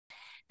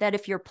that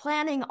if you're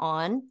planning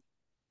on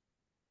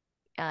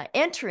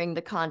entering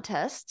the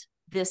contest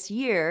this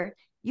year,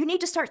 you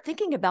need to start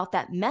thinking about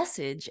that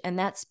message and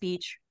that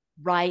speech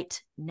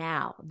right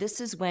now.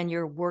 This is when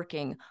you're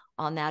working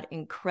on that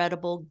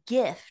incredible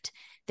gift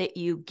that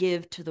you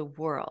give to the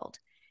world.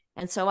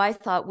 And so I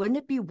thought, wouldn't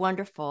it be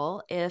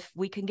wonderful if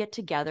we can get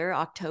together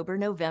October,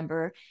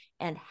 November,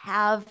 and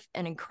have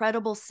an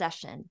incredible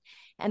session?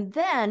 And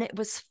then it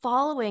was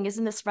following,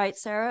 isn't this right,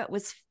 Sarah? It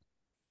was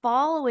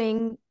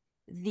following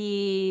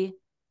the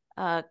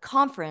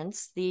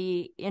conference,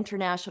 the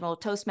International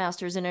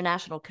Toastmasters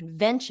International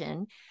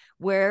Convention,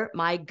 where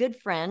my good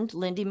friend,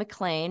 Lindy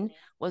MacLaine,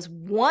 was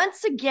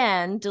once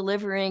again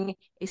delivering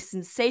a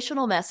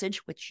sensational message,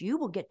 which you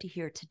will get to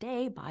hear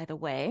today, by the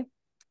way.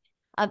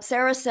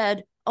 Sarah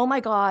said, oh my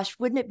gosh,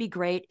 wouldn't it be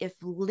great if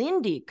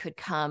Lindy could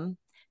come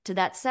to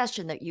that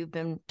session that you've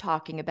been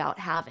talking about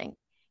having?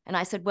 And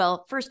I said,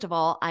 well, first of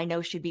all, I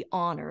know she'd be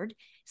honored.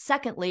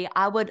 Secondly,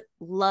 I would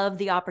love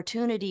the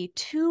opportunity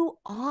to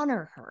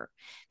honor her,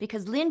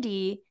 because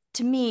Lindy,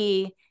 to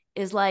me,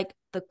 is like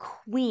the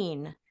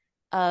queen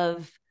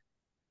of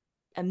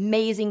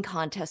amazing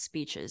contest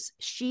speeches.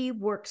 She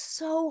works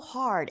so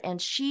hard,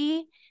 and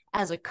she,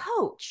 as a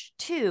coach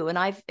too, and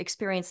I've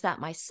experienced that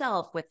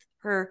myself with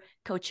her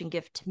coaching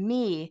gift to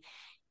me,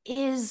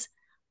 is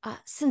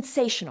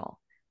sensational.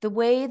 The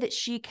way that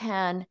she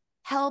can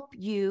help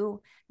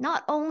you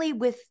not only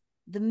with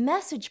the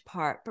message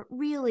part, but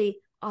really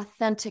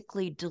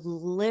authentically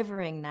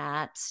delivering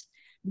that,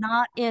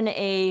 not in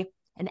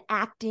an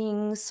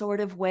acting sort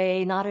of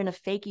way, not in a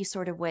fakey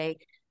sort of way,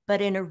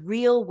 but in a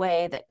real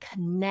way that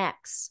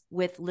connects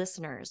with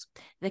listeners,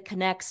 that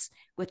connects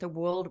with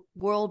a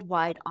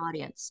worldwide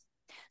audience.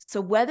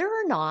 So whether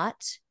or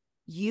not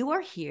you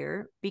are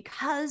here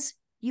because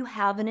you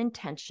have an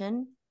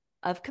intention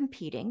of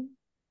competing,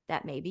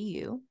 that may be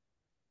you,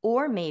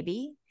 or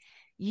maybe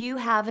you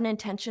have an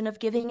intention of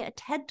giving a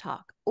TED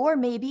Talk, or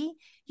maybe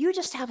you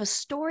just have a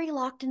story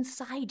locked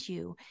inside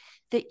you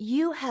that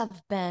you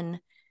have been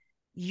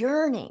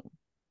yearning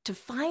to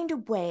find a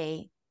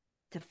way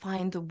to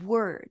find the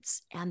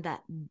words and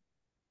that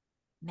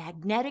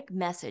magnetic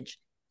message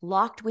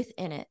locked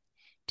within it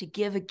to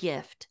give a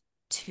gift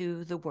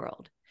to the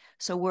world.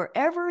 So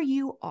wherever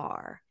you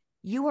are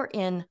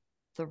in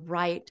the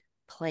right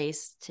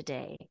place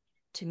today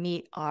to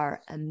meet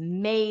our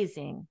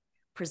amazing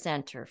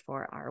presenter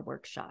for our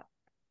workshop.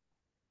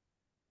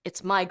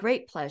 It's my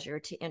great pleasure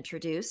to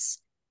introduce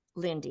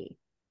Lindy.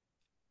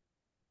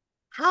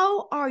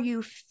 How are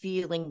you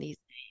feeling these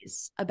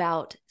days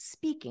about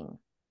speaking?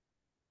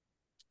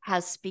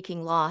 Has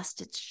speaking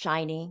lost its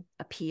shiny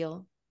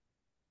appeal?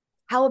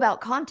 How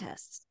about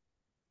contests?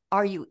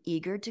 Are you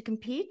eager to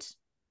compete,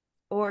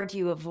 or do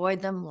you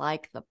avoid them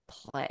like the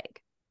plague?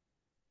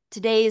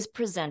 Today's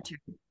presenter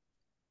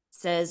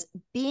says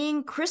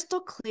being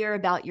crystal clear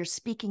about your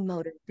speaking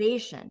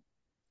motivation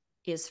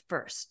is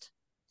first.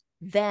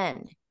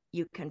 Then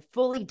you can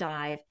fully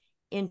dive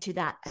into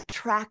that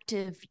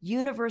attractive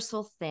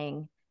universal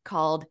thing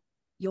called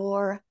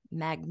your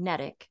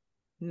magnetic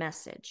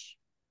message.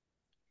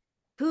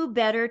 Who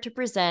better to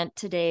present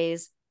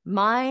today's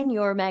Mine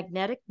Your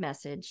Magnetic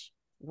Message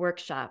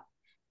workshop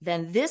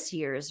than this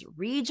year's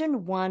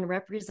Region 1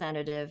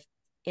 representative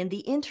in the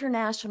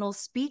International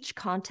Speech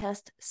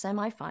Contest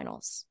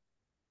semifinals?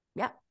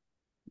 Yeah,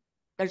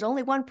 there's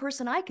only one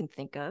person I can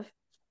think of.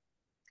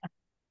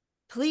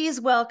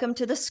 Please welcome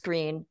to the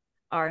screen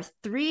our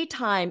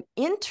 3-time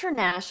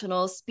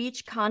International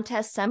Speech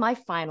Contest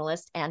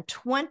semifinalist and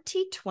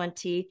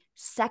 2020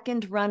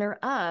 second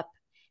runner-up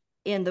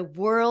in the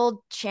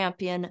World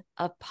Champion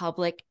of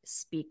Public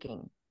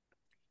Speaking.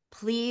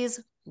 Please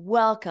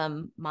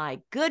welcome my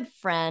good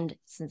friend,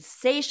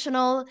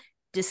 sensational,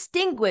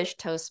 distinguished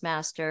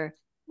Toastmaster,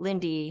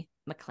 Lindy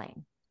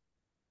MacLaine.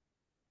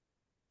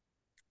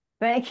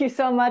 Thank you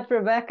so much,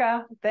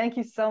 Rebecca. Thank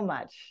you so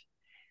much.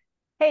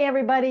 Hey,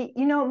 everybody.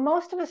 You know,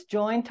 most of us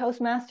join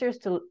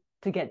Toastmasters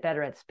to get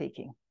better at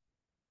speaking.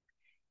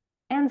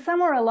 And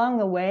somewhere along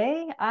the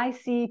way, I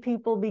see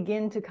people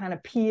begin to kind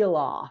of peel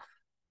off,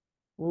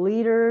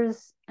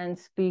 leaders and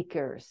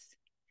speakers.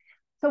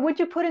 So would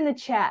you put in the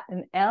chat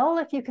an L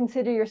if you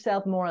consider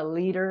yourself more a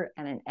leader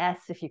and an S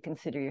if you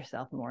consider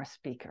yourself more a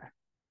speaker?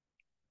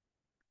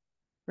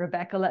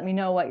 Rebecca, let me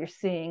know what you're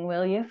seeing,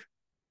 will you?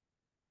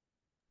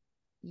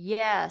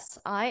 Yes,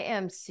 I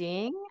am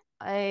seeing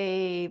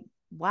a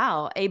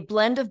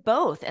blend of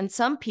both, and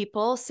some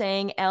people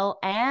saying L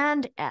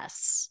and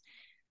S.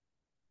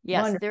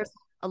 Yes, wonderful. There's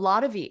a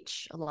lot of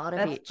each,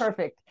 That's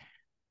perfect.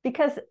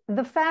 Because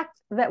the fact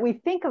that we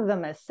think of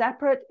them as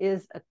separate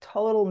is a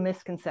total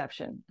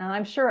misconception. And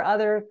I'm sure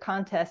other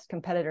contest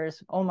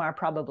competitors, Omar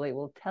probably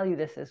will tell you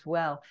this as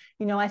well.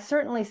 You know, I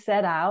certainly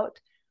set out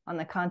on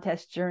the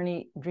contest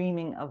journey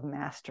dreaming of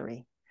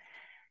mastery.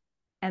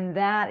 And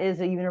that is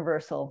a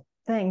universal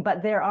thing.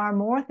 But there are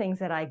more things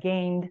that I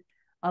gained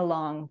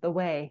along the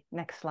way.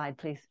 Next slide,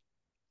 please.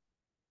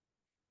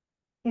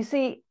 You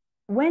see,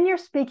 when you're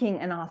speaking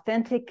an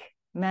authentic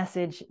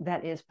message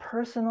that is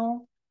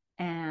personal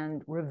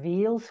and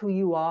reveals who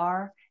you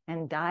are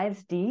and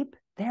dives deep,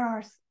 there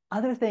are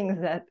other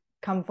things that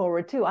come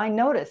forward too. I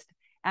noticed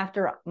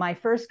after my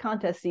first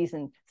contest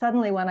season,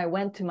 suddenly when I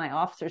went to my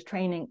officers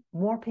training,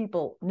 more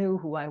people knew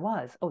who I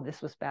was. Oh,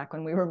 this was back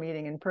when we were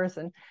meeting in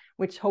person,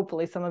 which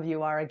hopefully some of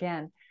you are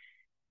again.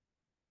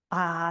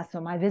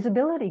 So my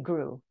visibility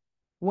grew.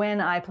 When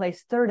I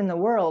placed third in the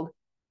world,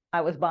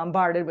 I was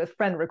bombarded with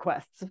friend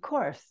requests, of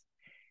course.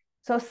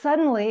 So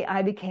suddenly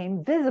I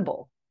became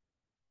visible.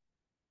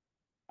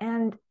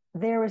 And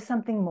there was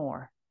something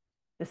more.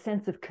 The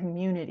sense of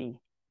community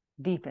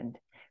deepened.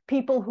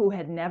 People who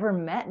had never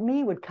met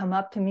me would come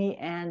up to me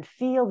and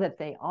feel that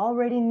they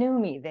already knew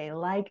me, they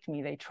liked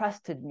me, they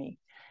trusted me.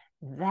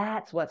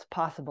 That's what's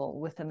possible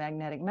with the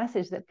magnetic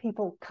message, that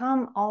people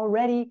come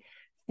already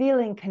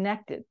feeling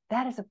connected.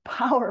 That is a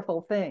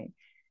powerful thing,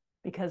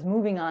 because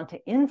moving on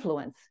to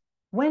influence,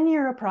 when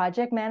you're a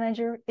project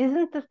manager,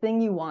 isn't the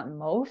thing you want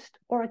most,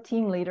 or a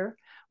team leader,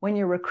 when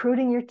you're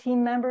recruiting your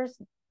team members,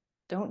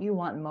 don't you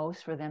want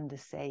most for them to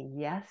say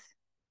yes?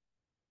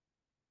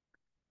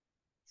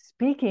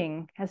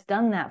 Speaking has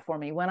done that for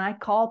me. When I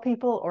call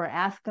people or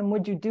ask them,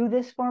 would you do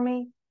this for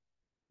me?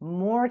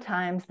 More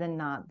times than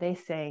not, they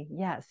say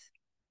yes.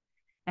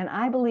 And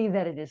I believe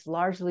that it is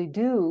largely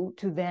due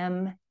to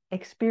them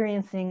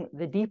experiencing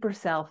the deeper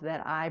self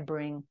that I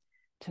bring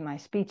to my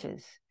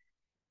speeches.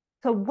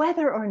 So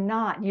whether or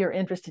not you're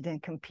interested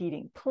in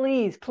competing,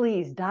 please,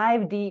 please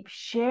dive deep,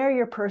 share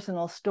your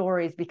personal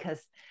stories,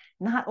 because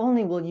not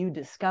only will you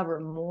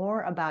discover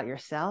more about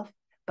yourself,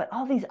 but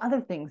all these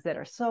other things that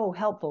are so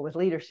helpful with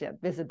leadership,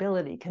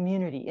 visibility,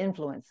 community,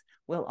 influence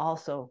will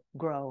also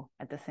grow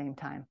at the same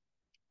time.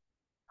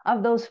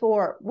 Of those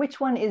four, which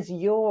one is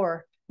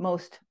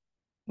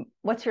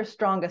what's your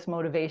strongest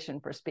motivation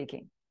for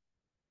speaking?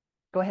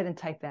 Go ahead and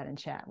type that in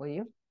chat, will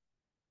you?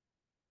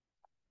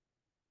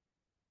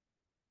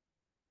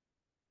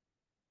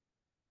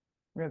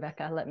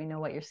 Rebecca, let me know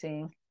what you're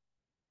seeing.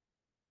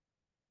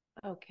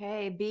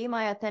 Okay, be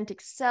my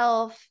authentic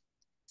self,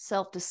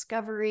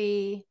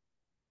 self-discovery,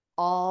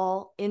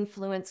 all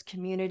influence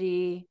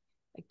community.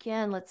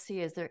 Again, let's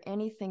see, is there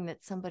anything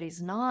that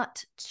somebody's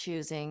not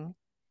choosing?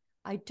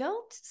 I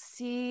don't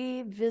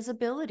see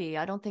visibility.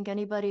 I don't think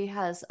anybody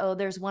has, oh,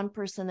 there's one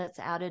person that's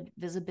added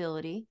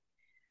visibility,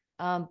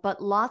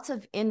 but lots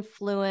of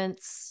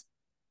influence,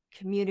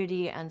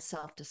 community, and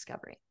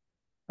self-discovery.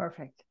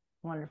 Perfect.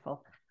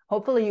 Wonderful.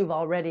 Hopefully you've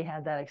already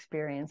had that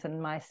experience,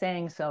 and my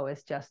saying so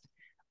is just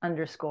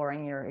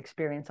underscoring your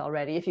experience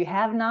already. If you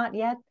have not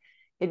yet,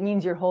 it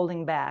means you're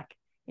holding back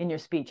in your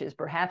speeches.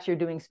 Perhaps you're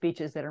doing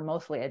speeches that are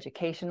mostly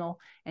educational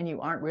and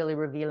you aren't really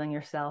revealing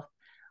yourself.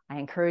 I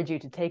encourage you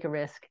to take a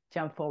risk,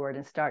 jump forward,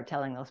 and start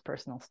telling those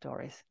personal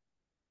stories.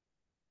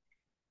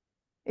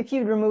 If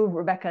you'd remove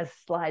Rebecca's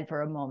slide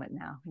for a moment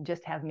now, and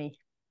just have me.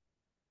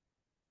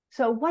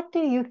 So what do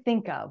you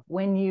think of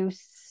when you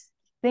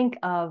think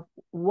of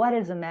what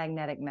is a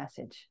magnetic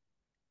message?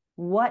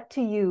 What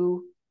to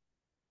you,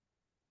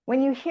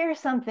 when you hear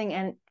something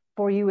and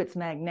for you it's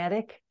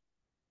magnetic,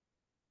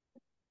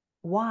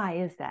 why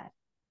is that?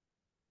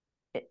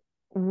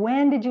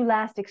 When did you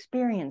last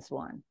experience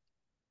one?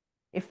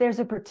 If there's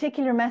a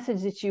particular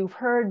message that you've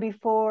heard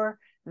before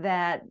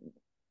that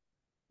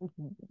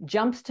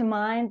jumps to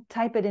mind,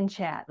 type it in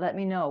chat. Let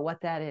me know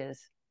what that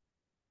is.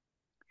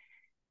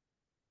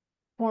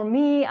 For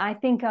me, I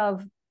think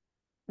of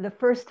the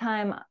first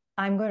time,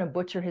 I'm going to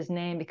butcher his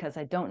name because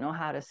I don't know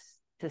how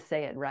to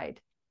say it right.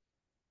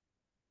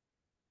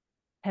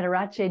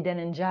 Hederace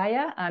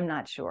Denenjaya, I'm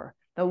not sure.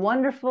 The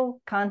wonderful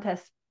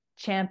contest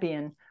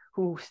champion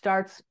who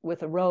starts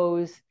with a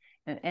rose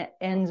and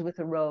ends with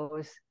a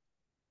rose,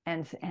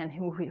 and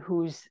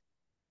whose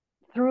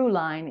through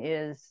line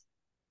is,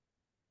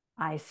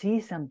 I see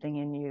something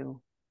in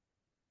you,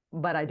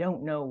 but I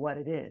don't know what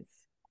it is.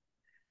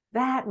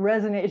 That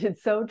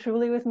resonated so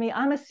truly with me.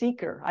 I'm a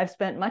seeker. I've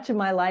spent much of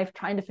my life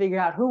trying to figure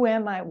out, who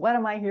am I? What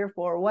am I here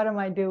for? What am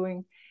I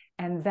doing?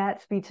 And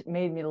that speech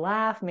made me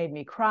laugh, made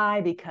me cry,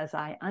 because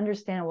I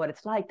understand what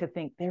it's like to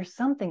think there's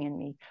something in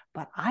me,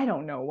 but I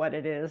don't know what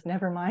it is.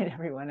 Never mind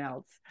everyone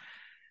else.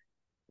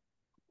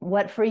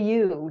 What for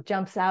you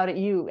jumps out at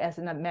you as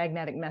a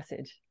magnetic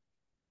message?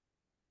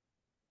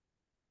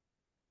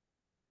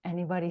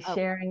 Anybody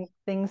sharing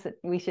things that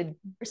we should?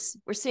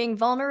 We're seeing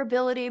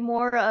vulnerability,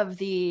 more of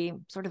the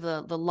sort of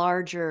the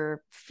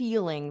larger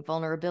feeling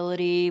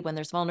vulnerability. When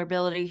there's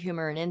vulnerability,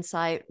 humor and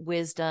insight,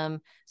 wisdom,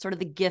 sort of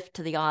the gift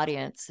to the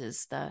audience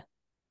is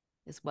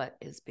what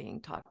is being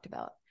talked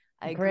about.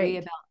 I agree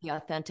about the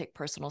authentic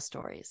personal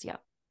stories. Yeah.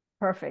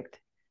 Perfect.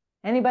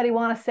 Anybody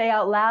want to say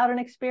out loud an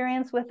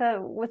experience with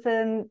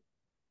a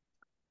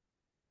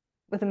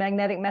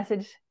magnetic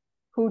message?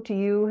 Who to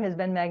you has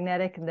been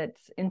magnetic and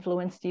that's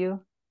influenced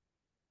you?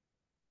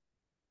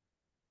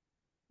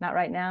 Not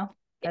right now?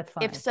 That's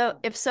fine.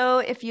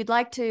 If you'd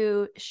like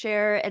to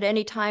share at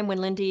any time when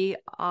Lindy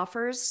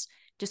offers,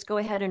 just go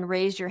ahead and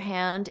raise your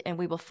hand and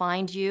we will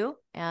find you,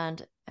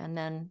 and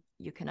then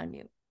you can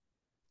unmute.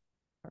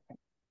 Perfect.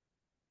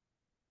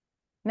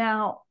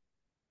 Now,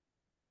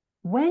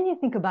 when you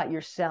think about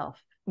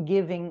yourself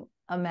giving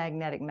a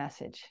magnetic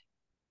message?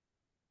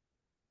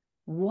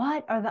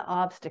 What are the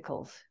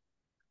obstacles?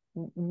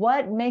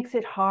 What makes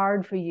it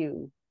hard for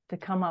you to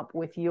come up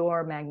with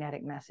your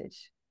magnetic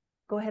message?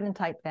 Go ahead and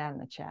type that in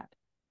the chat.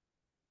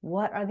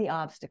 What are the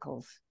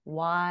obstacles?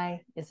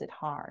 Why is it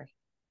hard?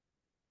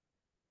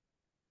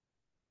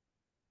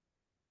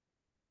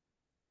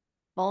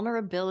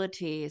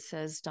 Vulnerability,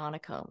 says Donna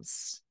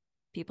Combs.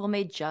 People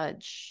may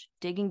judge.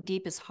 Digging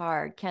deep is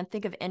hard. Can't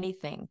think of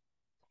anything.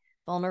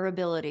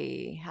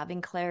 Vulnerability,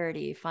 having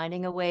clarity,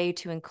 finding a way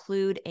to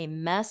include a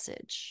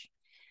message.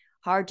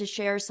 Hard to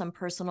share some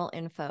personal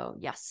info.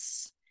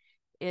 Yes.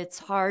 It's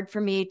hard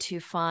for me to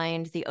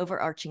find the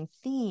overarching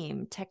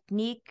theme,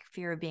 technique,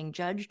 fear of being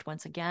judged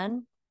once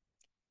again.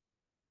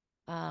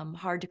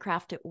 Hard to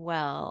craft it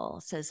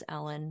well, says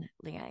Ellen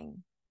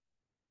Liang.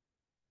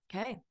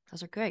 Okay,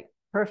 those are great.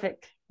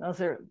 Perfect. Those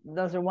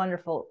are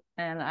wonderful.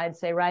 And I'd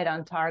say right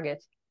on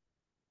target.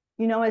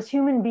 You know, as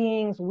human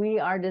beings, we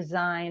are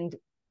designed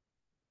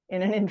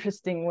in an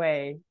interesting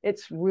way.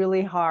 It's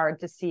really hard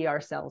to see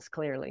ourselves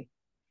clearly.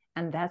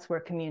 And that's where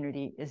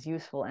community is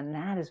useful. And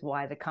that is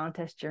why the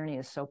contest journey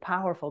is so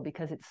powerful,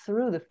 because it's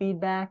through the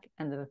feedback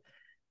and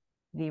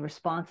the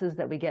responses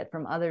that we get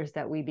from others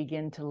that we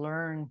begin to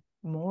learn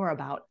more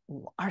about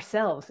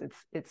ourselves.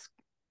 It's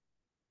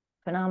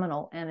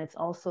phenomenal. And it's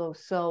also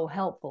so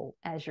helpful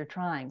as you're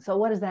trying. So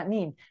what does that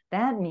mean?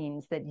 That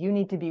means that you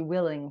need to be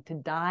willing to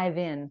dive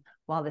in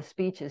while the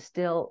speech is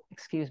still,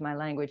 excuse my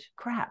language,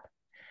 crap.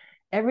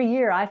 Every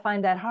year I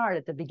find that hard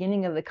at the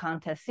beginning of the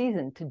contest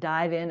season to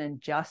dive in and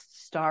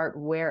just start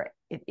where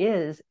it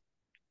is,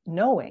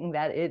 knowing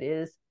that it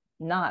is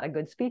not a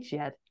good speech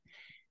yet,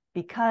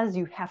 because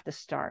you have to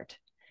start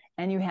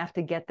and you have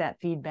to get that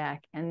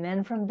feedback. And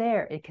then from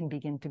there, it can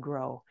begin to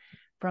grow.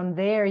 From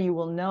there, you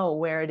will know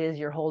where it is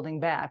you're holding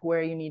back,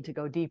 where you need to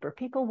go deeper.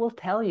 People will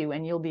tell you,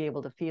 and you'll be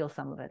able to feel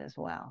some of it as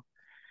well.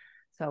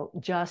 So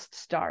just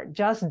start,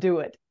 just do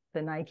it.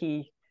 The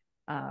Nike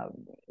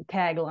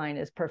tagline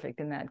is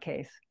perfect in that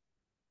case.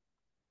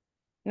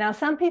 Now,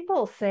 some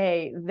people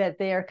say that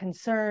they are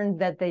concerned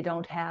that they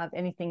don't have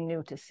anything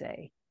new to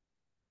say.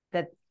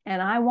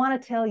 And I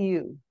want to tell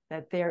you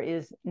that there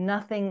is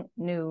nothing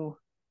new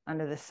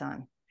under the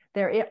sun.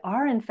 There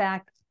are, in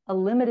fact, a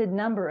limited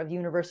number of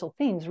universal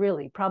themes,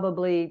 really,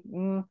 probably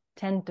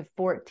 10 to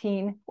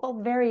 14,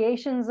 well,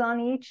 variations on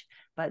each,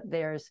 but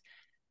there's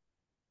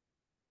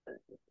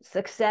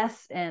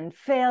success and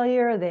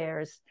failure,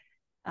 there's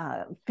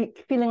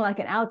feeling like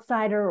an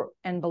outsider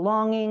and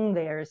belonging,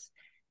 there's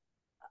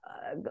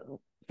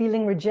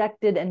feeling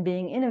rejected and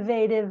being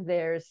innovative,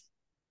 there's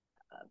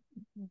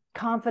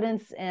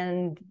confidence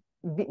and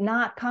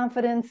not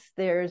confidence,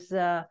 there's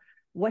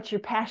what you're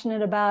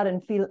passionate about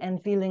and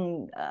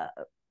feeling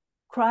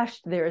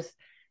crushed, there's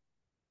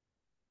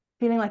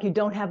feeling like you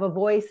don't have a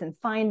voice and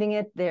finding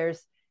it,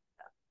 there's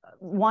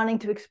wanting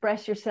to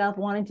express yourself,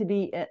 wanting to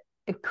be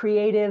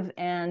creative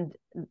and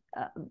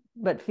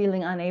but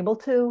feeling unable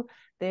to,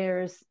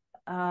 there's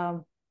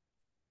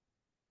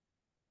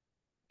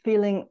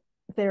feeling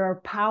there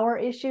are power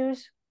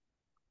issues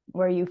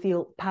where you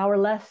feel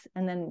powerless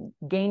and then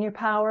gain your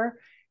power,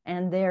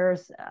 and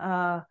there's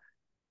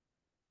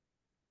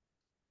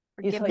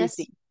forgiveness.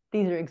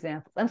 These are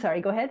examples. I'm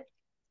sorry, go ahead.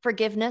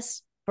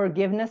 Forgiveness,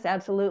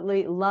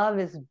 absolutely. Love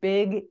is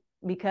big,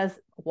 because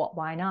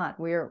why not?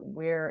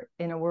 We're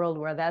in a world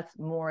where that's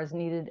more is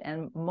needed,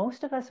 and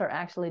most of us are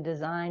actually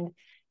designed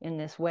in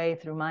this way.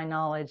 Through my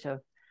knowledge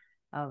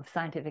of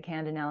scientific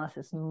hand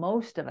analysis,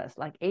 most of us,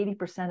 like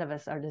 80% of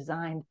us, are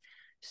designed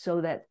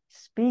so that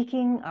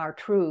speaking our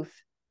truth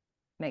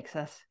makes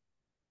us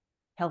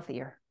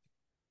healthier,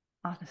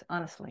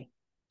 honestly.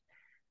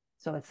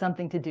 So it's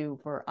something to do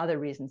for other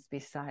reasons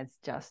besides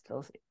just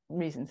those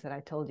reasons that I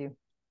told you.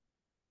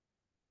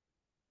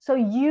 So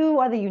you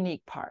are the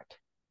unique part.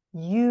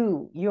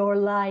 Your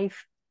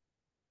life,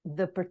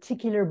 the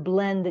particular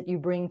blend that you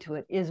bring to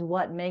it is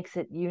what makes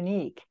it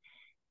unique.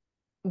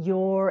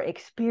 Your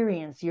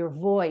experience, your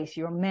voice,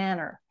 your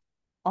manner,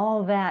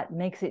 all that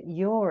makes it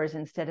yours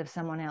instead of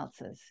someone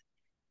else's.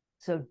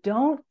 So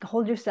don't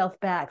hold yourself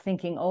back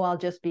thinking, oh, I'll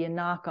just be a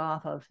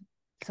knockoff of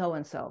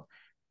so-and-so.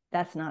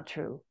 That's not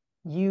true.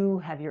 You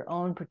have your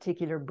own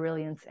particular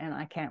brilliance, and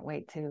I can't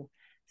wait to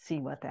see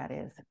what that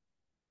is.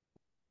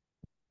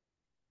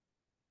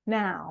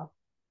 Now,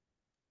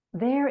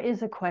 there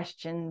is a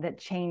question that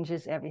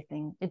changes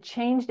everything. It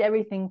changed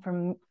everything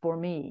for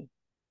me.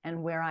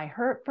 And where I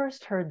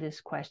first heard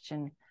this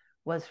question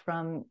was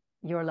from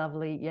your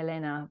lovely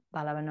Yelena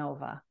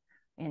Balabanova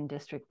in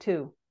District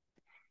 2.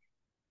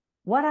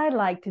 What I'd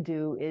like to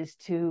do is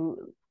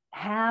to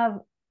have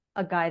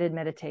a guided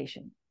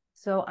meditation.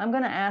 So I'm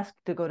going to ask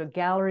to go to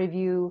gallery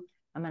view.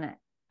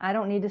 I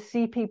don't need to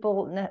see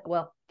people.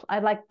 Well,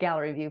 I'd like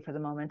gallery view for the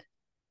moment.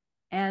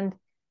 And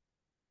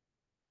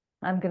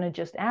I'm going to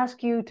just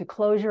ask you to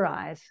close your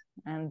eyes,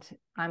 and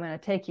I'm going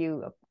to take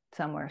you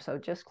somewhere. So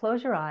just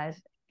close your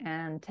eyes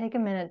and take a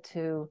minute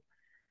to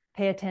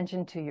pay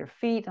attention to your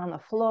feet on the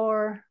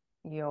floor,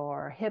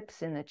 your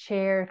hips in the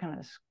chair, kind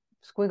of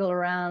squiggle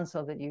around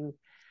so that you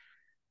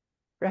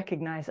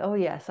recognize, oh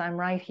yes, I'm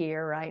right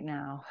here, right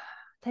now.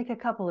 Take a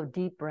couple of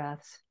deep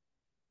breaths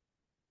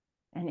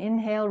and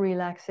inhale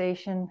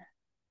relaxation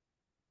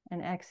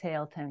and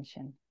exhale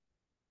tension.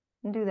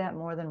 And do that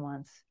more than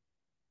once.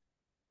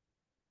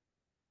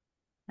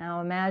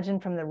 Now imagine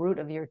from the root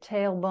of your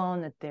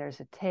tailbone that there's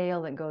a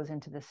tail that goes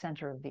into the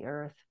center of the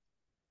earth.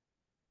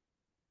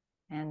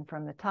 And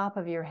from the top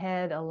of your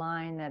head, a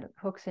line that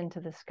hooks into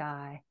the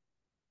sky.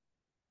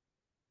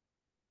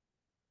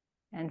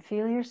 And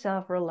feel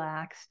yourself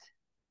relaxed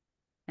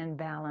and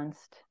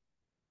balanced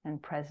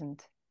and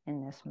present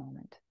in this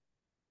moment.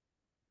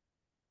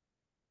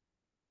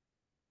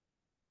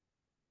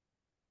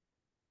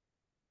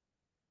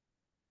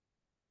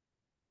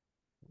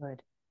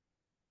 Good.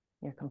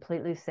 You're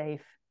completely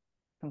safe,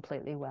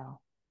 completely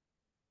well.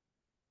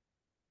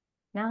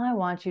 Now I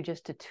want you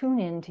just to tune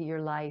into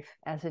your life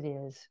as it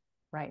is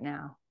right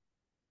now.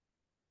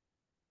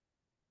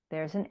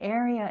 There's an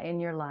area in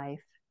your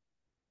life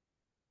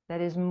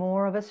that is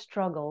more of a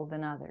struggle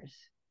than others.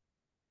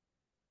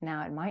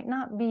 Now, it might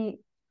not be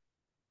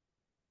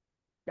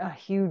a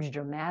huge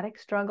dramatic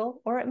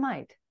struggle, or it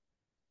might.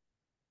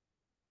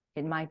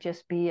 It might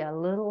just be a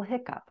little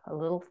hiccup, a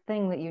little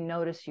thing that you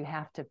notice you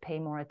have to pay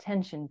more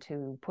attention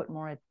to, put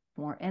more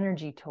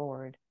energy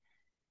toward.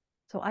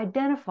 So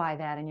identify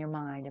that in your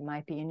mind. It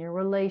might be in your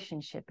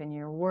relationship, in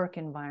your work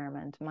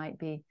environment, it might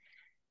be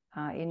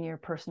in your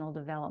personal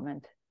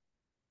development.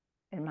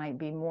 It might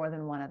be more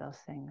than one of those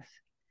things.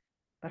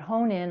 But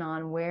hone in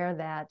on where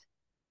that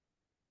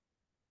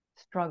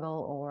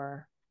struggle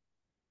or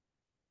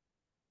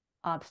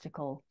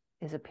obstacle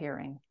is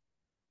appearing.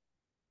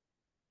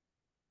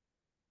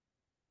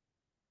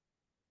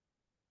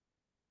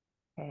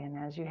 Okay, and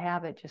as you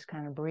have it, just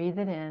kind of breathe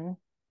it in,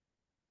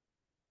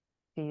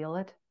 feel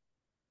it.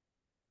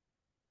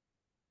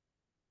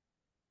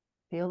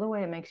 Feel the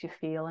way it makes you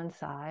feel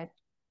inside.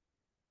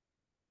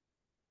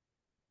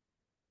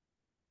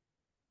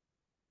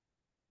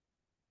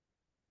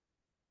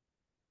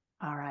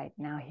 All right,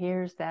 now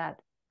here's that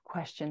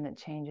question that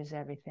changes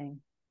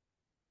everything.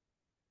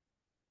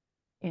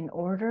 In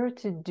order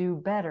to do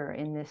better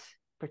in this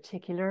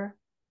particular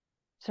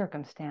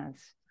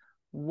circumstance,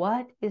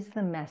 what is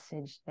the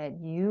message that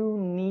you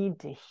need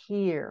to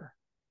hear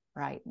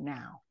right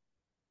now?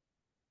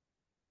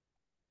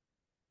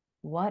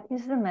 What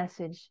is the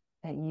message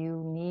that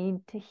you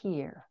need to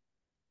hear?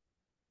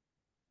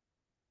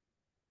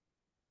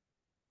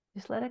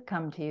 Just let it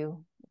come to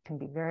you. It can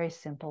be very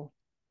simple.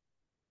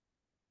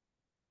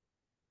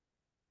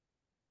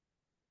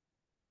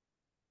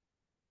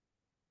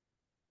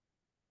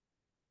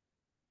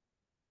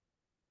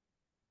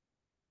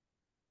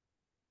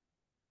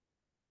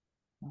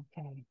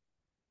 Okay.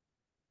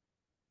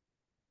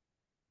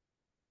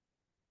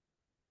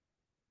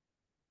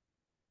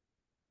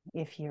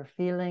 If you're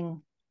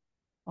feeling,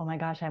 oh my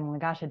gosh, I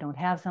don't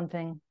have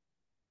something,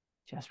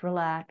 just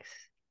relax.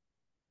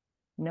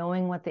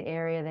 Knowing what the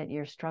area that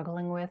you're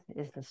struggling with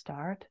is the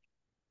start.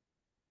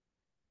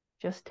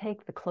 Just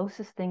take the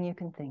closest thing you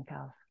can think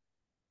of.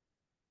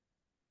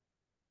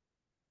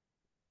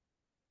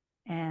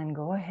 And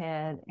go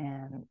ahead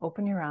and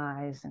open your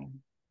eyes and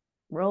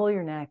roll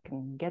your neck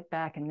and get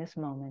back in this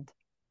moment.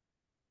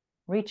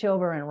 Reach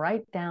over and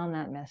write down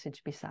that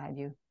message beside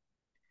you.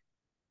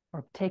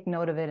 Or take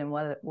note of it in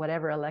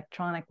whatever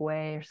electronic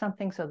way or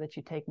something, so that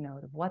you take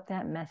note of what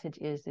that message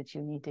is that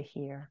you need to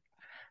hear.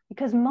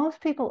 Because most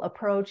people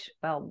approach,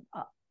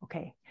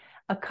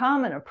 a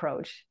common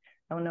approach,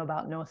 I don't know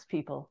about most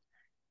people,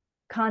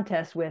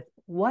 contest with,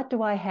 what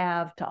do I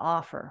have to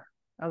offer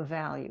of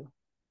value?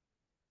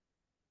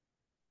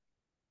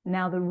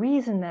 Now, the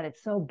reason that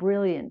it's so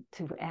brilliant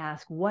to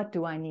ask, what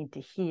do I need to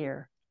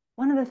hear?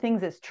 One of the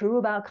things that's true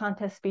about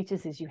contest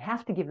speeches is you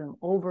have to give them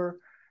over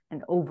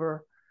and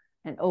over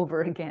and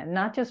over again,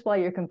 not just while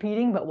you're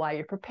competing, but while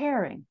you're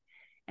preparing.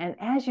 And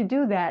as you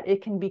do that,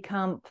 it can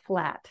become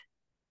flat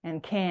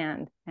and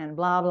canned and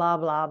blah, blah,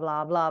 blah,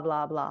 blah, blah,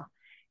 blah, blah.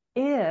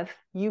 If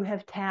you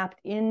have tapped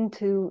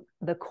into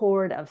the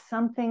chord of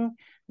something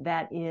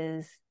that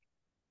is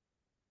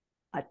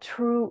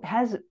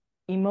has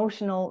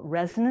emotional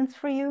resonance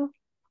for you,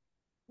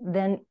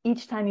 then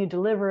each time you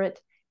deliver it,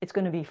 it's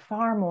going to be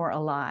far more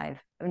alive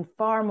and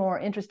far more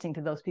interesting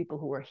to those people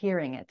who are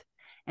hearing it.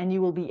 And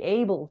you will be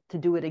able to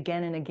do it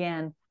again and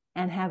again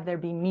and have there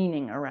be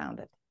meaning around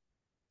it.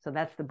 So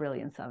that's the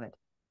brilliance of it.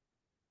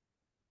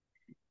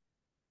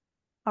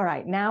 All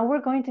right, now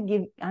I'm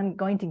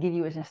going to give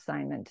you an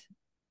assignment.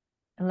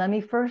 And let me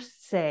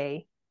first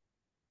say,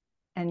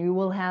 and you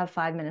will have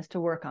 5 minutes to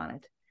work on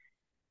it.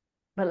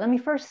 But let me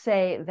first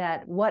say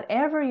that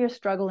whatever you're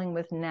struggling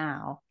with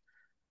now,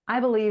 I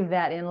believe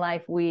that in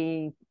life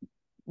we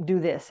do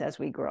this as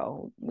we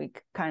grow. We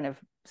kind of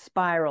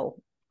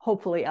spiral,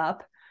 hopefully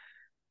up,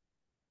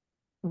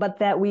 but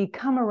that we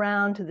come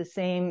around to the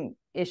same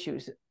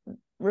issues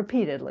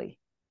repeatedly.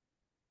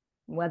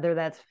 Whether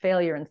that's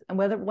failure and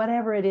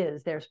whatever it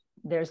is,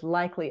 there's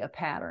likely a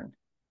pattern.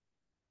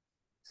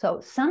 So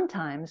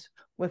sometimes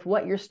with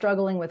what you're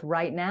struggling with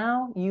right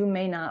now, you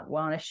may not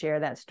want to share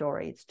that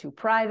story. It's too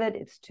private,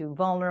 it's too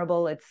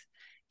vulnerable, it's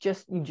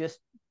just, you just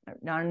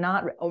are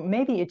not, or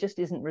maybe it just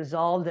isn't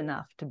resolved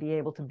enough to be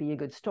able to be a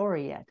good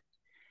story yet.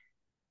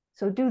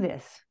 So do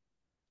this.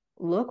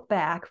 Look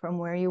back from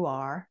where you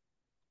are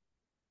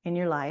in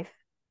your life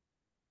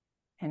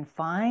and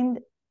find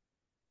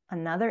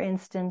another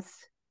instance,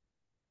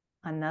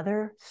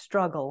 another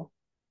struggle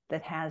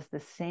that has the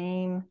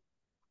same,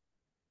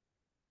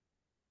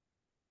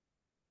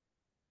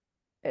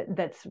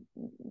 that's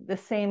the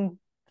same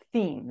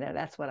theme.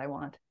 That's what I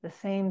want, the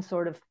same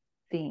sort of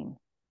theme.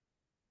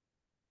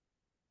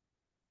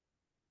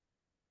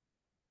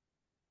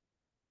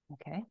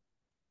 Okay.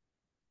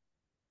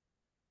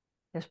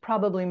 There's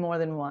probably more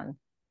than one,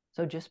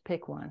 so just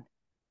pick one.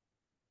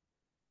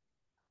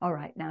 All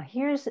right, now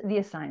here's the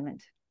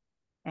assignment.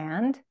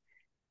 And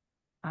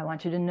I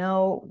want you to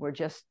know we're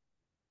just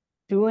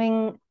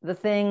doing the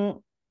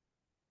thing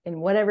in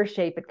whatever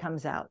shape it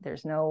comes out.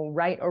 There's no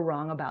right or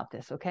wrong about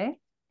this, okay?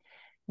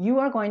 You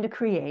are going to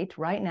create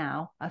right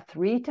now a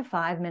 3 to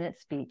 5 minute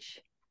speech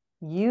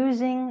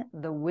using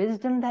the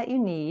wisdom that you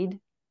need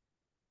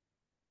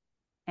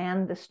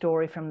and the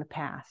story from the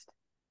past.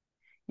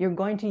 You're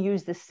going to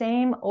use the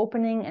same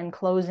opening and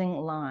closing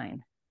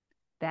line.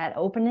 That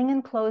opening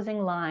and closing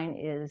line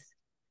is,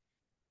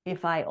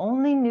 if I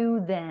only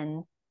knew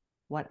then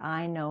what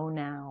I know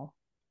now,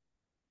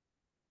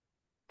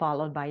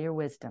 followed by your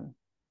wisdom.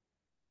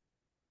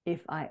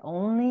 If I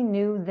only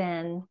knew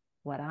then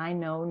what I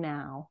know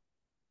now,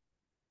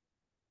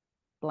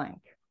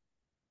 blank.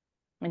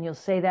 And you'll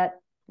say that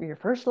for your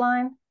first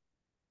line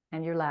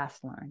and your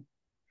last line.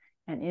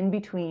 And in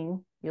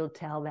between, you'll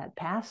tell that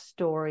past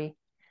story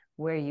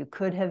where you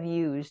could have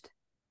used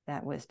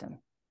that wisdom.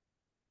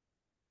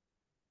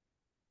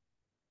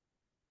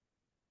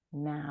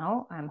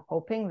 Now, I'm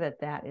hoping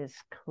that that is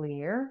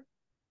clear.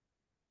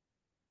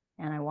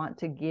 And I want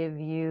to give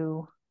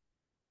you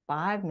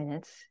 5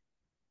 minutes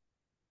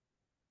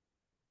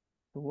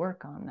to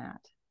work on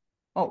that.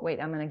 Oh,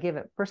 wait, I'm going to give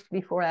it first.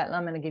 Before that,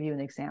 I'm going to give you an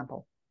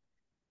example.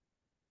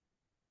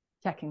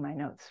 Checking my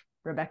notes.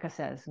 Rebecca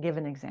says, give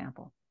an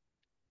example.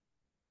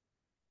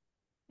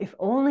 If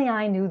only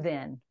I knew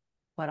then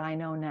what I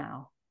know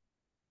now,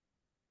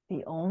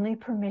 the only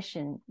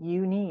permission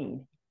you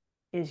need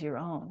is your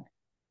own.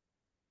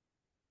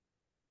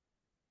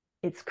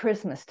 It's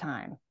Christmas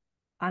time.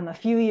 I'm a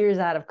few years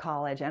out of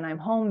college and I'm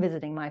home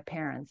visiting my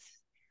parents.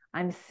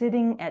 I'm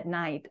sitting at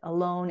night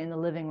alone in the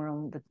living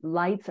room. The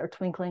lights are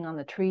twinkling on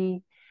the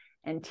tree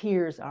and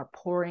tears are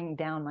pouring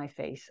down my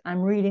face.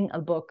 I'm reading a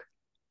book,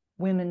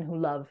 Women Who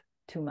Love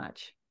Too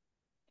Much.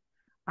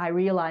 I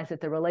realize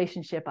that the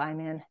relationship I'm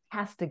in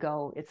has to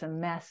go. It's a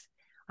mess.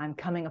 I'm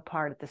coming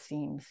apart at the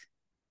seams.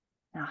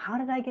 Now, how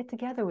did I get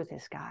together with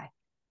this guy?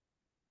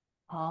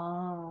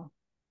 Oh,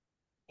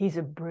 he's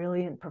a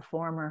brilliant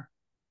performer,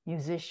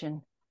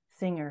 musician,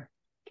 singer,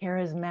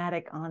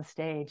 charismatic on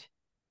stage.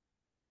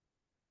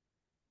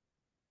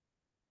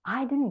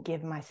 I didn't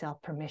give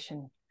myself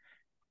permission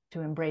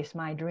to embrace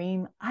my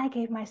dream. I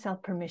gave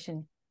myself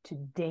permission to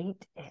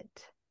date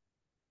it.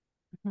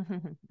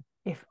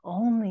 If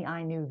only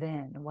I knew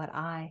then what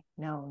I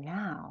know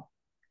now,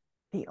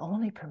 the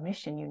only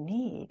permission you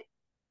need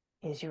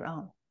is your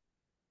own.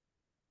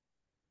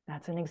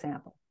 That's an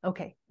example.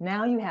 Okay,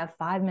 now you have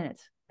 5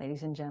 minutes,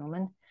 ladies and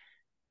gentlemen,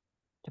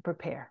 to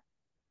prepare.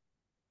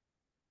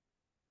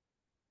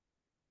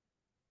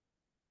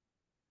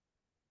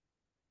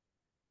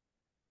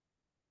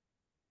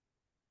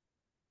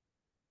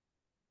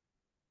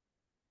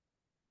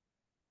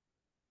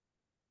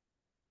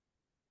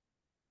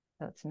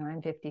 So it's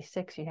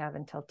 9:56. You have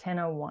until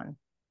 10:01.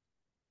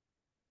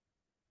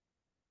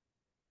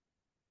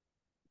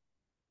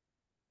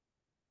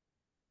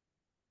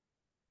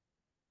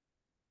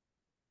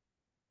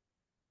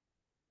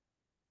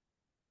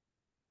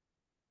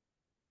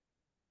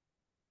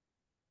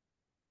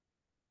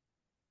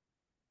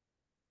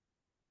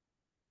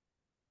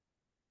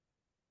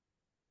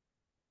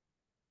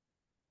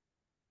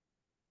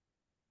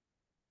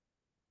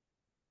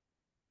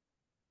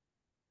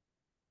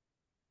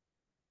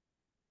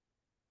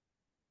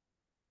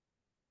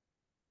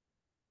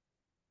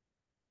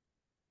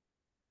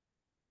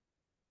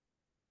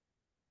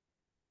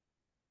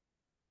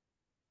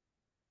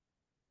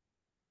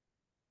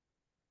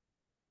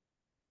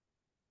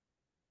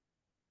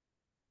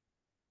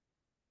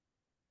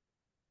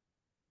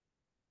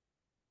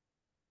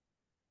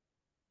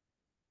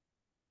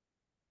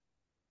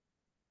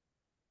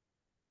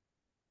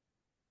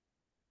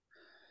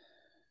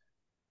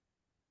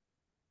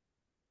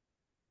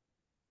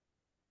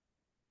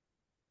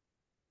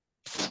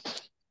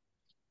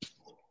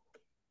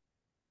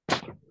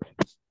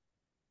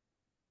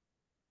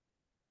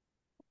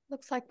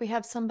 Looks like we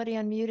have somebody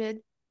unmuted.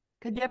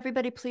 Could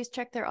everybody please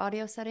check their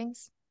audio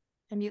settings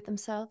and mute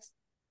themselves?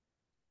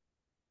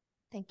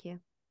 Thank you.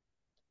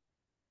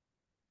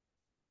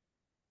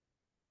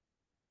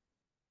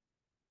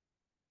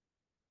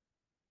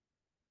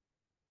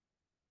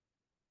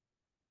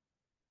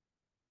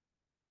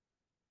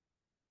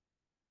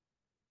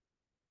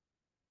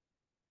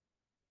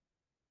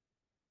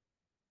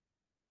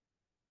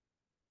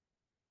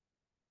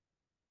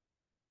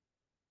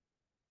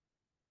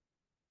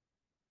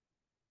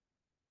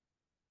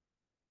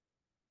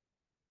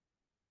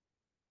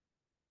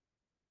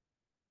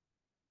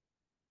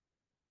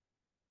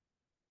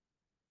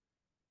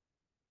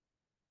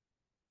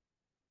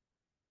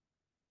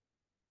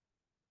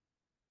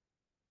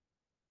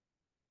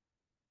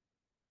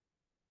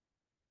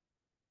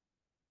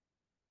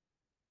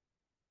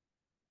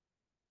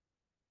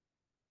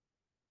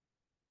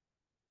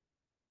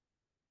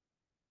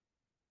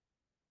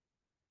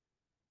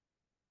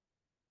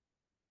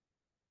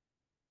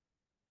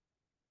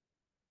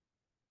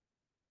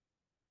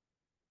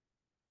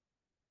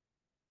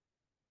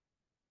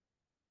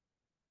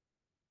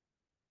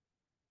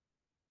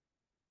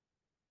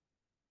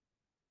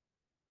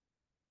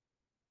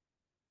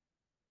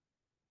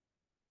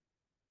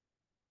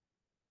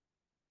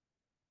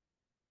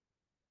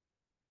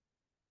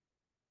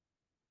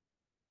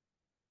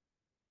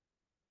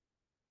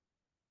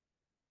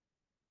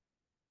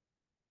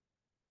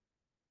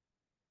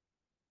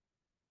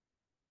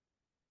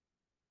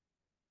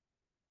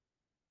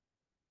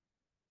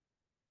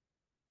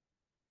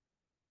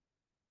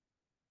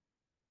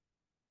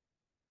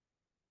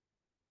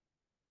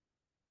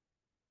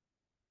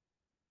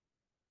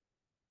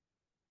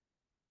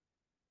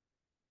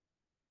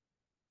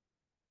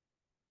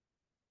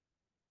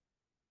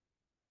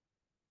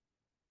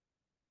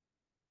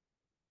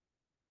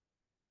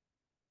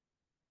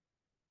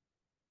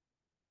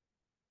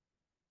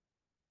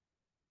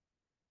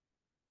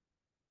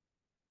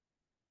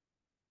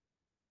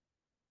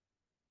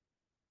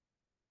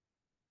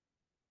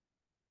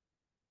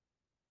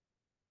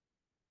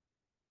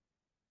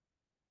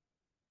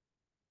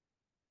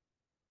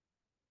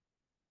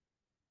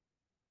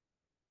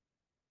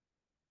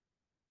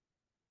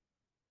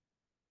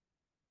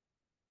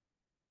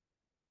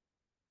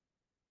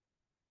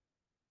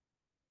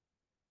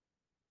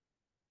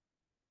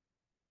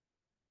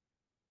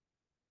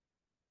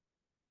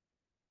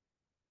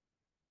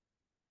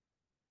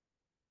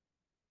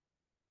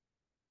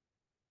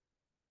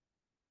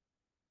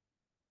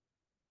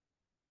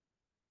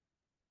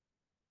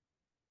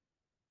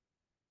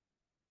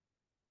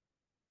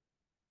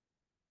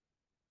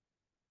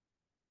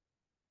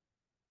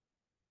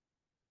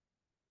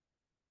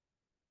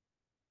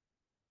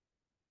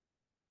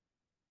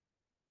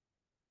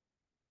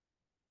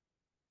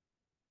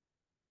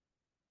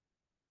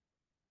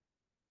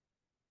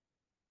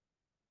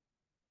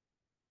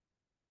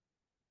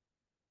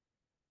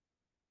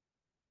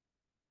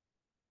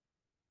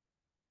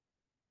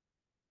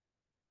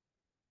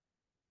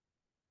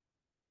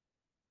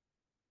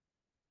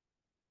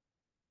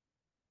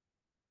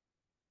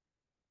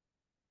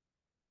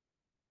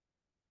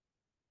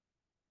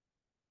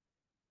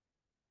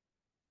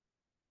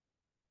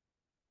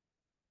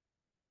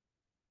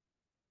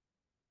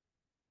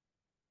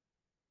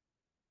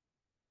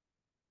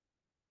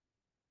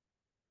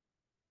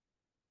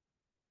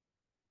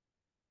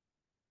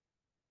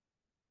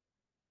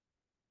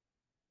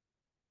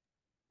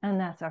 And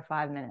that's our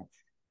 5 minutes.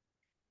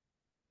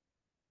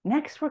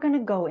 Next, we're going to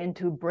go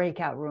into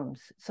breakout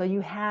rooms. So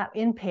you have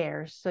in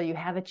pairs, so you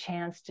have a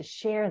chance to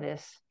share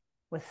this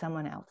with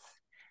someone else.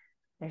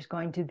 There's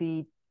going to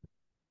be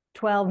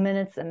 12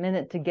 minutes, a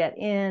minute to get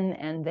in.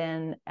 And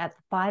then at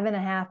the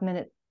 5.5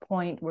 minute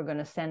point, we're going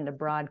to send a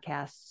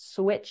broadcast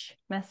switch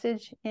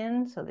message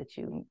in so that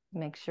you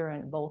make sure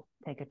and both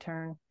take a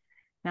turn.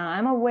 Now,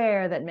 I'm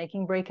aware that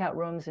making breakout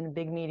rooms in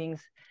big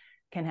meetings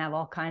can have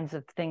all kinds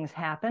of things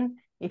happen.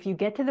 If you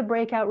get to the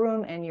breakout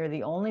room and you're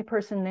the only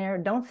person there,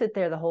 don't sit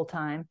there the whole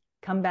time.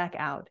 Come back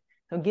out.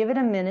 So give it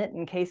a minute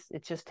in case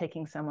it's just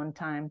taking someone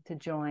time to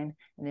join.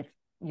 And if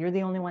you're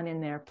the only one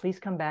in there, please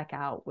come back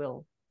out.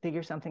 We'll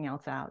figure something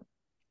else out.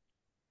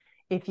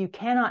 If you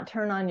cannot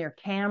turn on your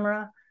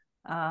camera,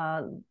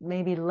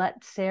 maybe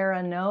let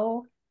Sarah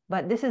know,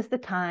 but this is the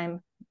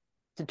time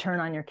to turn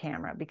on your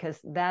camera, because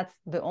that's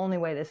the only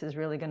way this is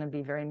really going to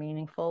be very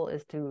meaningful,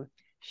 is to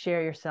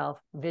share yourself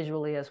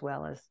visually as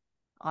well as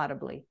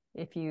audibly.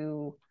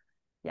 So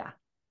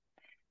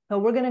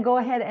we're going to go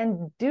ahead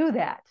and do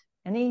that.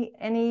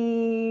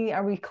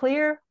 Are we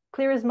clear?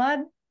 Clear as mud?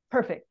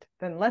 Perfect.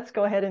 Then let's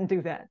go ahead and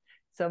do that.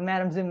 So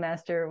Madam Zoom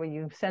Master, will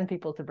you send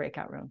people to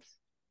breakout rooms?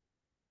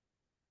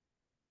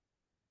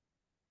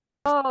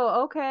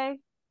 Oh, okay.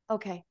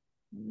 Okay.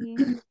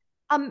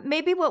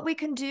 Maybe what we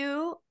can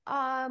do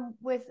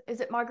is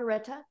it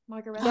Margareta?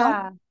 Margareta?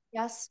 Yeah.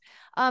 Yes.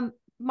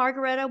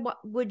 Margareta,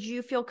 would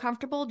you feel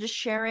comfortable just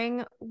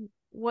sharing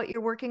what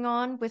you're working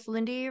on with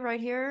Lindy right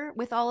here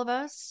with all of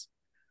us?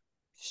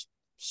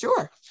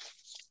 Sure.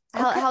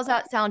 How's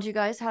that sound, you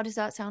guys? How does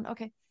that sound?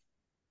 Okay.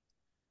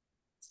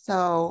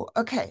 So,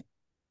 okay.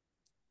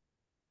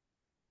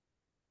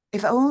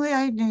 If only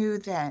I knew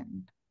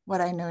then what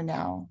I know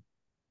now,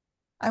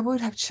 I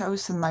would have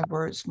chosen my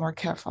words more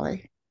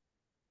carefully.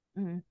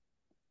 Mm-hmm.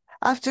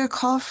 After a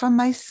call from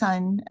my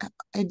son,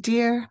 a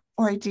dear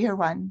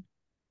one,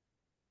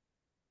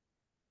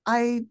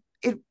 I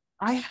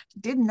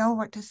didn't know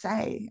what to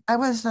say. I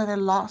was at a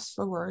loss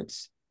for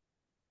words.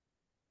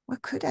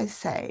 What could I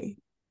say?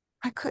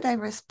 How could I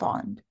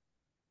respond?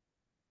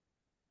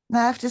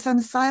 Now, after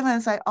some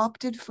silence, I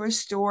opted for a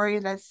story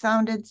that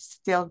sounded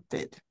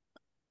stilted,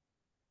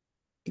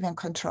 even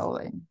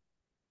controlling,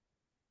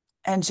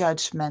 and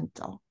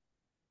judgmental.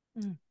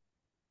 Mm.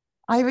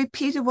 I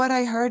repeated what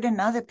I heard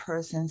another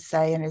person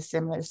say in a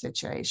similar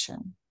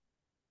situation,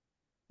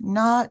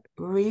 not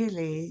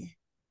really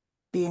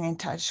being in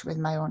touch with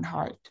my own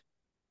heart.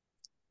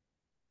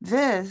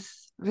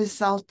 This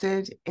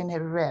resulted in a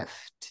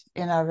rift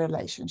in our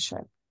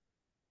relationship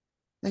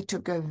that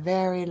took a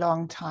very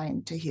long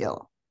time to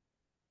heal.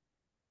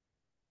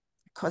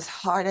 It caused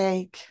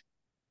heartache,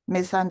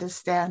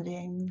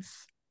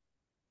 misunderstandings,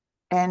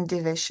 and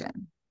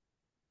division.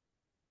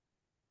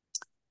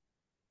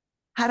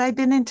 Had I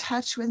been in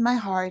touch with my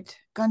heart,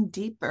 gone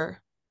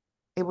deeper,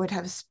 it would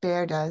have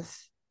spared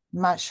us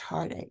much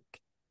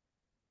heartache.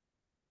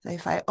 So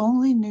if I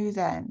only knew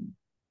then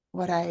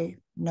what I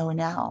know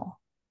now,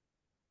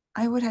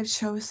 I would have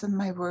chosen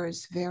my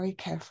words very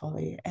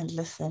carefully and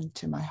listened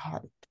to my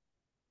heart.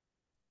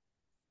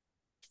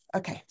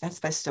 Okay,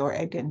 that's my story.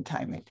 I didn't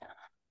time it.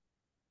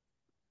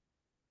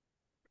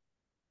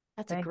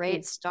 That's a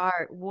great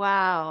start.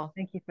 Wow.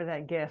 Thank you for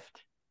that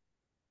gift,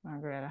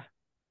 Margareta.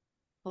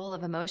 Full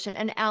of emotion.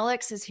 And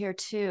Alex is here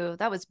too.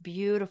 That was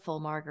beautiful,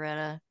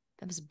 Margareta.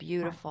 That was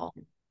beautiful.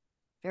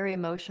 Very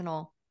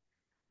emotional.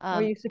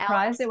 Were you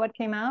surprised Alex, at what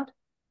came out?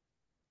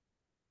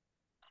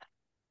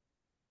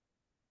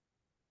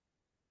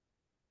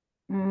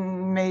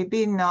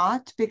 Maybe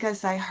not,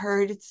 because I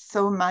heard it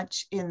so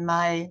much in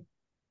my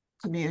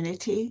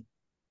community.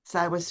 So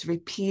I was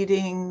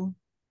repeating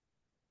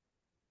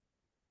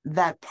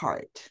that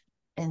part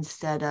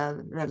instead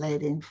of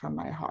relating from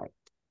my heart.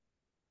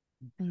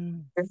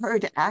 I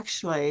heard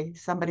actually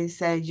somebody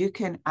say you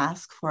can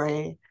ask for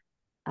a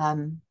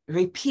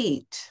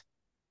repeat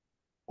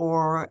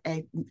or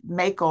a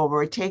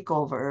makeover,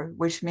 takeover,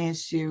 which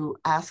means you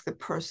ask the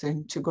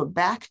person to go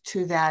back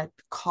to that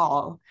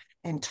call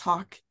and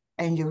talk,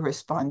 and you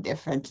respond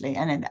differently,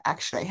 and it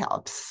actually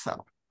helps.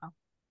 So,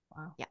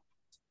 wow. Yeah.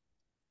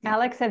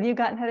 Alex, have you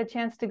had a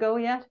chance to go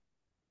yet?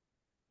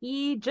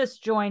 He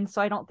just joined,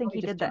 so I don't think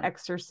he did the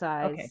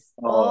exercise. Okay.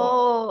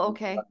 Oh,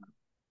 okay.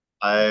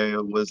 I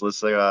was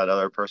listening on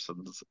other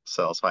person's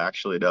cell, so I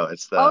actually know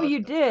it's the. Oh, you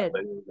did?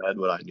 Read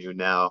what I knew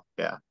now.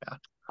 Yeah.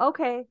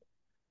 Okay.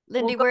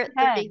 Lindy, Well, we're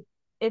at 30.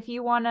 If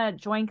you want to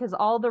join, because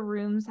all the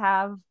rooms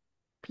have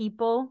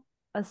people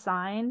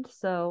assigned.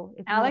 So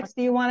if Alex,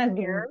 do you want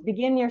to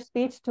begin your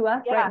speech to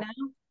us right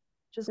now?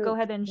 Just go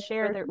ahead and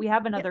share that we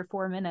have another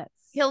 4 minutes.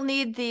 He'll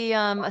need the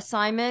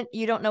assignment.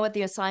 You don't know what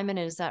the assignment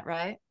is that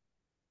right?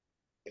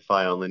 If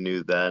I only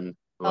knew then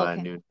what I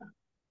knew now.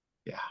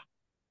 Yeah.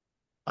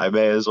 I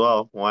may as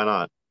well. Why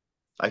not?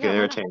 I can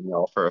entertain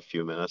y'all for a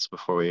few minutes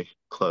before we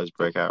close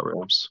breakout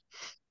rooms.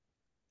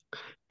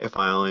 If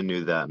I only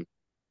knew then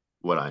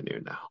what I knew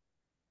now.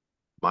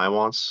 My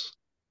wants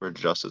were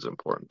just as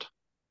important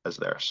as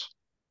theirs.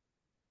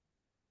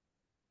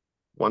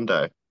 One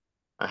day,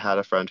 I had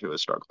a friend who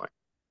was struggling.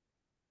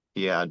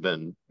 He had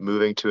been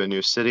moving to a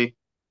new city,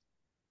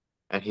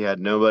 and he had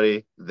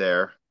nobody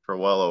there for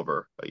well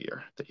over a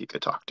year that he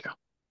could talk to.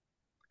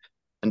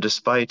 And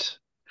despite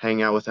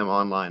hanging out with him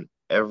online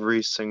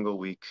every single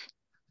week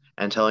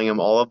and telling him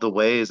all of the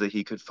ways that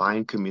he could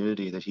find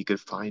community, that he could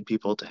find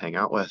people to hang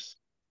out with,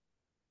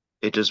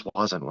 it just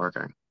wasn't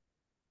working.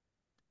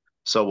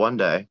 So one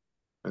day,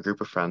 a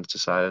group of friends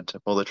decided to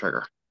pull the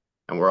trigger,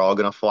 and we're all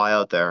going to fly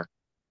out there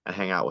and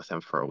hang out with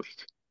him for a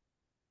week.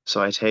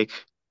 So I take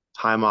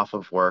time off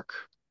of work.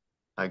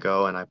 I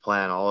go and I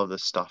plan all of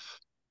this stuff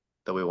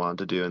that we wanted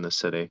to do in the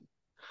city.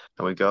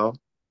 And we go,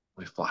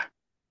 we fly.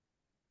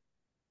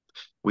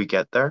 We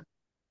get there,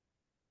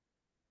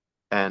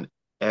 and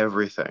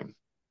everything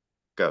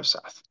goes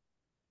south.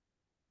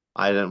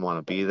 I didn't want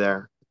to be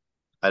there.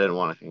 I didn't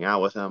want to hang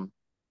out with him.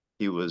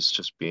 He was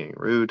just being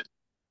rude.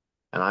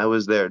 And I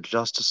was there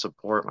just to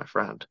support my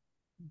friend.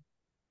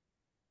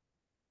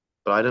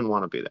 But I didn't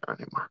want to be there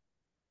anymore.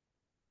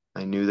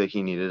 I knew that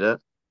he needed it.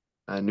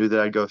 I knew that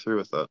I'd go through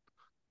with it.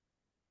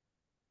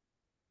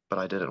 But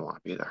I didn't want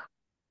to be there.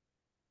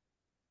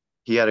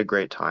 He had a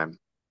great time.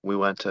 We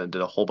went and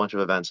did a whole bunch of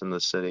events in the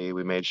city.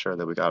 We made sure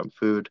that we got him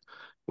food.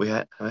 We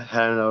hung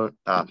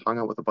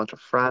out with a bunch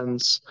of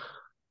friends,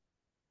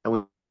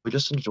 and we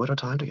just enjoyed our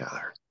time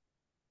together.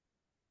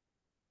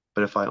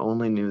 But if I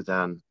only knew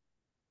then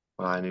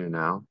what I knew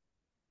now,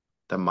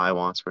 that my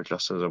wants were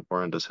just as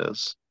important as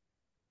his,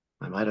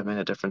 I might have made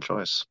a different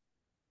choice.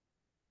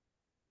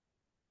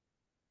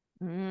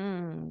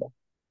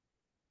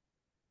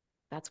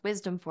 That's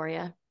wisdom for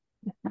you.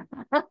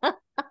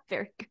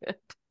 Very good.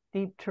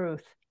 Deep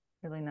truth.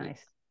 Really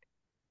nice.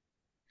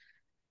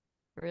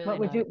 Really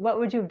What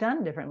would you have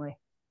done differently?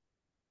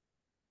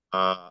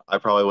 I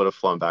probably would have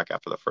flown back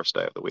after the first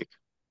day of the week,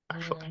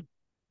 actually.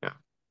 Yeah.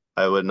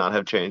 I would not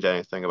have changed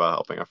anything about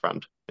helping a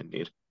friend in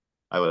need.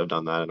 I would have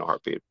done that in a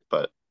heartbeat,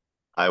 but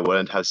I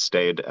wouldn't have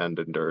stayed and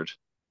endured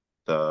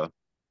the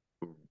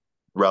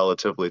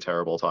relatively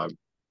terrible time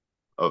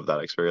of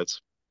that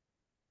experience.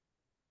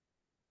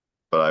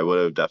 But I would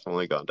have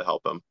definitely gone to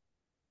help him.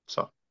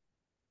 So if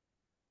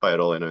I had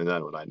only known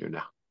then what I knew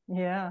now.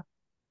 Yeah.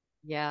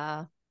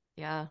 Yeah.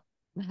 Yeah.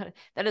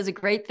 That is a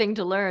great thing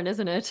to learn,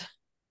 isn't it?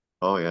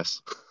 Oh,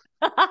 yes.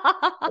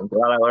 I'm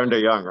glad I learned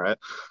it young, right?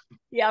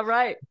 Yeah,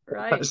 right.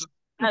 Yes,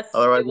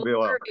 Otherwise, it will it'd be a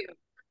while. serve you.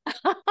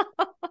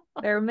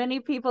 There are many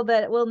people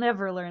that will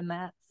never learn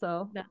that.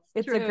 So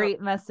it's true. a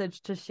great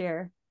message to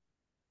share.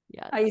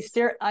 Yes.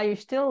 Are you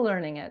still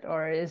learning it,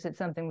 or is it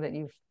something that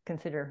you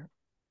consider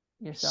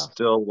yourself?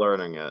 Still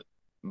learning it,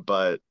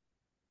 but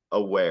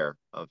aware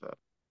of it.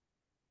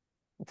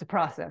 It's a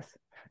process.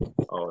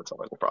 Oh, it's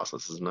always a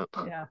process, isn't it?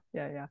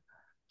 Yeah.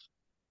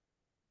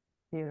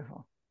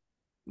 Beautiful.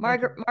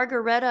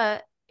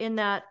 Margareta, in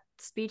that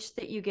speech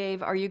that you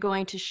gave, are you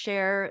going to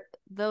share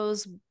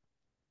those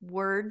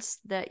words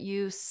that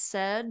you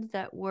said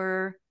that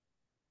were,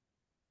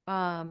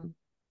 are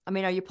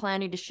you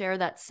planning to share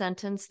that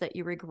sentence that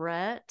you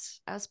regret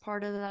as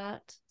part of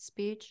that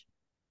speech?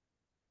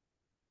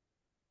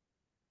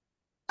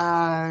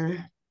 Not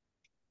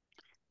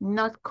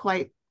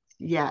quite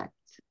yet.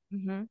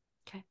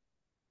 Okay.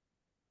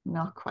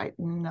 Not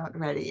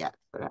ready yet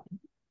for that.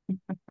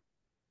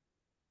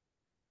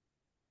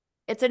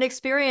 It's an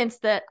experience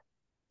that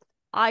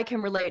I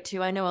can relate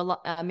to. I know a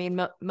lot. I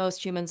mean,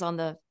 most humans on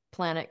the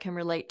planet can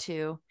relate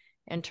to,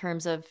 in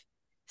terms of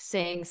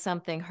saying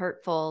something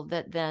hurtful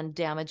that then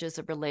damages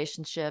a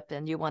relationship,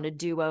 and you want to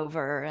do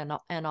over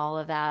and all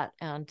of that.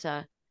 And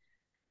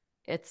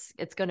it's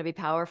going to be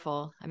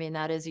powerful. I mean,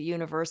 that is a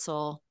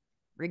universal.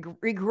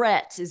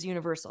 Regret is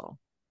universal.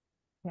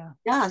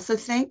 Yeah. So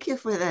thank you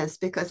for this,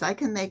 because I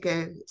can make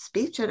a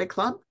speech at a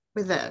club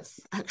with this,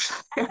 actually.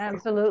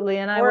 Absolutely.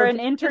 And or an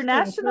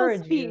international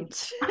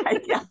speech.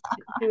 To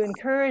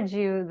encourage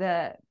you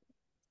that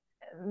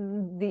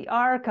the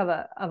arc of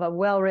a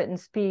well-written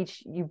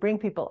speech, you bring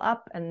people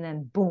up and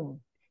then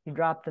boom, you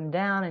drop them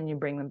down and you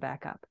bring them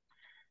back up.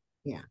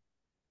 Yeah.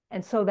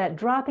 And so that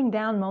dropping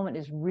down moment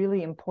is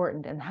really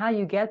important. And how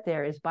you get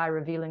there is by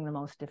revealing the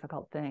most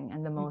difficult thing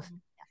and the most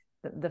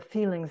the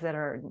feelings that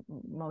are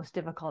most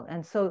difficult.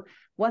 And so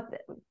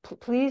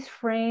please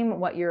frame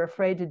what you're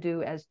afraid to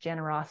do as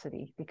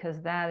generosity,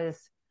 because that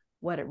is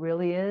what it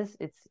really is.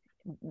 It's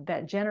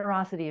that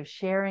generosity of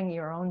sharing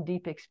your own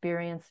deep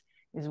experience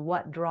is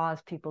what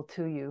draws people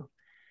to you.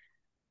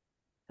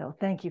 So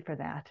thank you for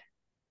that.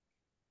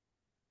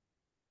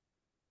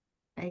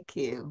 Thank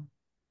you.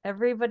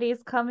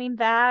 Everybody's coming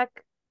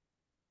back.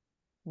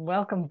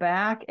 Welcome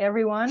back,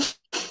 everyone.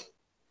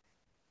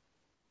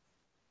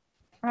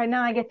 All right,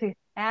 now I get to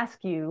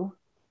ask you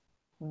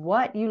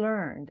what you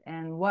learned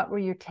and what were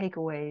your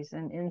takeaways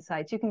and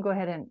insights. You can go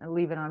ahead and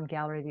leave it on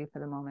gallery view for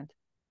the moment.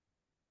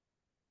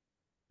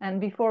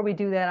 And before we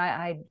do that,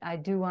 I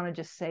do want to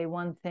just say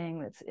one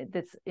thing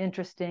that's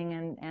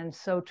interesting and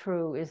so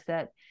true, is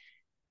that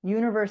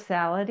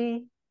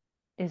universality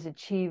is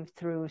achieved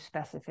through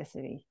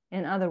specificity.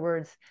 In other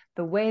words,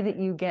 the way that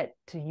you get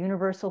to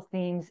universal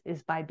themes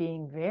is by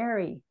being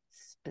very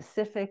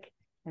specific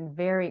and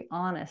very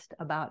honest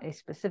about a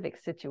specific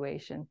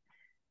situation.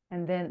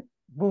 And then,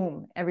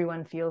 boom,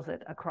 everyone feels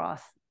it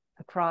across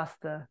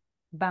the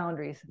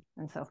boundaries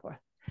and so forth.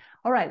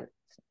 All right,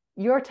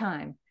 your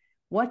time.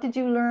 What did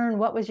you learn?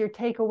 What was your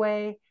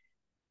takeaway?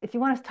 If you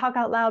want to talk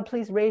out loud,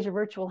 please raise your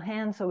virtual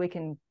hand so we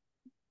can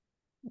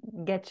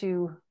get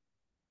you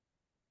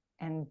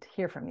and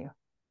hear from you.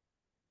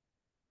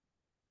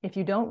 If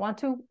you don't want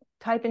to,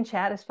 type in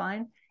chat is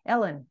fine.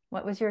 Ellen,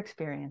 what was your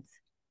experience?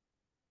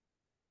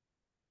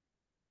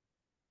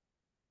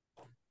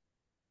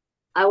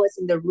 I was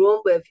in the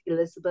room with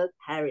Elizabeth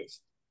Harris.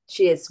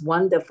 She is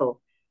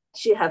wonderful.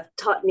 She have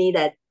taught me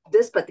that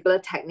this particular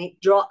technique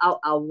draw out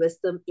our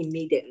wisdom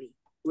immediately.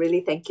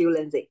 Really, thank you,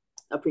 Lindsay.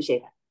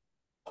 Appreciate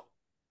that.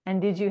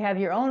 And did you have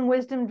your own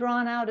wisdom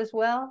drawn out as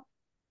well?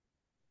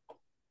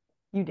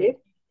 You did.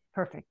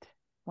 Perfect.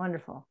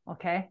 Wonderful.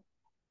 Okay.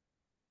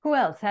 Who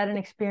else had an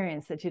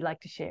experience that you'd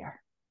like to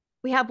share?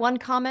 We have one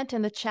comment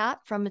in the chat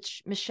from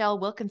Michelle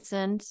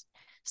Wilkinson.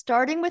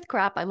 Starting with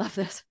crap, I love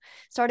this.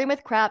 Starting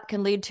with crap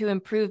can lead to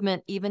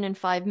improvement even in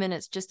 5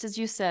 minutes, just as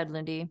you said,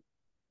 Lindy.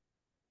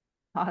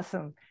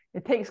 Awesome.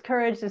 It takes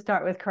courage to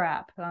start with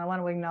crap, and I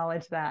want to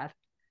acknowledge that.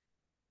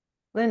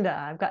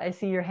 Linda, I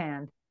see your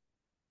hand.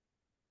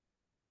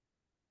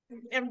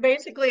 And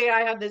basically,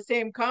 I have the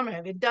same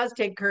comment. It does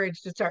take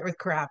courage to start with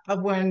crap.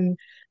 When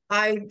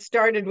I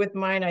started with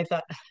mine, I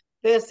thought,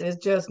 this is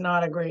just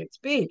not a great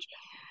speech.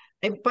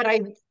 But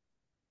I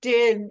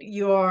did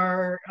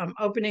your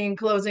opening and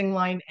closing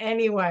line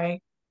anyway,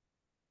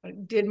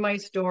 did my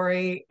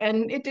story,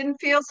 and it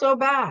didn't feel so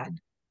bad.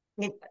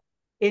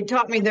 It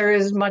taught me there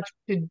is much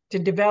to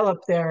develop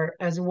there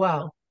as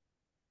well.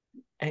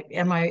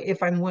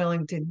 If I'm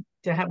willing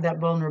to have that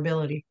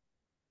vulnerability.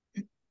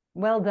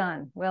 Well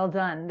done. Well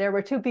done. There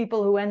were 2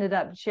 people who ended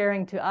up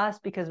sharing to us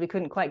because we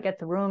couldn't quite get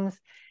the rooms.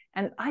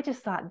 And I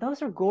just thought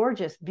those are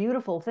gorgeous,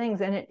 beautiful things.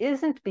 And it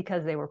isn't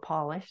because they were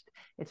polished.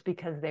 It's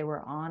because they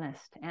were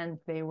honest and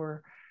they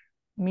were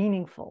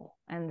meaningful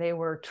and they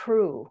were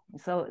true.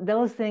 So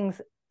those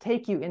things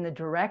take you in the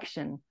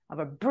direction of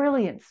a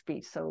brilliant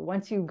speech. So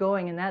once you're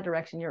going in that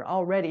direction, you're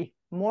already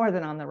more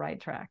than on the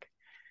right track.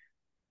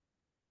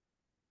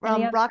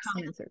 Roxanne,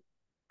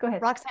 go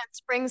ahead. Roxanne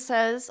Spring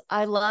says,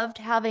 I loved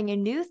having a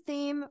new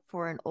theme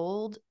for an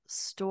old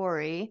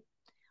story.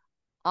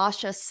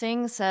 Asha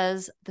Singh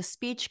says, the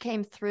speech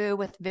came through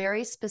with a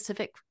very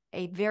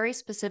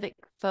specific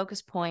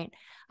focus point.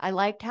 I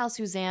liked how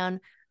Suzanne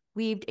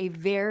weaved a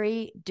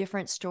very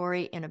different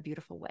story in a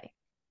beautiful way.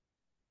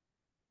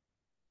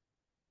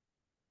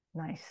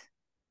 Nice,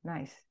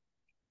 nice.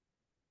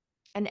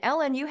 And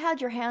Ellen, you had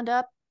your hand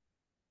up.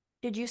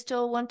 Did you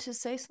still want to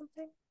say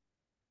something?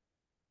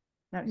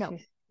 No.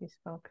 She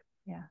spoke.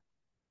 Yeah.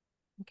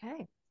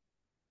 Okay.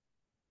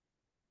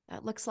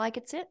 That looks like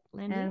it's it,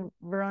 Lindy. And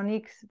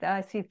Veronique,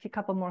 I see a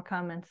couple more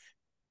comments.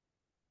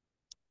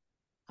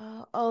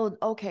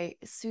 Okay.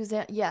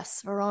 Suzanne,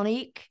 yes,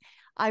 Veronique.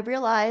 I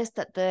realized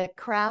that the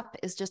crap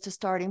is just a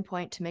starting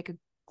point to make a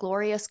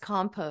glorious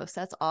compost.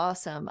 That's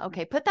awesome.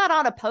 Okay, put that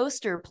on a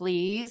poster,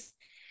 please.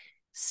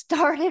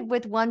 Started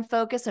with one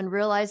focus and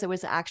realized it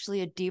was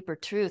actually a deeper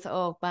truth.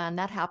 Oh, man,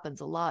 that happens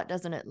a lot,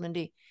 doesn't it,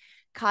 Lindy?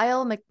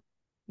 Kyle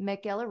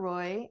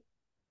McElroy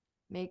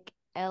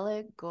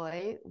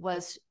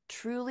was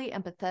truly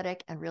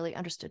empathetic and really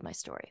understood my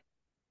story.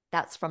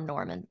 That's from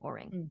Norman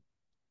Oring.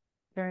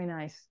 Very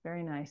nice.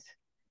 Very nice.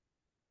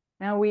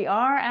 Now we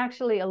are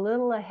actually a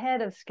little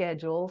ahead of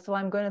schedule, so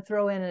I'm going to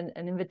throw in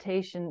an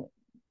invitation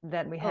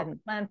that we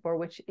hadn't planned for,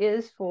 which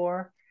is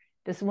for,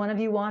 does one of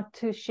you want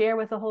to share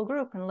with the whole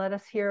group and let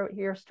us hear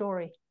your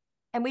story?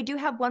 And we do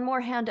have one more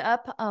hand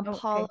up,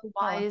 Paula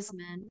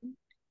Wiseman.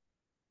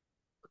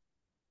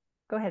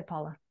 Go ahead,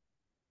 Paula.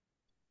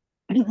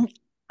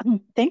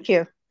 Thank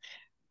you.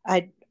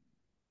 I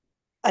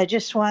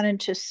just wanted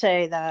to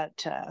say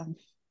that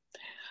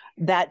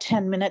that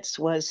 10 minutes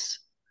was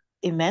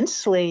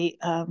immensely,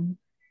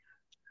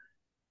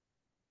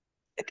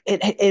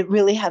 it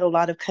really had a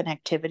lot of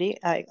connectivity.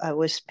 I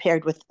was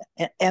paired with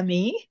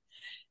ME,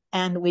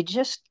 and we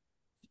just,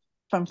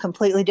 from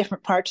completely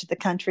different parts of the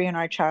country in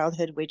our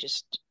childhood, we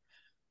just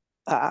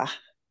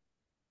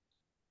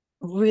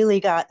really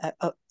got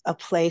a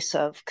place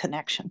of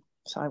connection.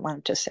 So I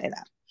wanted to say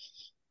that.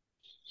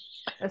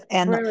 That's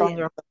and brilliant. The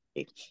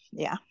vulnerability.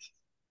 Yeah.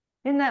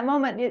 In that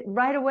moment,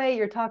 right away,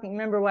 you're talking,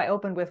 remember I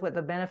opened with what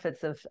the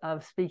benefits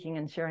of speaking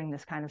and sharing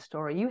this kind of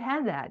story. You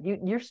had that.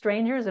 You're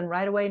strangers, and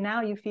right away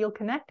now you feel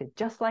connected,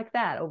 just like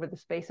that, over the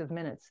space of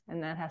minutes.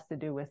 And that has to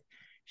do with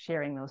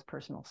sharing those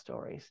personal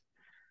stories.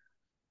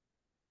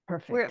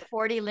 Perfect. We're at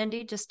 40,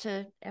 Lindy, just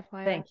to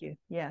FYI. Thank you.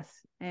 Yes.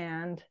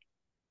 And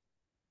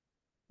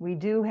we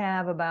do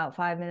have about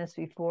 5 minutes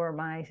before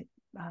my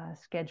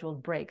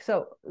scheduled break.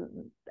 So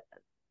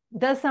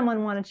does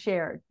someone want to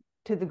share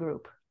to the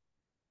group?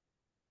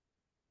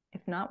 If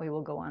not, we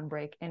will go on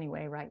break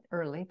anyway, right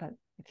early. But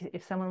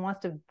if someone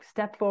wants to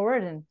step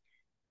forward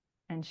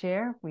and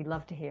share, we'd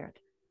love to hear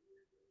it.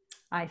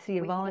 I see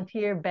a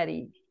volunteer,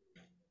 Betty.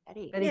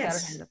 Betty got her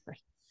hand up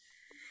first.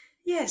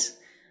 Yes.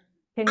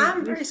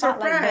 I'm very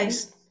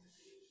surprised.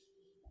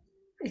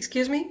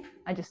 Excuse me?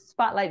 I just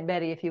spotlight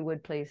Betty, if you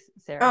would, please,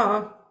 Sarah.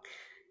 Oh,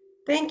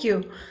 thank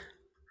you.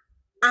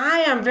 I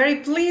am very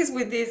pleased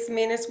with these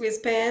minutes we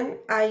spent.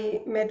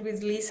 I met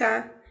with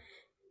Lisa,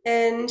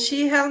 and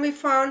she helped me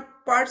find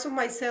parts of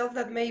myself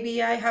that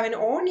maybe I haven't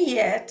owned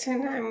yet.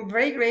 And I'm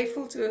very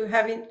grateful to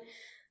having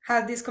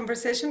had this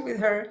conversation with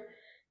her.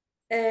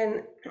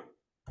 And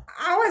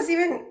I was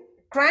even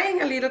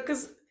crying a little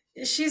because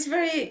she's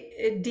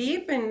very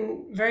deep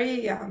and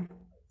very,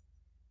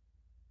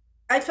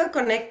 I felt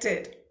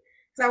connected.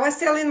 So I was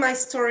telling my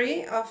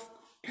story of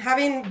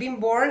having been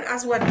born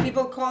as what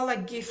people call a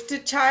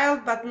gifted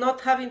child, but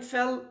not having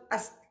felt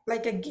as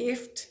like a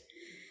gift.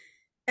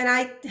 And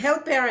I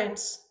help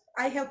parents.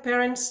 I help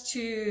parents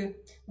to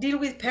deal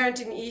with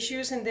parenting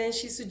issues. And then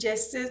she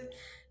suggested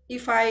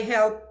if I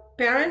help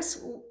parents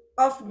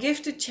of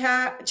gifted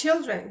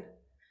children.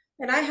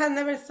 And I had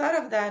never thought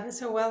of that. And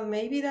so, well,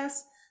 maybe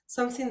that's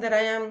something that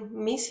I am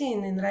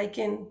missing and that I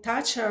can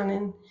touch on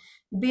and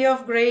be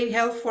of great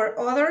help for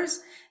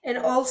others, and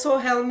also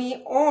help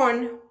me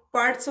own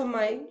parts of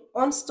my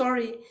own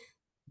story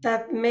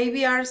that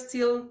maybe are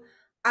still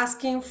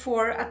asking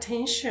for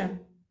attention.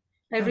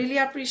 I really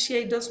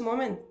appreciate those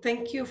moments.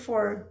 Thank you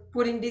for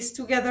putting this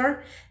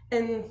together.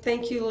 And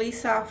thank you,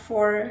 Lisa,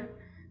 for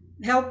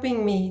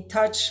helping me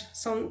touch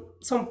some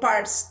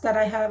parts that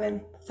I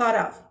haven't thought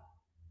of.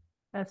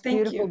 That's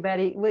beautiful,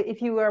 Betty.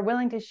 If you are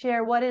willing to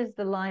share, what is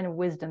the line of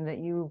wisdom that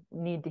you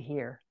need to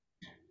hear?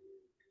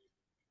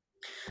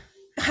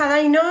 Had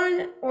I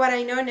known what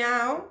I know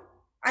now,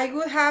 I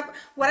would have,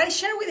 what I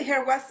shared with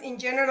her was in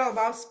general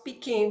about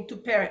speaking to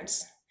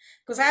parents,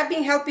 because I've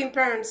been helping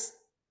parents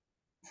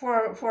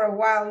for a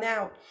while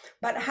now.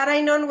 But had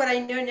I known what I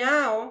know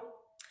now,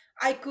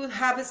 I could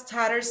have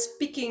started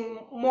speaking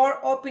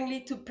more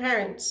openly to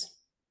parents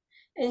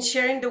and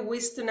sharing the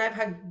wisdom I've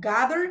had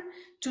gathered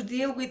to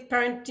deal with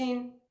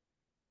parenting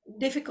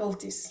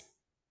difficulties.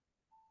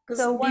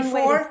 So one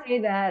way to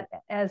say that,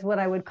 as what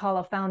I would call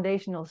a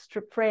foundational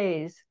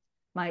phrase,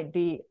 might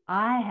be,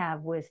 I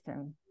have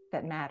wisdom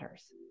that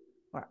matters,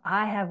 or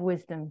I have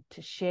wisdom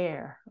to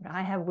share, or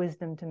I have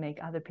wisdom to make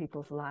other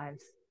people's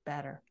lives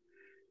better.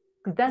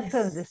 Because that's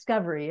a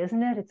discovery,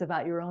 isn't it? It's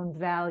about your own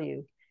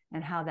value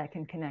and how that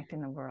can connect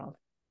in the world.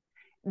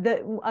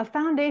 A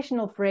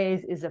foundational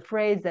phrase is a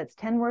phrase that's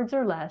 10 words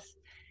or less,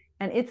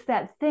 and it's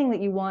that thing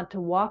that you want to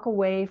walk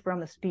away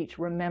from a speech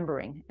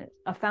remembering.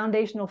 A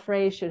foundational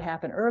phrase should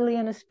happen early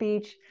in a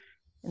speech,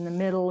 in the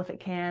middle if it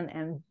can,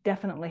 and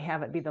definitely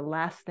have it be the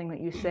last thing that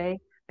you say,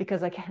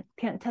 because I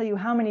can't tell you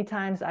how many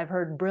times I've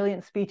heard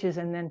brilliant speeches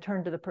and then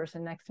turned to the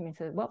person next to me and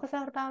said, what was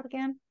that about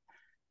again?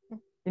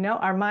 You know,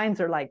 our minds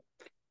are like,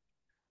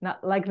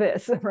 not like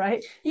this,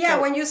 right? Yeah,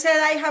 so, when you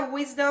said I have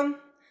wisdom,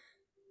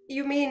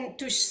 you mean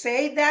to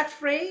say that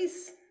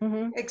phrase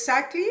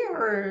exactly,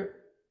 or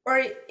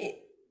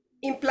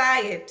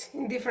imply it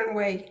in different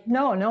way?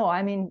 No,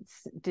 I mean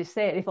to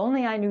say it. If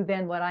only I knew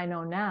then what I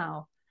know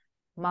now,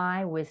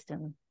 my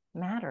wisdom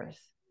matters,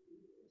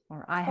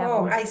 or I have.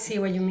 Oh, I see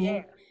what you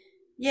mean.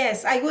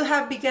 Yes, I would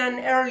have begun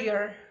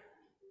earlier.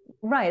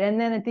 Right, and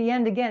then at the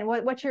end again,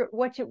 what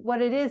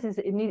it is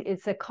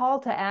it's a call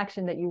to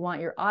action that you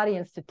want your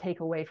audience to take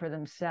away for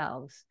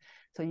themselves.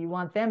 So you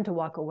want them to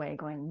walk away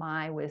going,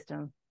 my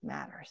wisdom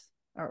matters,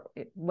 or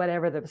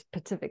whatever the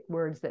specific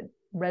words that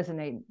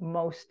resonate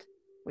most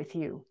with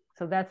you.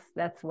 So that's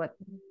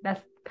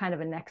kind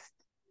of a next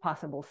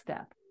possible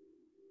step.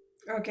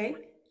 Okay,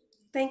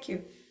 thank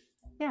you.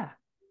 Yeah.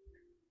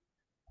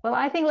 Well,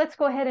 I think let's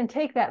go ahead and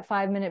take that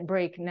 5-minute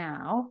break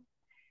now.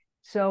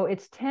 So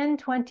it's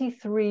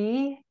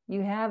 10:23.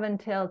 You have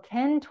until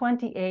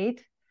 10:28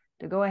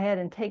 to go ahead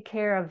and take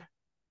care of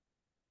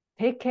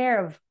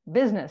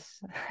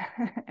business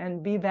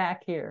and be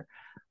back here.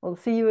 We'll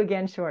see you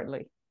again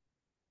shortly.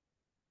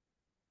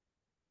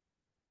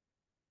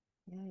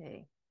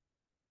 Yay.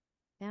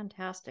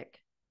 Fantastic.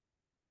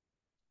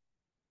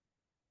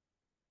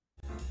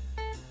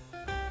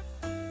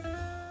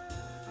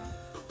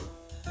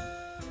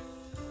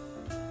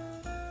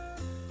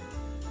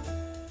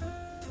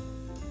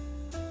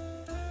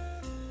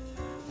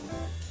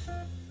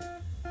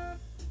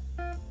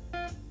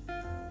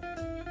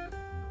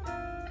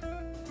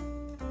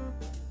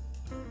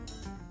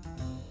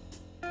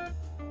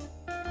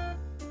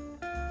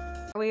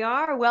 We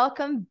are.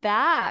 Welcome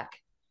back.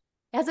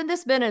 Hasn't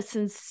this been a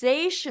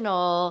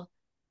sensational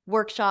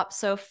workshop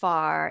so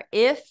far?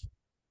 If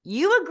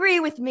you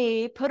agree with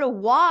me, put a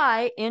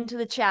Y into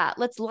the chat.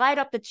 Let's light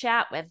up the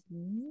chat with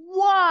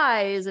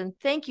Ys. And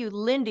thank you,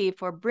 Lindy,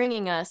 for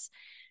bringing us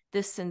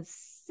this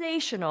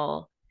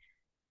sensational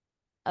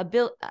a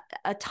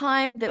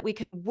time that we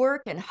can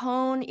work and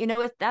hone. You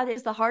know, that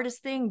is the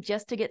hardest thing,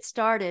 just to get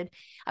started.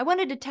 I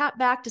wanted to tap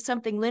back to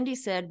something Lindy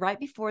said right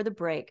before the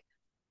break.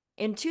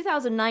 In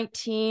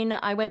 2019,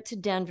 I went to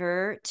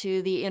Denver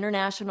to the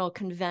International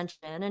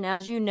Convention. And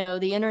as you know,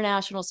 the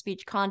International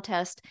Speech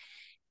Contest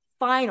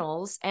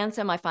finals and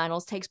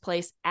semifinals takes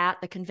place at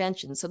the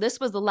convention. So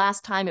this was the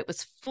last time it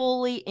was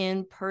fully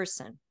in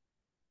person.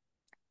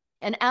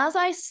 And as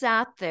I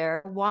sat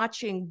there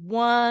watching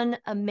one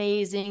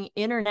amazing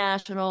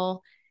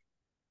international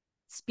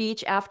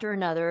speech after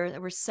another,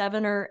 there were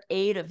 7 or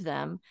 8 of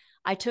them,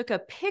 I took a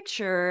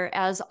picture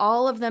as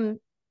all of them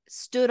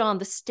stood on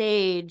the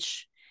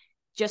stage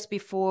just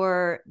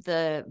before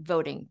the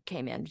voting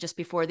came in, just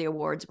before the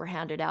awards were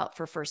handed out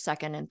for first,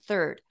 second, and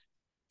third.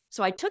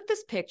 So I took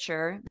this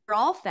picture. They're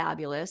all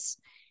fabulous.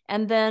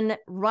 And then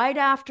right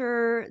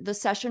after the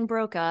session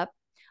broke up,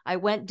 I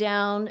went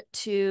down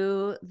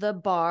to the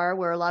bar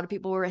where a lot of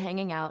people were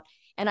hanging out,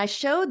 and I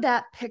showed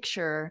that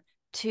picture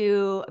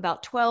to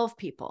about 12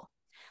 people.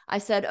 I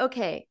said,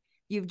 okay,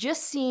 you've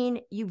just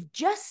seen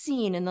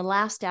in the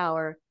last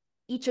hour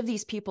each of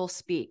these people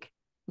speak.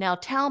 Now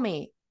tell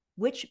me,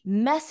 which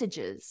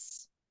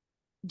messages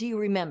do you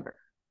remember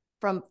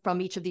from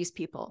each of these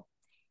people?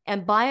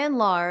 And by and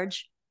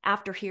large,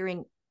 after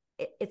hearing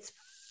it's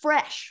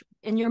fresh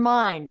in your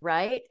mind,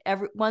 right?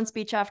 One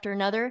speech after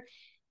another,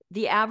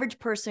 the average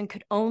person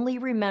could only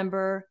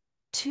remember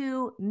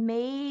 2,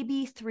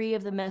 maybe 3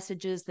 of the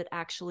messages that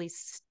actually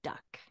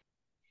stuck.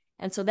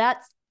 And so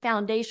that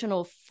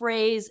foundational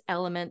phrase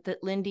element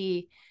that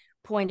Lindy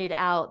pointed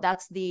out,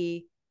 that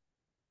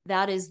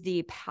is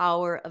the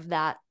power of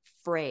that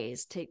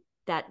phrase, to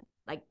that,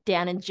 like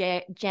Dan and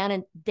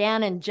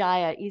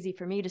Jaya, easy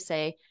for me to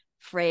say,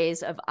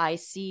 phrase of I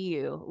see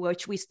you,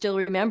 which we still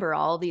remember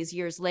all these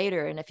years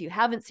later. And if you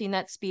haven't seen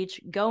that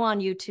speech, go on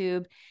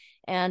YouTube.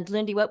 And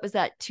Lindy, what was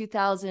that,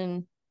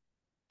 2018?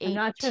 I'm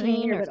not sure the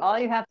year, but all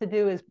you have to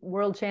do is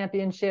World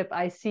Championship,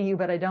 I see you,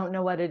 but I don't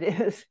know what it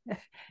is.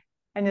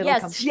 And it'll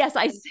come. Yes,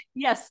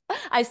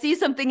 I see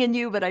something in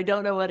you, but I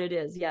don't know what it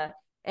is. Yeah.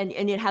 And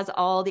it has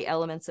all the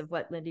elements of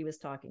what Lindy was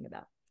talking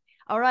about.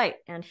 All right.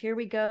 And here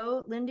we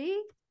go, Lindy.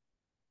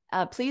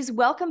 Please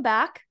welcome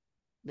back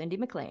Lindy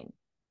MacLaine.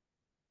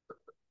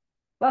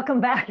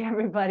 Welcome back,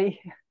 everybody.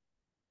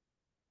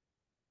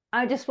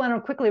 I just want to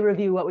quickly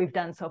review what we've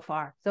done so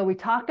far. So we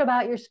talked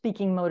about your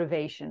speaking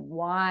motivation.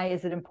 Why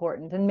is it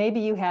important? And maybe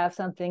you have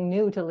something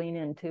new to lean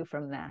into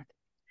from that.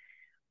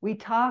 We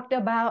talked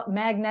about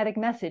magnetic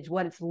message,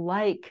 what it's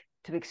like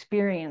to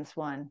experience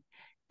one.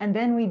 And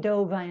then we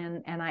dove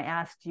in and I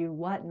asked you,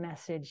 what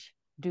message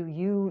do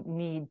you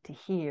need to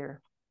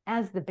hear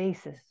as the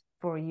basis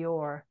for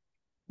your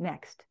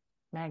next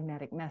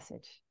magnetic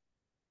message?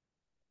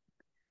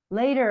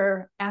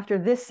 Later, after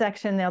this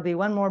section, there'll be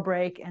one more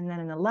break. And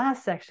then in the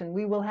last section,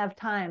 we will have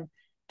time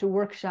to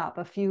workshop.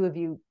 A few of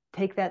you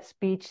take that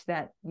speech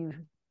that you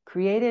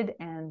created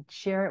and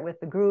share it with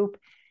the group,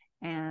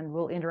 and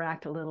we'll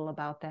interact a little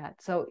about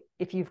that. So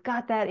if you've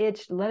got that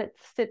itch, let it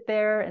sit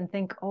there and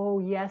think,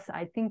 oh yes,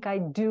 I think I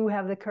do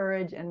have the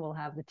courage, and we'll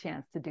have the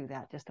chance to do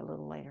that just a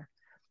little later.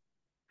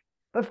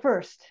 But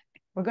first,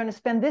 we're going to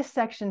spend this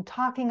section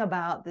talking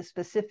about the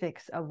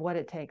specifics of what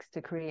it takes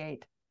to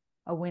create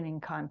a winning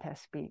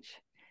contest speech.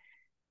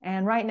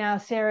 And right now,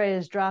 Sarah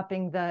is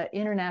dropping the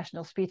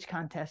International Speech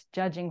Contest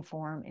judging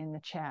form in the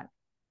chat.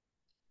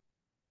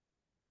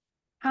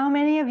 How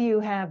many of you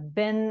have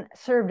been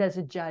served as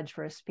a judge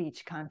for a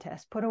speech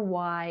contest? Put a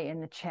Y in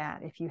the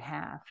chat if you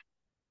have.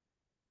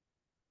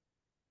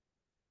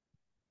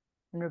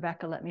 And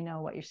Rebecca, let me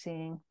know what you're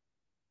seeing.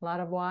 A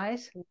lot of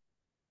Ys?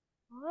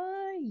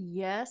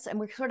 Yes, and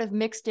we're sort of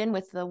mixed in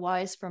with the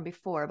Ys from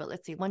before, but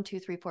let's see, 1, 2,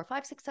 3, 4,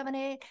 5, 6, 7,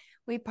 8.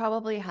 We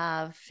probably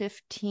have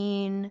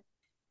 15,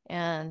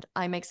 and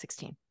I make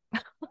 16.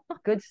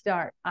 Good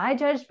start. I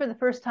judged for the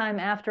first time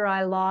after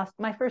I lost.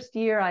 My first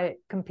year, I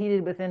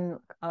competed within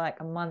like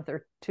a month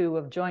or 2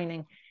 of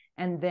joining,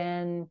 and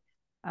then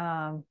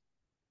I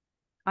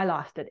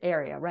lost at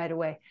area right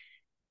away.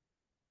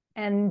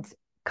 And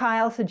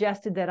Kyle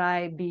suggested that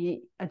I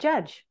be a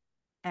judge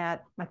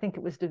at, I think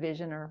it was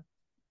division or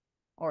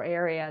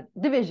area,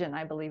 division,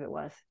 I believe it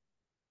was.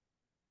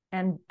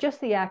 And just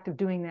the act of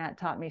doing that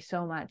taught me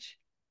so much.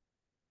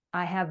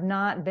 I have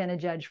not been a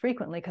judge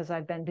frequently because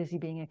I've been busy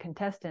being a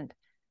contestant,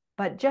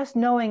 but just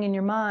knowing in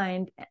your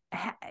mind,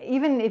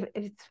 even if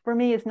it's, for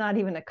me, it's not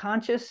even a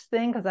conscious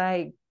thing because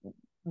I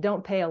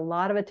don't pay a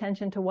lot of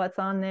attention to what's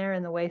on there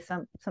in the way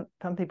some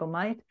people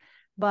might,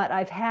 but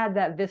I've had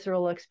that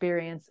visceral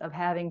experience of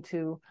having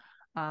to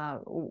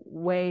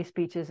weigh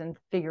speeches and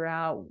figure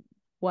out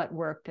what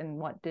worked and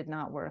what did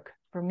not work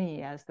for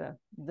me as the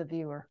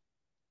viewer.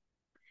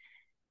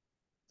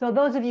 So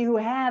those of you who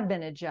have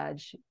been a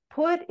judge,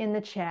 put in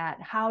the chat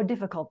how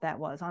difficult that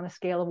was on a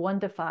scale of 1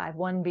 to 5,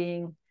 1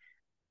 being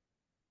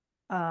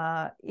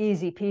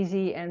easy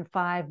peasy and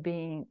 5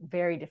 being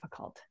very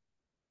difficult.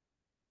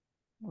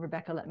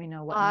 Rebecca, let me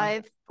know what.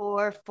 5,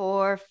 4,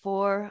 4,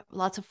 4,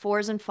 lots of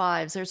 4s and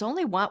 5s. There's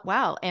only one.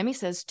 Wow, Emmy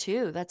says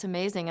 2. That's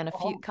amazing, and a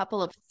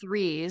couple of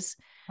 3s.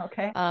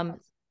 Okay.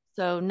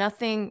 So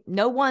nothing,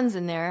 no 1s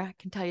in there. I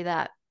can tell you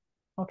that.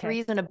 Okay.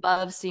 3s and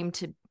above seem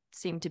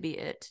to be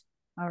it.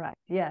 All right.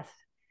 Yes.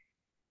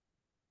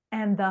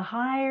 And the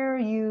higher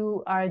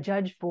you are a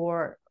judge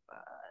for,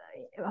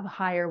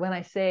 higher when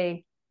I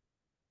say,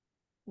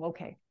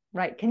 okay,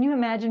 right. Can you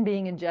imagine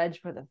being a judge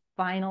for the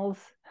finals?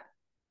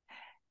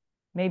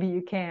 Maybe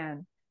you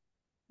can.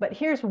 But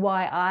here's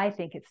why I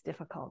think it's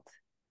difficult.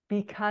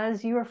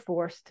 Because you are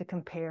forced to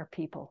compare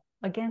people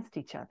against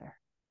each other.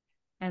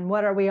 And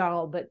what are we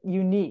all but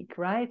unique,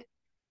 right?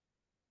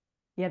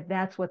 Yet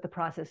that's what the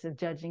process of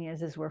judging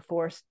is we're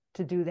forced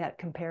to do that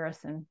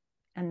comparison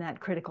and that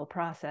critical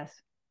process.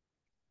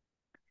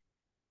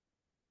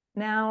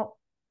 Now,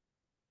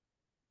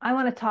 I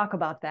want to talk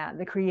about that,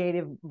 the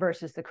creative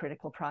versus the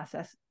critical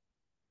process.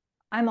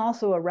 I'm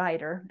also a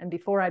writer, and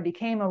before I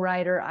became a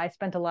writer, I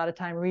spent a lot of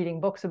time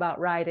reading books about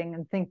writing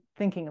and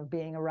thinking of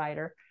being a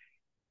writer.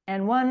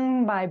 And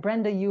one by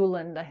Brenda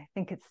Euland, I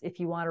think it's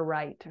If You Want to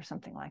Write or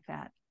something like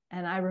that.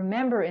 And I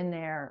remember in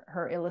there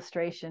her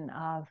illustration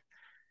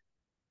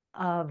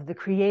of the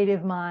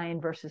creative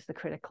mind versus the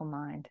critical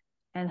mind,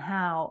 and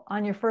how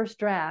on your first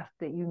draft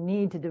that you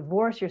need to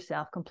divorce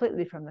yourself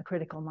completely from the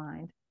critical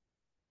mind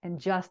and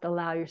just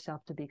allow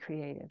yourself to be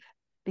creative.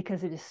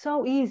 Because it is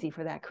so easy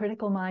for that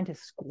critical mind to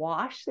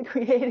squash the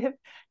creative,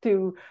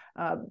 to,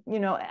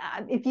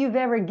 if you've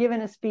ever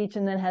given a speech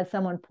and then had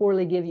someone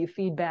poorly give you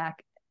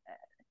feedback,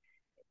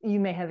 you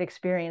may have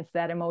experienced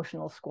that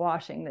emotional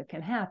squashing that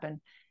can happen.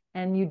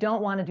 And you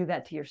don't want to do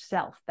that to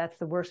yourself. That's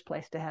the worst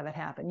place to have it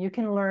happen. You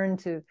can learn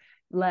to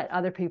let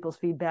other people's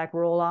feedback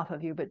roll off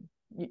of you, but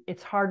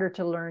it's harder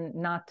to learn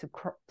not to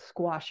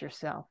squash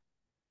yourself.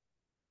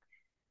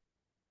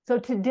 So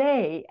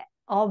today,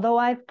 although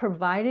I've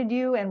provided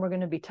you, and we're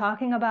going to be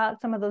talking about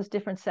some of those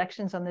different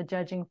sections on the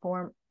judging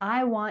form,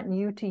 I want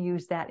you to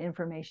use that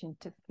information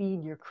to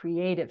feed your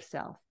creative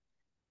self,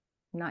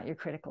 not your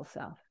critical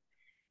self.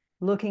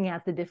 Looking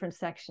at the different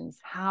sections,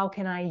 how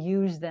can I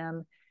use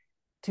them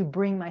to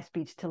bring my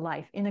speech to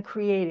life in a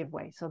creative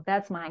way? So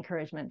that's my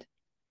encouragement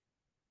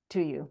to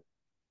you.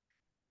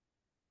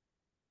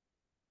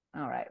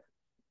 All right.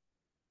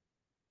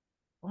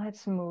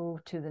 Let's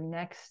move to the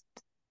next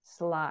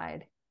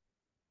slide.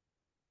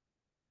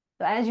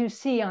 So as you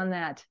see on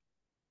that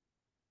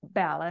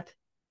ballot,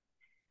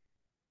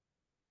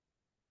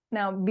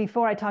 now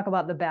before I talk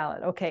about the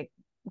ballot, okay,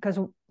 because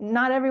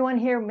not everyone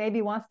here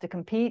maybe wants to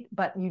compete,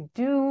 but you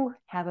do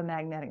have a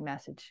magnetic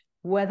message,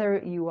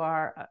 whether you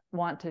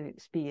want to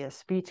be a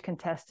speech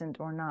contestant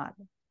or not.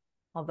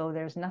 Although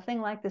there's nothing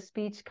like the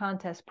speech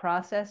contest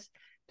process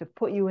to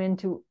put you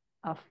into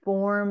a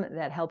form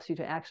that helps you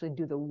to actually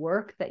do the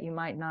work that you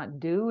might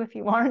not do if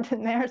you aren't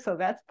in there. So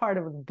that's part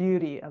of the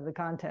beauty of the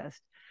contest.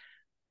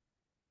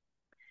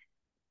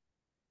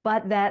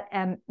 But that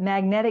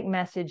magnetic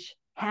message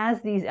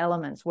has these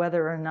elements,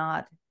 whether or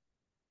not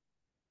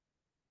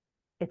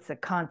it's a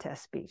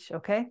contest speech,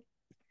 okay?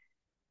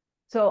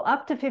 So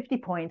up to 50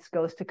 points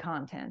goes to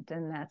content,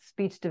 and that's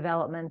speech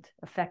development,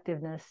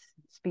 effectiveness,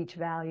 speech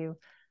value.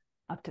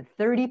 Up to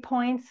 30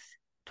 points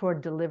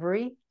toward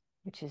delivery,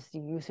 which is the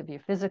use of your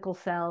physical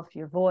self,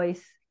 your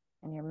voice,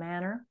 and your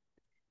manner.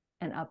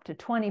 And up to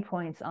 20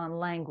 points on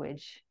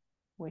language,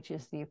 which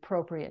is the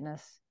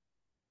appropriateness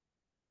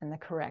and the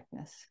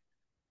correctness.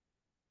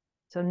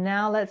 So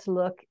now let's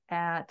look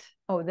at,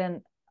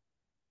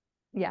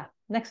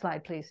 next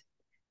slide, please.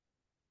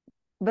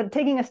 But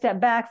taking a step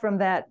back from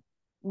that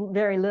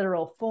very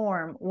literal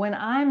form, when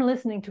I'm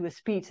listening to a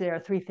speech, there are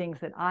three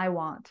things that I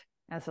want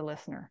as a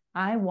listener.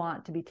 I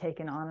want to be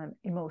taken on an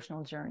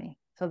emotional journey.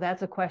 So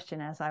that's a question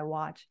as I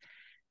watch.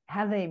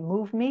 Have they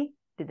moved me?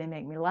 Did they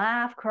make me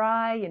laugh,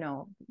 cry?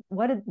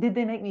 What did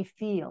they make me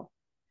feel?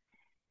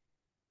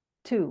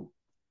 2,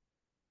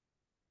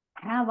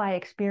 have I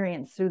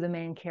experienced through the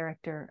main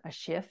character a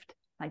shift?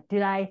 Like,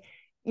 did I,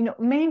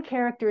 main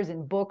characters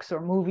in books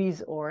or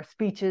movies or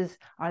speeches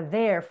are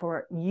there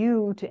for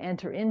you to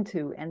enter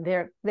into, and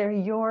they're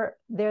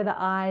the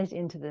eyes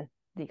into the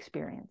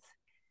experience.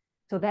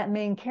 So that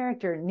main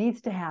character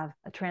needs to have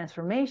a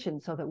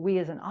transformation so that we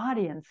as an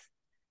audience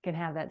can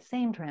have that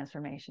same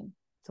transformation.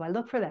 So I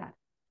look for that.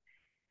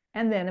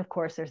 And then, of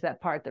course, there's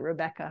that part that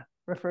Rebecca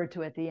referred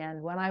to at the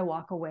end. When I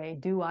walk away,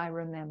 do I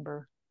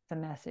remember the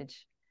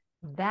message?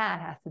 That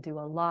has to do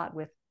a lot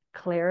with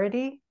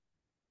clarity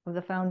of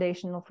the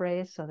foundational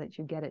phrase so that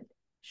you get it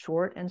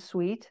short and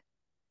sweet,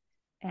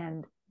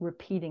 and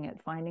repeating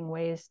it, finding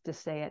ways to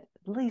say it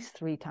at least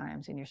 3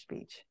 times in your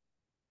speech.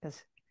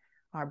 Because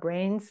our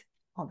brains,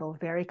 although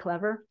very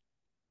clever,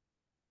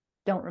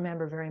 don't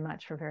remember very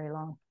much for very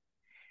long.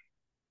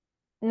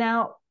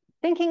 Now,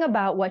 thinking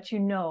about what you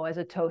know as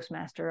a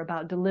Toastmaster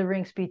about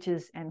delivering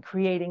speeches and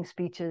creating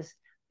speeches,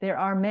 there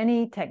are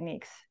many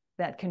techniques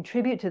that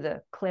contribute to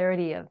the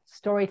clarity of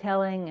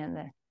storytelling and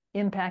the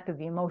impact of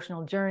the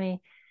emotional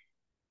journey.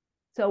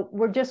 So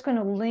we're just going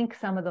to link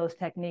some of those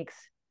techniques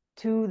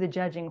to the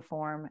judging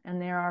form,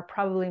 and there are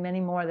probably many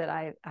more that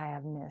I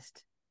have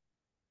missed.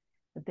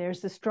 But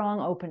there's the strong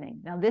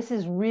opening. Now, this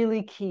is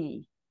really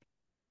key.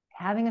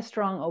 Having a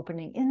strong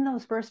opening in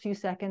those first few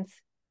seconds,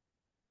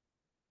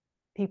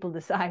 people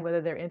decide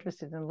whether they're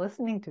interested in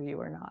listening to you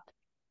or not.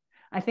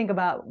 I think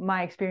about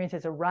my experience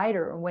as a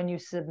writer. When you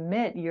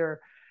submit you're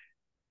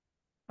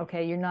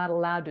not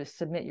allowed to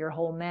submit your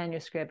whole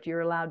manuscript.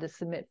 You're allowed to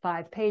submit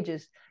 5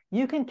 pages.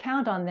 You can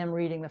count on them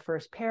reading the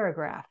first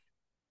paragraph.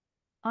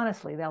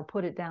 Honestly, they'll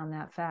put it down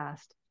that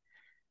fast.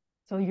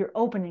 So your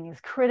opening is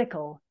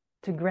critical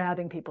to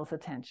grabbing people's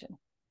attention.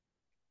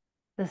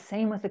 The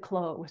same with the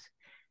close.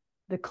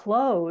 The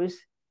close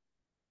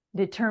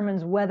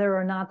determines whether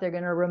or not they're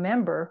going to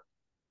remember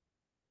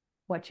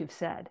what you've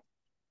said.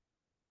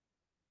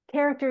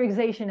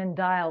 Characterization and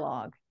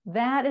dialogue.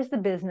 That is the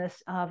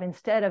business of,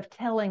 instead of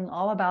telling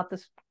all about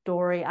the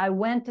story, I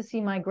went to see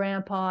my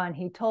grandpa and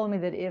he told me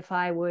that if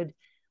I would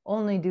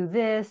only do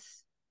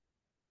this,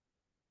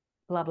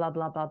 blah, blah,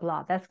 blah, blah,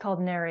 blah. That's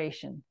called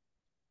narration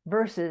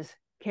versus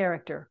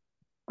character.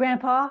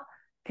 Grandpa,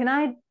 can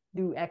I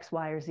do X,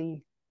 Y, or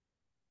Z?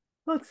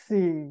 Let's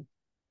see.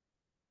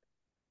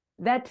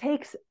 That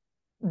takes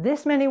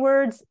this many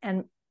words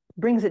and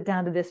brings it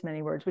down to this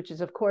many words, which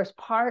is, of course,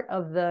 part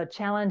of the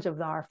challenge of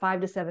our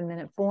 5 to 7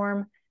 minute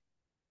form.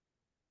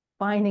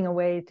 Finding a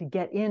way to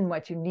get in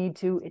what you need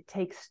to. It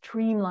takes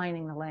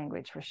streamlining the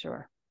language for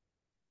sure.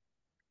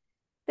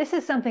 This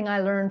is something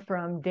I learned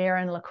from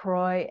Darren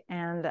LaCroix,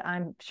 and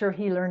I'm sure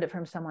he learned it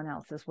from someone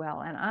else as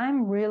well. And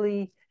I'm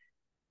really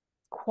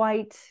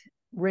quite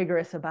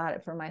rigorous about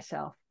it for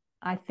myself.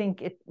 I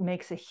think it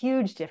makes a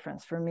huge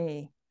difference for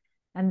me.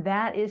 And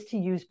that is to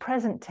use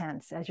present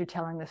tense as you're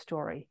telling the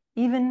story,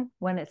 even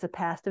when it's a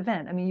past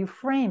event. I mean, you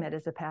frame it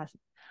as a past.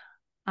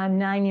 I'm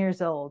 9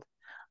 years old.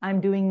 I'm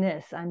doing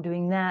this, I'm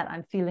doing that,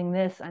 I'm feeling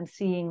this, I'm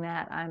seeing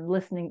that, I'm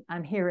listening,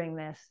 I'm hearing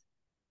this.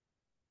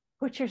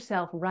 Put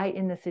yourself right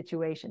in the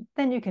situation.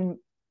 Then you can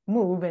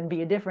move and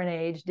be a different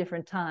age,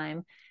 different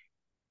time.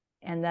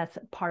 And that's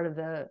part of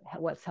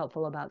what's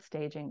helpful about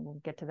staging.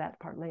 We'll get to that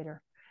part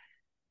later.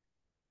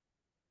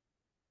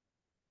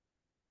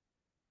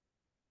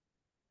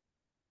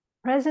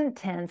 Present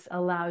tense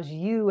allows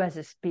you as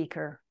a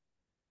speaker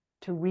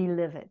to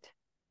relive it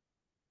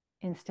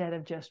instead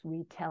of just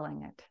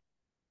retelling it.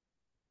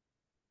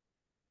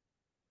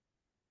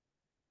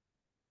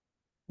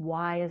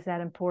 Why is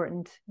that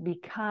important?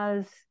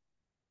 Because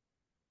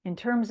in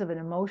terms of an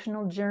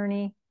emotional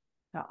journey,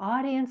 the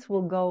audience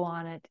will go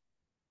on it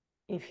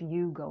if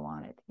you go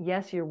on it.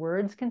 Yes, your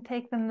words can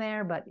take them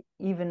there, but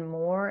even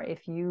more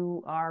if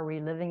you are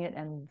reliving it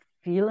and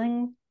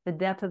feeling the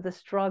depth of the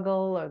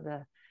struggle or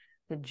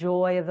the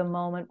joy of the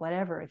moment,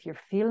 whatever. If you're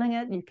feeling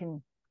it, you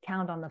can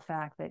count on the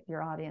fact that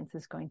your audience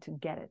is going to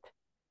get it.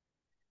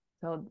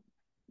 So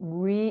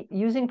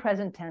using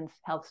present tense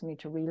helps me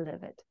to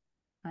relive it.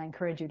 I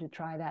encourage you to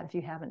try that if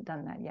you haven't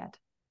done that yet.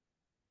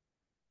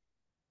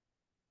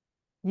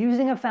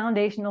 Using a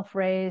foundational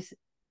phrase,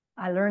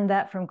 I learned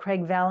that from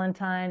Craig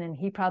Valentine, and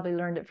he probably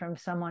learned it from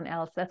someone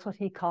else. That's what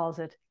he calls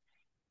it.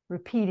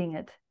 Repeating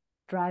it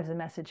drives the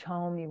message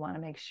home. You want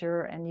to make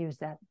sure and use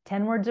that.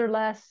 10 words or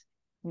less.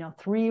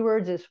 3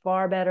 words is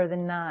far better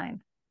than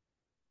 9.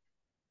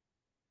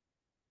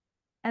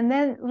 And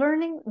then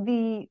learning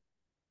the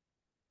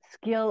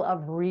skill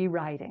of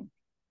rewriting,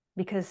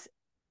 because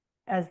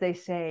as they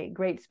say,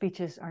 great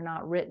speeches are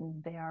not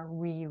written, they are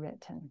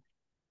rewritten.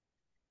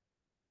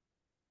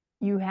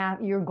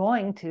 You're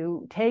going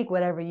to take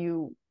whatever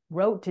you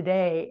wrote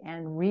today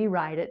and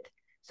rewrite it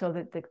so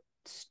that the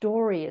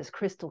story is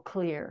crystal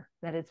clear,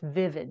 that it's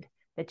vivid,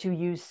 that you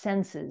use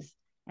senses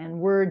and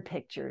word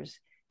pictures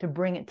to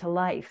bring it to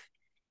life.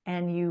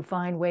 And you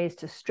find ways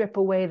to strip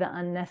away the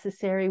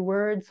unnecessary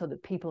words so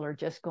that people are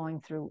just going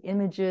through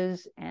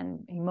images and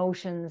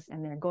emotions,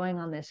 and they're going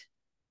on this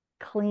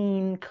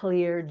clean,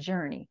 clear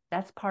journey.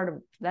 That's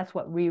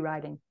what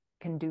rewriting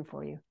can do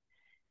for you.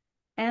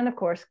 And of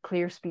course,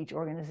 clear speech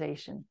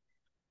organization.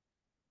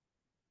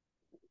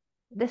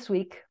 This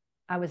week,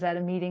 I was at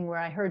a meeting where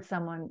I heard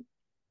someone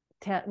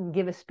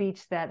give a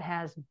speech that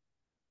has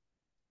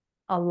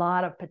a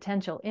lot of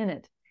potential in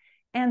it.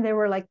 And there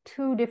were like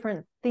 2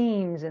 different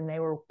themes, and they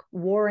were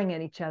warring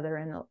at each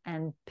other.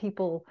 And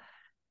people,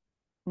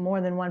 more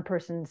than one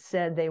person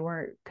said they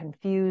weren't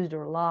confused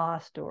or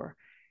lost, or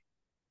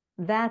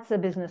that's a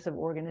business of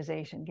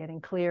organization, getting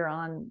clear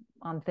on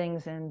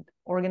things and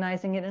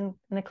organizing it in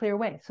a clear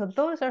way. So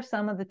those are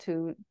some of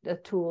the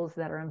tools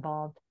that are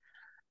involved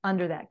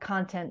under that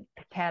content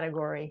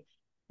category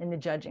in the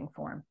judging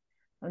form.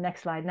 The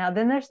next slide. Now,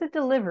 then there's the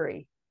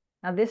delivery.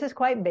 Now, this is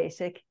quite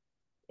basic.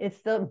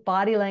 It's the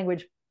body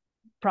language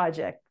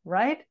project,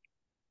 right?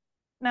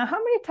 Now,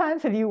 how many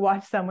times have you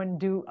watched someone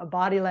do a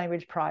body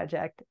language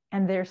project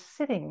and they're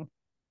sitting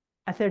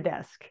at their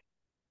desk?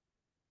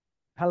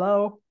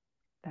 Hello?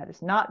 That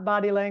is not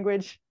body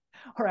language.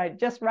 All right,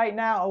 just right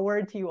now, a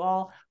word to you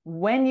all.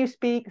 When you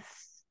speak,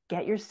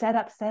 get your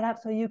setup set up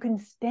so you can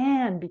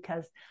stand,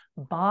 because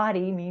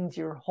body means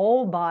your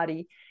whole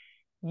body.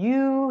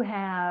 You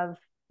have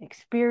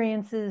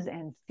experiences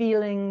and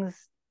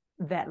feelings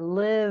that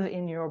live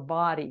in your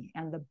body.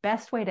 And the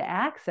best way to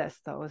access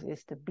those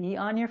is to be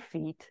on your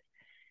feet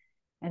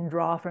and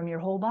draw from your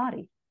whole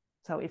body.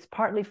 So it's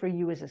partly for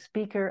you as a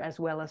speaker as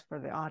well as for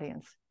the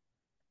audience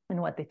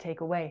and what they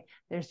take away.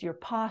 There's your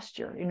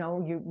posture.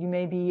 You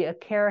may be a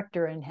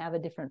character and have a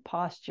different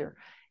posture.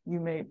 You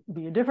may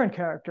be a different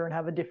character and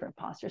have a different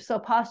posture. So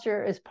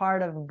posture is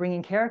part of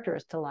bringing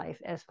characters to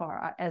life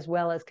as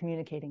well as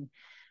communicating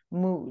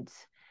moods.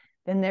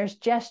 Then there's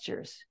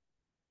gestures.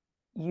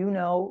 You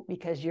know,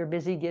 because you're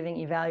busy giving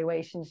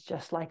evaluations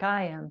just like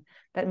I am,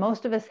 that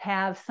most of us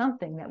have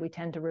something that we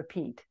tend to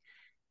repeat.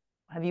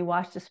 Have you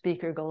watched a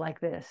speaker go like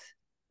this?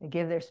 They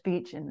give their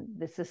speech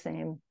and it's the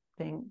same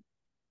thing.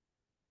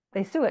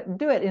 They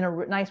do it in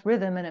a nice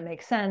rhythm and it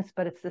makes sense,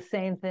 but it's the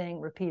same thing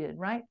repeated,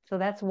 right? So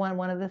that's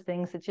one of the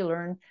things that you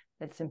learn,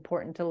 that's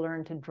important to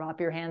learn, to drop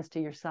your hands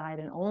to your side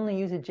and only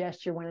use a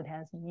gesture when it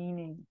has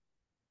meaning.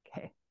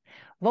 Okay.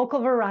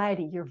 Vocal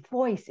variety. Your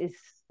voice is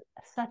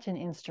such an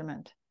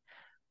instrument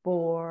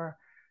for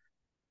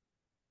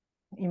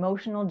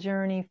emotional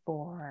journey,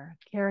 for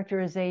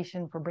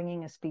characterization, for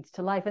bringing a speech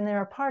to life. And there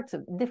are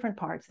different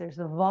parts. There's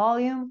the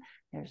volume,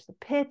 there's the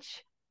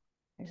pitch,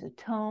 there's a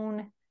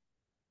tone.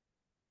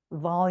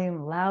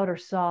 Volume, loud or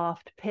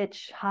soft,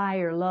 pitch, high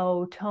or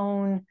low,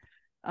 tone,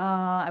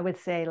 I would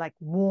say like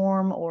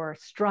warm or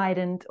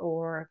strident,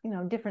 or, you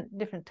know,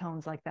 different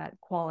tones like that,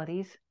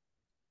 qualities.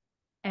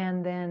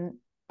 And then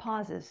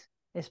pauses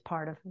is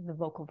part of the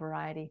vocal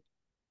variety.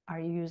 Are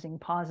you using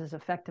pauses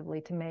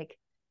effectively to make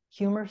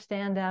humor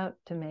stand out,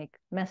 to make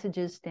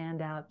messages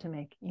stand out, to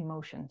make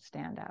emotion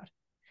stand out?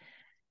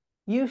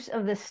 Use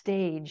of the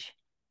stage.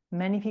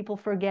 Many people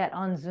forget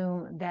on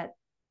Zoom that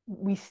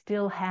we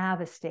still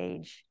have a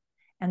stage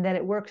and that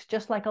it works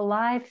just like a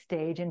live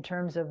stage in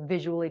terms of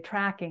visually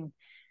tracking.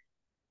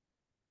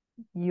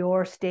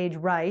 Your stage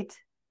right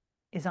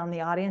is on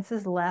the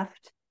audience's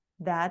left.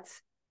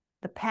 That's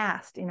the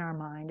past in our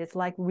mind. It's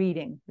like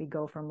reading. We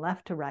go from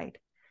left to right.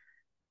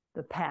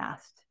 The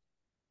past,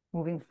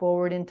 moving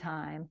forward in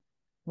time,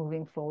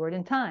 moving forward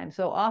in time.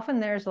 So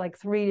often there's like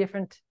 3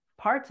 different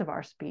parts of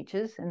our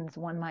speeches, and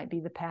one might be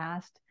the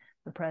past,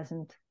 the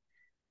present,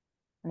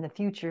 and the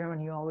future,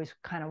 and you always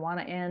kind of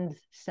want to end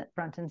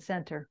front and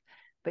center.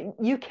 But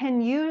you can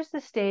use the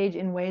stage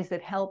in ways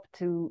that help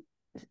to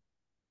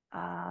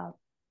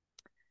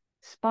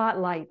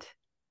spotlight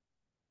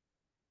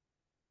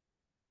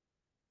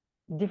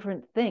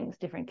different things,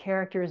 different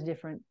characters,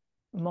 different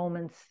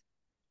moments.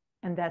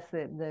 And that's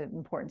the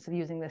importance of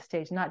using this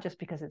stage, not just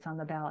because it's on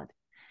the ballot.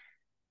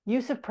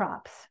 Use of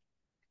props.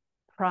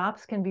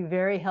 Props can be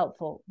very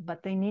helpful,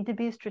 but they need to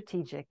be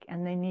strategic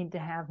and they need to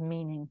have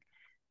meaning.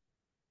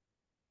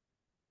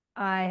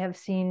 I have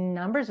seen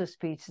numbers of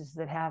speeches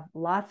that have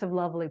lots of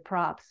lovely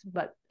props,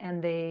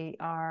 and they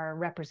are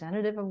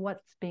representative of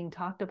what's being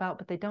talked about,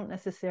 but they don't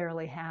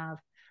necessarily have.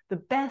 The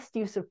best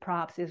use of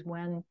props is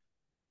when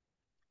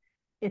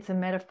it's a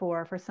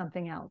metaphor for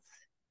something else.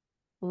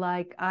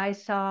 Like I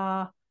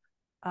saw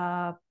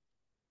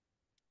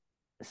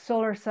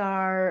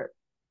Solarsar,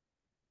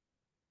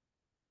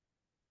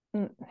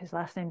 his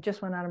last name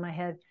just went out of my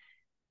head.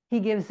 He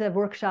gives a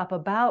workshop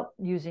about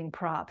using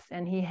props,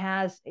 and he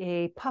has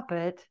a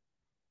puppet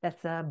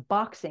that's a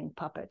boxing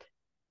puppet,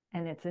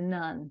 and it's a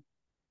nun,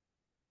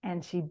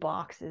 and she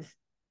boxes,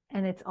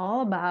 and it's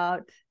all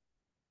about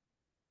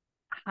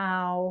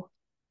how,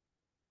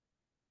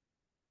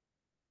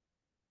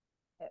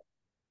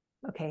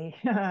 okay,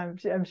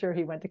 I'm sure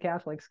he went to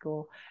Catholic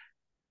school,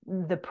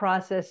 the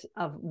process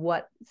of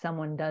what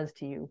someone does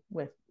to you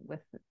with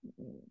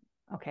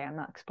okay, I'm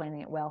not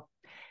explaining it well,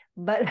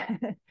 but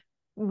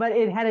but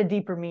it had a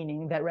deeper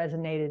meaning that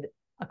resonated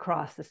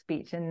across the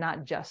speech, and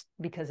not just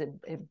because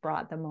it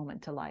brought the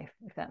moment to life,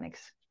 if that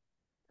makes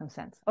some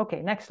sense.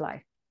 Okay, next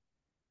slide.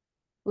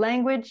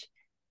 Language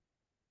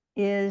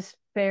is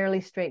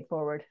fairly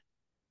straightforward.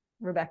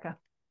 Rebecca,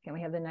 can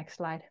we have the next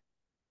slide?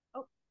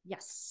 Oh,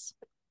 yes.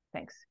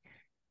 Thanks.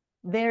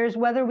 There's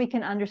whether we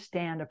can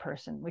understand a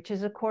person, which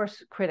is, of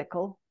course,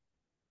 critical.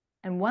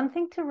 And one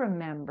thing to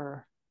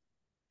remember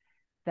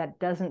that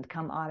doesn't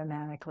come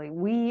automatically.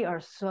 We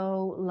are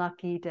so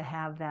lucky to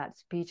have that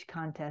speech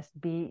contest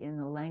be in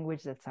the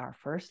language that's our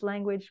first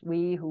language.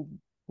 We who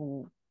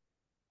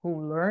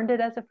learned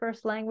it as a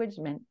first language,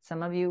 meant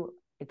some of you,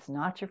 it's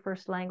not your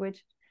first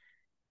language.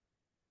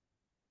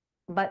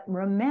 But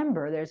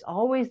remember, there's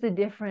always the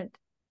different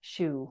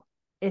shoe.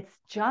 It's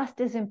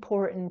just as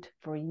important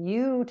for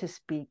you to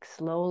speak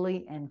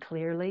slowly and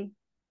clearly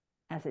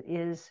as it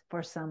is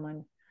for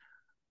someone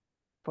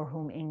for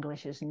whom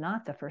English is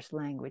not the first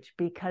language,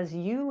 because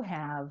you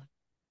have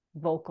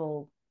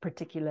vocal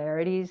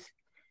particularities,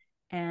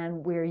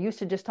 and we're used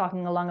to just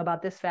talking along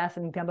about this fast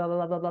and blah, blah,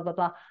 blah, blah, blah, blah,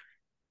 blah.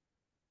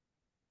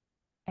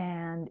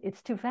 And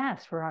it's too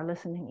fast for our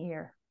listening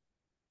ear.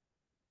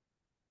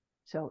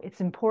 So it's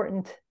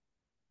important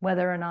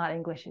whether or not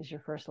English is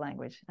your first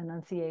language,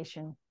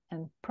 enunciation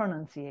and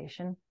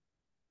pronunciation,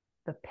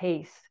 the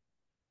pace.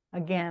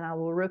 Again, I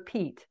will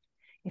repeat,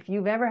 if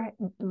you've ever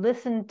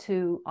listened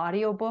to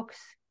audiobooks,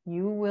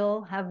 you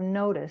will have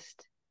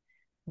noticed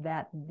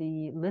that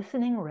the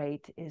listening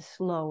rate is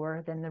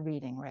slower than the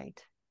reading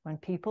rate. When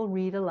people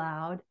read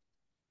aloud,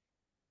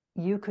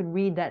 you could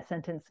read that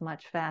sentence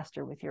much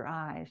faster with your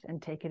eyes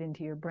and take it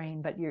into your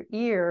brain, but your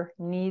ear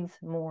needs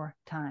more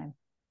time.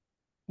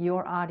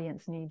 Your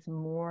audience needs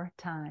more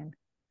time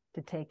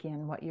to take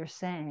in what you're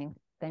saying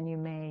than you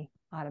may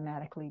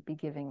automatically be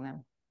giving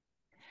them.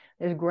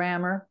 There's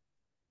grammar,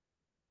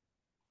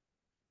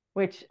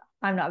 which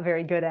I'm not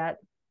very good at.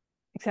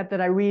 except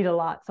that I read a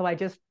lot. So I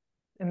just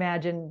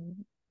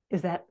imagine,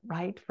 is that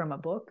right from a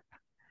book?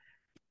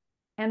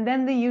 And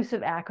then the use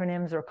of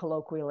acronyms or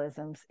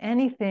colloquialisms.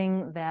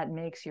 Anything that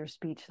makes your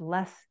speech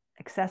less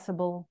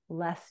accessible,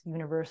 less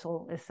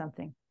universal is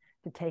something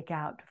to take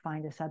out, to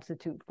find a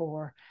substitute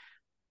for.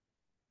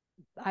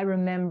 I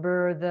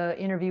remember the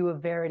interview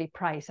of Verity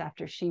Price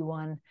after she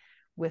won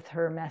with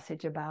her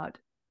message about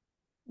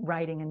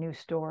writing a new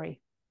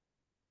story.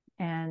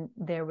 And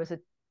there was a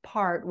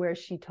part where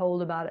she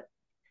told about it.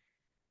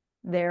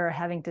 They're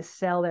having to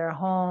sell their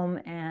home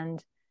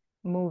and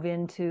move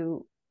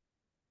into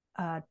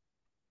a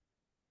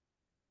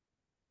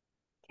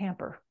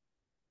camper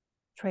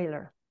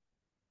trailer.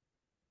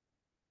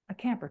 A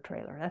camper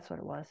trailer, that's what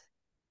it was.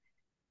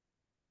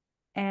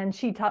 And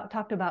she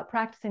talked about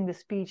practicing the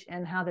speech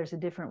and how there's a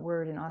different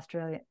word in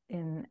Australia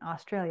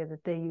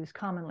that they use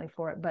commonly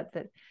for it, but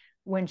that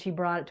when she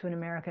brought it to an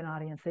American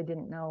audience, they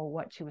didn't know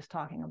what she was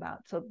talking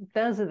about. So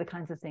those are the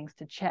kinds of things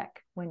to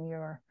check when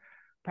you're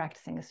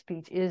practicing a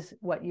speech. Is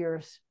what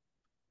you're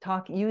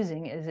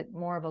using, is it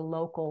more of a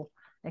local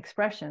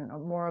expression or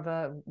more of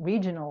a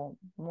regional,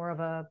 more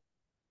of a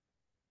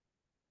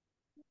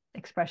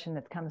expression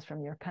that comes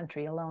from your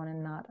country alone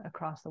and not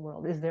across the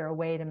world? Is there a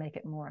way to make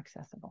it more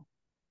accessible?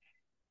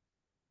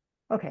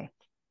 Okay.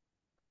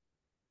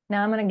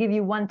 Now I'm going to give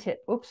you one tip.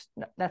 Oops,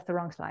 that's the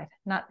wrong slide.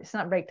 It's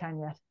not break time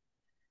yet.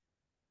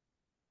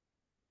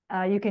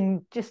 You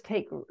can just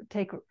take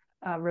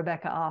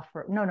Rebecca off.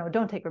 No,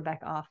 don't take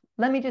Rebecca off.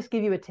 Let me just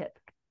give you a tip.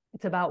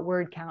 It's about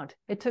word count.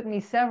 It took me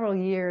several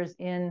years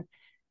in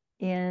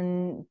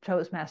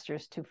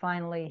Toastmasters to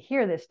finally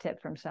hear this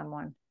tip from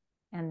someone.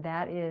 And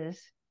that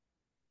is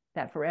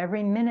that for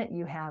every minute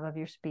you have of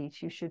your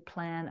speech, you should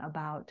plan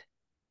about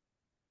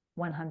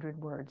 100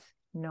 words,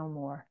 no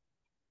more.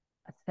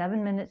 A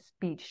 7-minute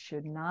speech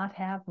should not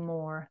have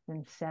more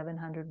than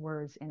 700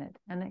 words in it.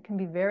 And it can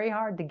be very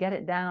hard to get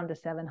it down to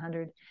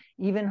 700,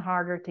 even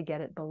harder to get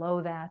it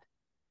below that.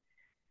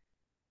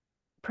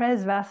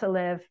 Prez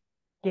Vasilev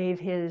gave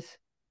his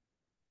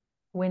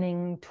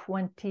winning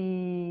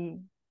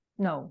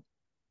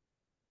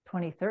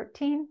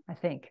 2013, I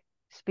think,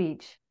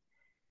 speech.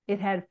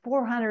 It had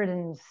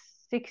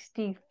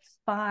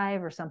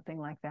 465 or something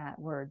like that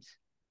words.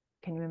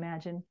 Can you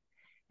imagine?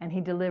 And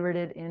he delivered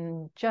it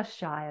in just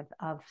shy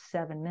of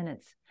 7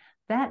 minutes.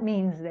 That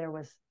means there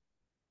was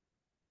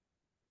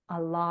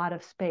a lot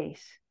of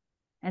space.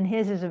 And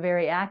his is a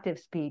very active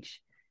speech.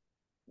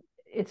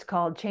 It's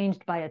called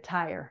Changed by a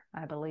Tire,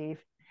 I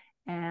believe.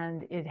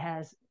 And it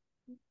has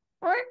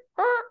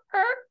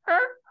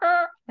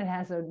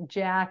a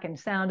jack and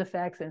sound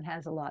effects, and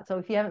has a lot. So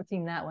if you haven't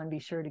seen that one, be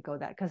sure to go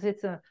that, because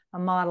it's a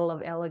model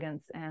of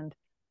elegance and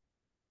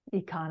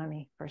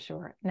economy for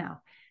sure. Now,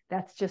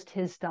 that's just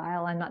his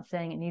style. I'm not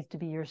saying it needs to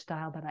be your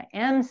style, but I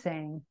am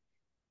saying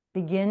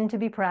begin to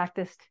be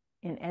practiced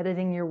in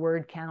editing your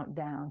word count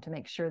down to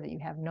make sure that you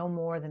have no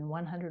more than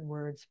 100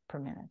 words per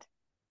minute.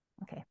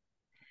 Okay.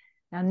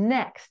 Now,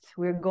 next,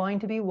 we're going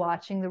to be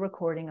watching the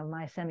recording of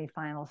my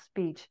semifinal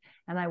speech,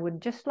 and I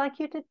would just like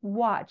you to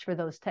watch for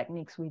those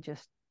techniques we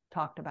just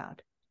talked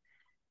about.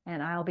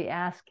 And I'll be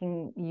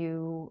asking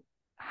you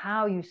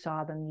how you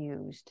saw them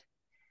used.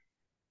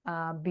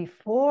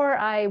 Before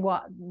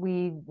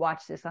we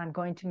watch this, I'm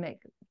going to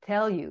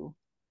tell you,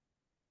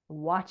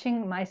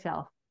 watching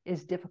myself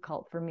is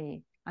difficult for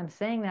me. I'm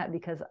saying that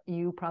because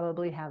you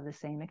probably have the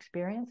same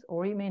experience,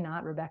 or you may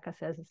not. Rebecca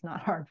says it's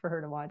not hard for her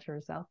to watch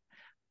herself.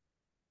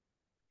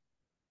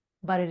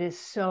 But it is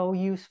so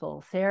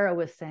useful. Sarah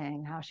was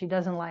saying how she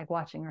doesn't like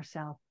watching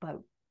herself,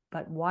 but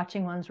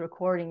watching one's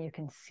recording, you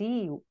can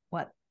see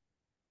what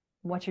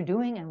you're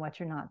doing and what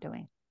you're not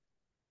doing.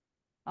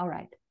 All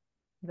right.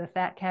 With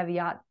that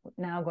caveat,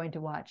 now going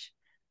to watch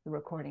the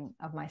recording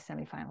of my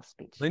semifinal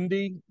speech.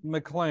 Lindy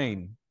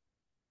MacLaine.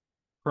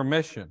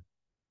 Permission.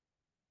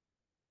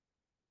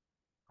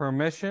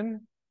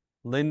 Permission,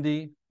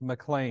 Lindy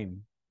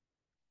MacLaine.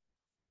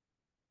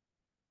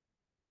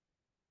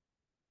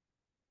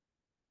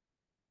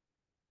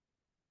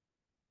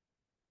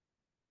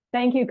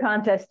 Thank you,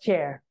 contest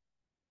chair.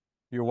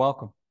 You're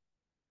welcome.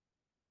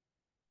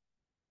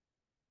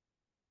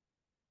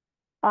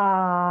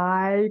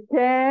 I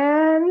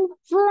can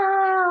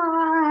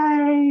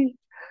fly.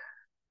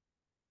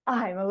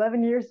 I'm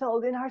 11 years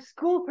old in our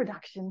school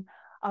production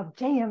of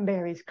J.M.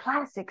 Barrie's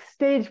classic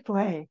stage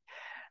play.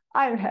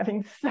 I'm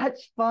having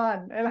such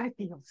fun and I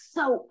feel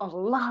so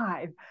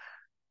alive.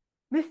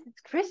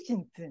 Mrs.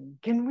 Christensen,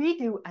 can we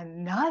do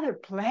another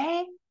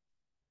play?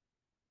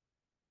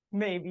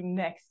 Maybe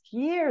next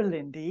year,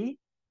 Lindy.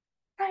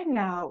 Right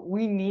now,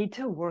 we need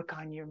to work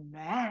on your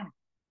math.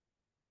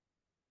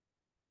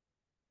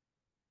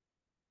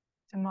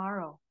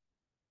 Tomorrow.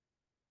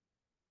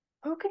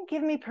 Who can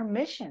give me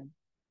permission?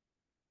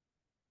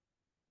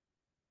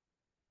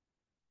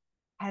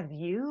 Have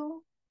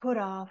you put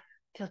off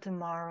till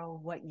tomorrow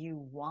what you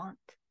want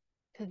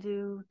to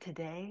do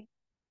today?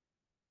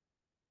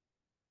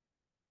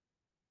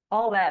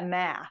 All that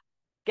math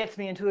gets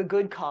me into a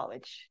good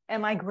college,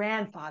 and my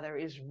grandfather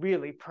is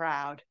really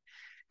proud.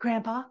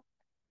 Grandpa,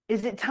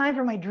 Is it time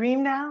for my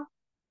dream now?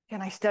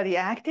 Can I study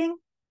acting?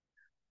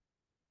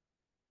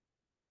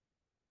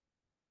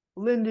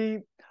 Lindy,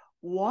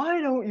 why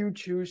don't you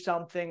choose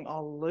something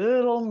a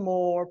little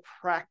more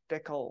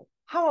practical?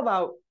 How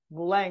about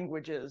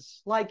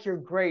languages, like your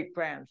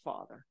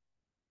great-grandfather?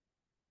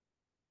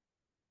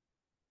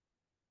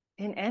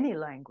 In any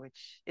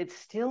language, it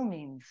still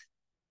means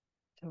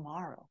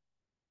tomorrow.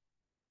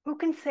 Who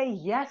can say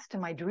yes to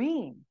my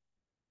dream?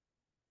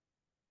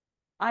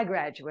 I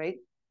graduate,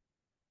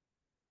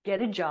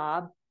 get a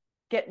job,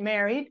 get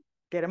married,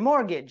 get a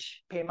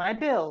mortgage, pay my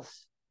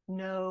bills.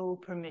 No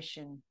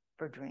permission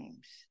for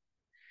dreams.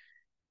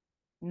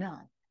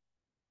 None.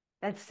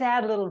 That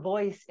sad little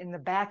voice in the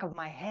back of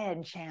my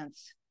head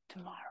chants,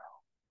 tomorrow,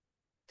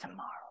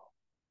 tomorrow,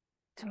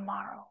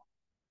 tomorrow.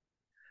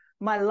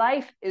 My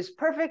life is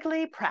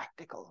perfectly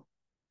practical.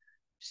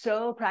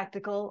 So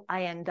practical,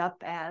 I end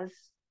up as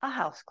a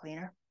house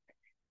cleaner,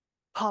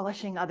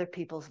 polishing other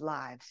people's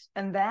lives.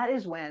 And that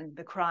is when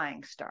the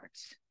crying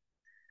starts.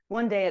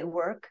 One day at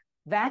work,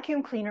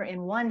 vacuum cleaner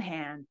in one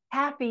hand,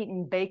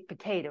 half-eaten baked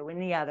potato in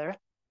the other.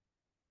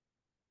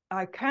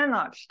 I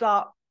cannot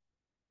stop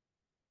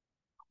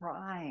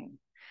crying.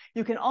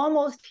 You can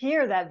almost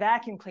hear that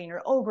vacuum cleaner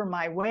over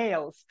my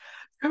wails.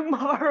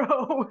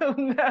 Tomorrow will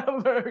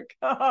never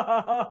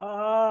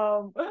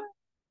come.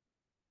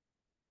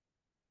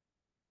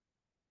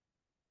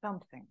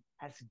 Something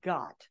has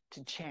got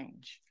to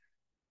change.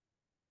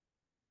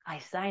 I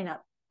sign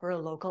up for a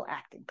local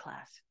acting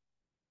class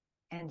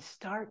and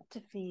start to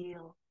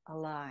feel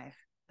alive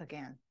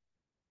again.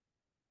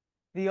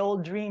 The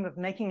old dream of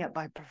making it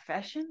by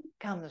profession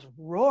comes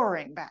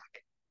roaring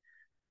back.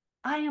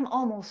 I am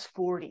almost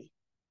 40.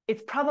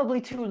 It's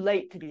probably too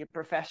late to be a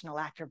professional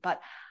actor, but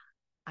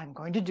I'm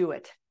going to do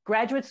it.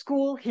 Graduate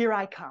school, here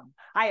I come.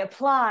 I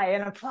apply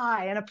and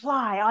apply and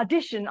apply,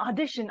 audition,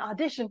 audition,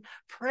 audition,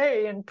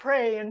 pray and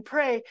pray and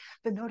pray.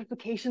 The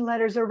notification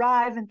letters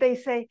arrive and they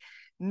say,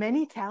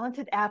 many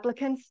talented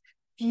applicants,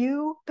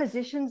 few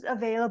positions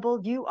available.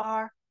 You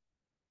are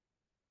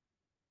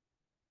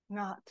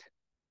not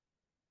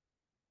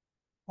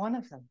one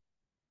of them.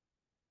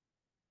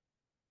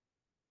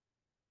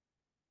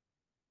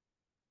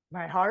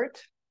 My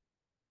heart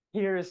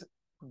hears,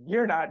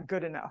 you're not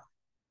good enough.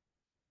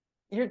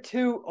 You're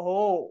too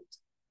old.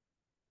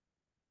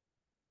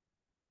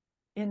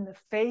 In the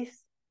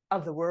face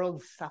of the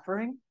world's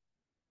suffering,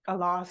 a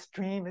lost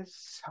dream is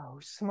so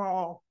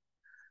small.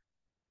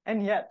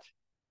 And yet,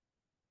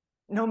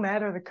 no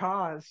matter the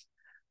cause,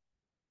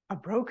 a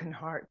broken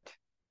heart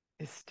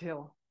is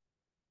still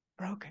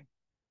broken.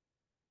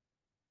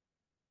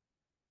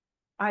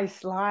 I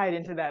slide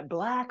into that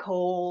black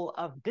hole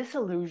of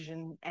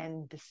disillusion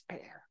and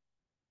despair.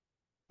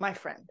 My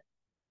friend,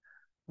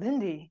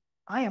 Lindy,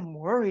 I am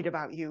worried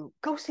about you.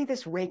 Go see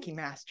this Reiki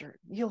master.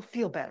 You'll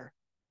feel better.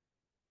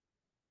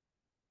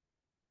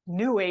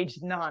 New Age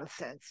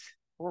nonsense.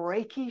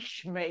 Reiki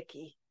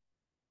schmeiki.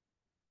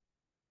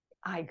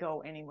 I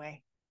go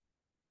anyway.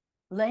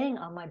 Laying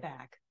on my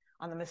back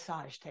on the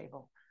massage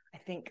table, I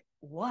think,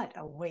 what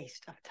a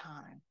waste of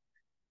time.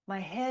 My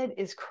head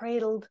is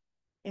cradled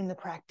in the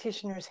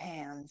practitioner's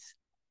hands,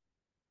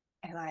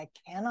 and I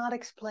cannot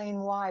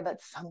explain why,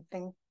 but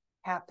something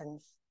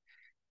happens.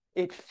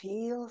 It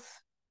feels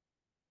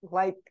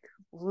like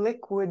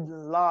liquid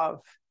love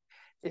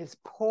is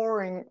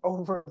pouring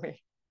over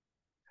me.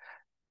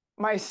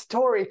 My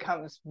story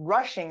comes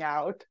rushing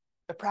out.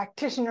 The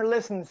practitioner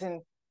listens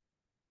in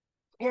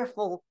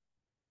careful,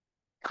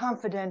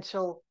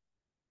 confidential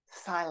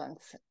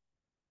silence.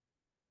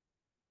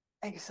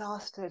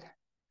 Exhausted,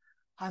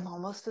 I'm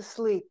almost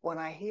asleep when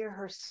I hear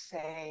her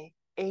say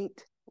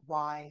 8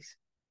 wise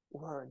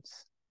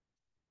words.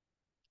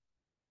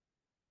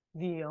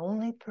 The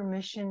only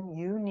permission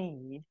you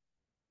need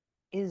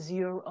is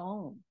your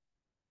own.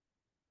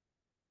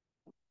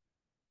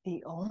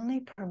 The only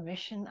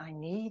permission I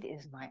need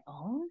is my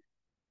own?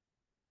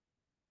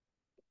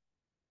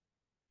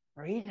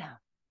 Freedom.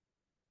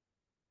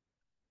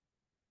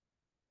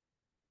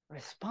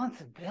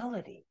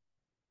 Responsibility.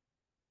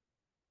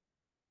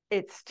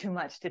 It's too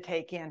much to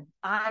take in.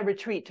 I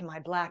retreat to my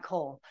black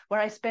hole, where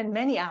I spend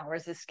many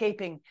hours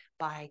escaping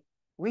by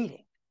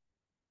reading.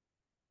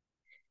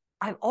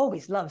 I've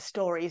always loved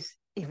stories,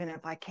 even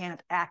if I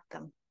can't act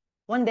them.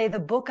 One day, the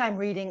book I'm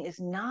reading is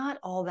not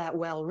all that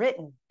well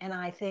written, and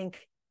I think,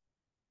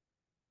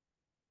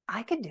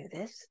 I could do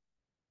this.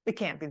 It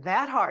can't be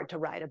that hard to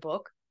write a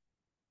book.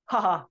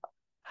 Ha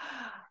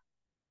ha.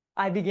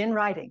 I begin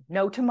writing.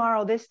 No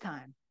tomorrow this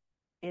time.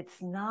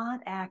 It's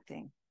not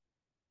acting,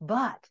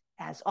 but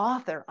as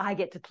author, I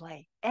get to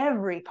play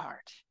every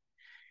part.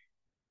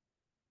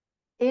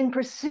 In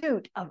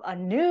pursuit of a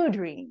new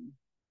dream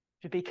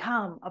to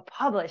become a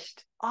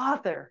published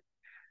author,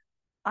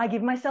 I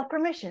give myself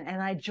permission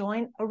and I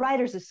join a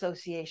writers'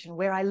 association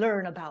where I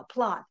learn about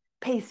plot,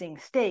 pacing,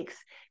 stakes,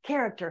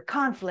 character,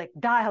 conflict,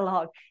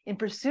 dialogue. In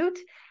pursuit,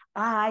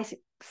 I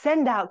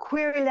send out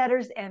query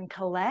letters and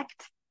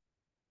collect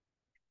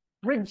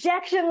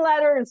rejection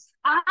letters.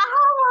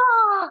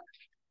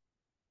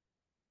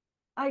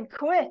 I'd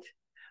quit,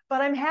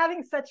 but I'm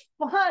having such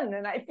fun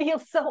and I feel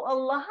so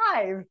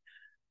alive.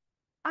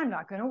 I'm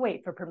not going to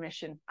wait for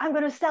permission. I'm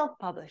going to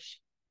self-publish.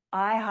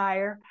 I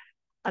hire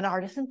an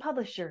artisan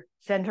publisher,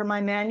 send her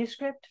my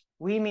manuscript,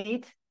 we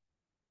meet.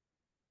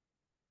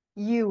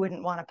 You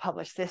wouldn't want to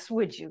publish this,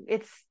 would you?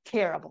 It's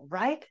terrible,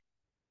 right?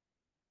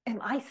 Am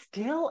I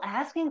still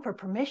asking for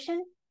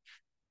permission?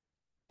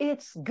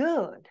 It's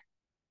good.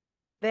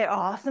 There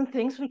are some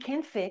things we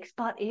can fix,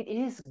 but it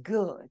is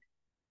good.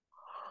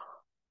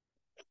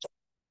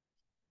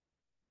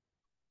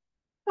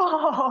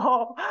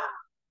 Oh,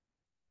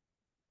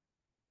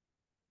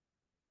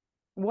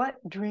 what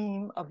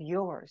dream of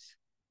yours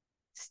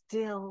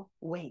still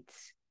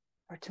waits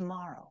for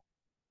tomorrow?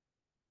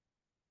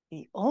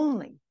 The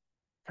only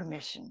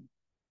permission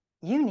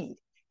you need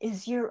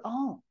is your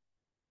own.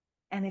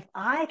 And if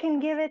I can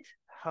give it,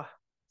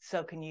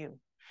 so can you.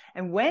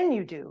 And when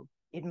you do,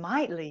 it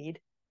might lead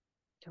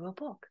to a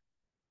book.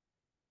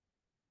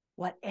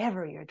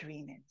 Whatever your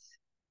dream is,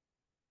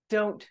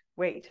 don't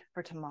wait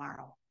for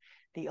tomorrow.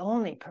 The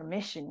only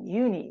permission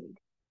you need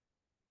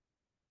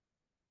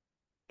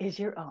is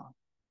your own.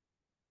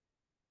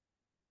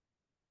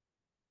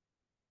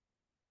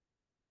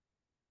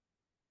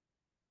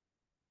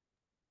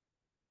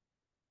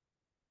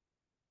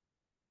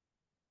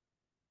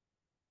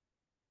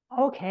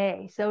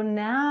 Okay, so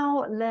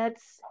now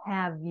let's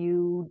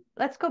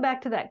go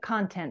back to that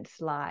content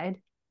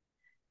slide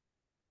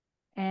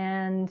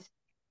and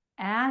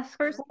ask.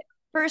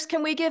 First,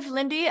 can we give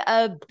Lindy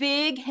a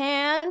big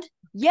hand?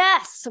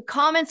 Yes, so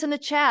comments in the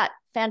chat.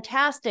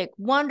 Fantastic,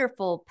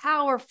 wonderful,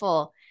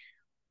 powerful.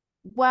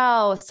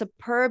 Wow,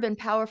 superb and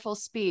powerful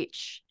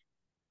speech.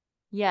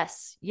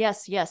 Yes,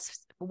 yes,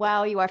 yes.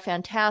 Wow, you are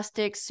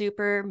fantastic,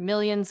 super,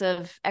 millions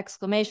of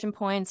exclamation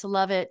points.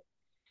 Love it.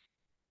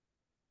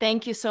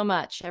 Thank you so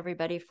much,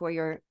 everybody, for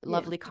your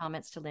lovely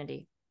comments to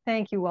Lindy.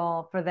 Thank you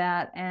all for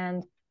that.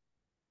 And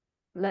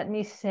let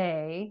me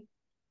say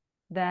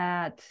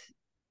that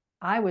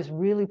I was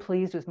really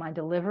pleased with my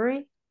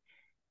delivery,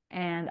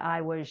 and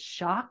I was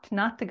shocked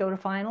not to go to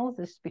finals.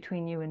 This is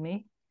between you and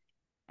me.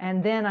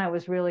 And then I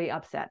was really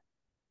upset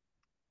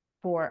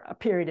for a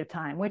period of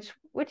time, which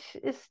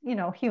is,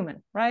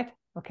 human, right?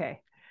 Okay.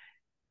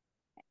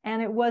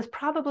 And it was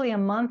probably a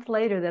month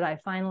later that I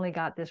finally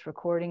got this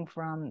recording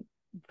from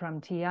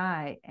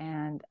TI,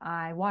 and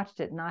I watched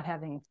it not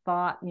having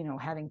thought,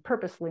 having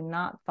purposely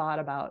not thought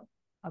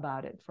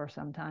about it for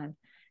some time.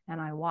 And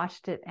I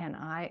watched it and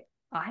I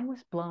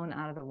was blown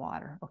out of the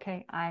water.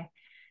 Okay. I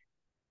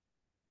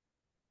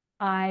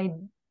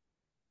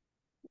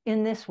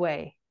in this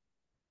way,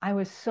 I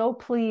was so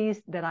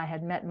pleased that I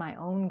had met my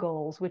own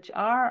goals, which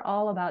are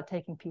all about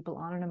taking people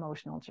on an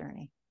emotional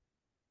journey.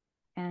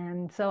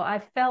 And so I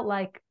felt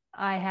like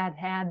I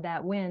had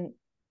that win,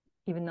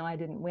 even though I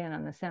didn't win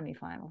on the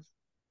semifinals.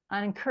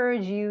 I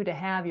encourage you to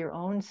have your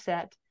own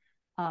set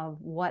of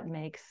what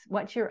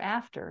you're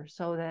after,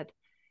 so that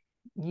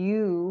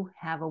you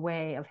have a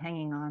way of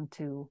hanging on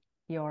to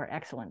your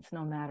excellence,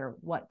 no matter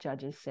what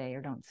judges say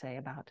or don't say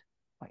about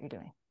what you're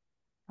doing.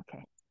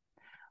 Okay.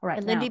 All right.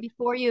 And Lindy,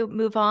 before you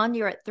move on,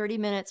 you're at 30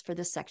 minutes for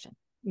this section.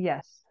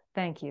 Yes.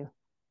 Thank you.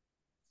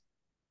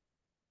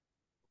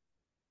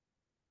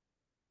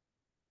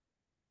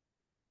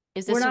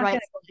 Is this We're not right? going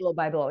to go blow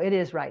by blow. It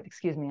is right.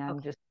 Excuse me.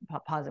 I'm just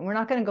pausing. We're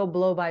not going to go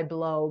blow by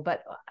blow,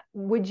 but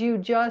would you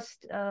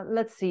just,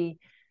 let's see,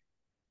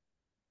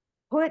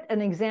 put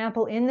an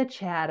example in the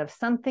chat of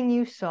something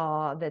you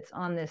saw that's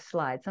on this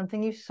slide,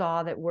 something you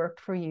saw that worked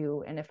for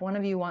you. And if one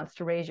of you wants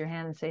to raise your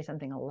hand and say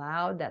something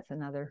aloud, that's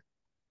another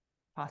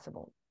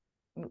possible.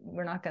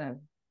 We're not going to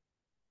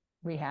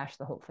rehash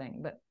the whole thing,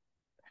 but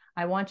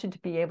I want you to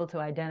be able to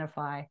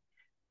identify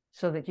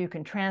so that you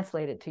can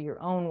translate it to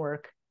your own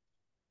work.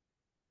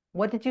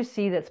 What did you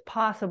see that's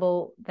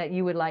possible that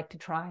you would like to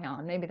try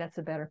on? Maybe that's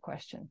a better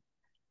question.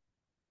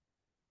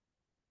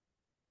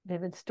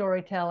 Vivid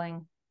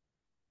storytelling.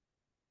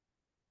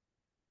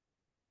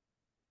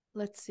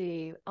 Let's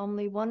see.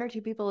 Only 1 or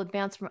 2 people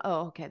advance from,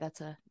 oh, okay,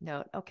 that's a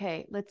note.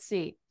 Okay, let's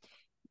see.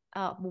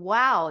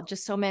 Wow,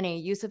 just so many.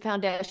 Use of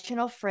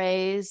foundational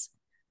phrase,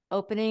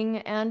 opening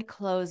and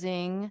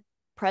closing,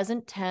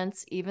 present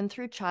tense, even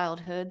through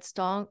childhood,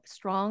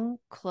 strong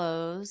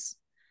close.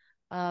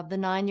 The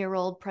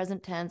 9-year-old,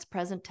 present tense.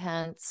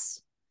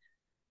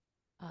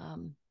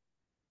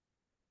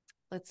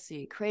 Let's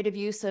see, creative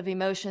use of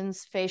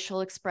emotions,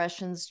 facial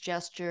expressions,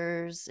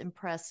 gestures,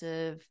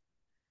 impressive.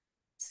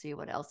 Let's see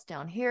what else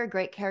down here.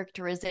 Great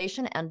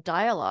characterization and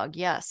dialogue.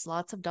 Yes,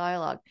 lots of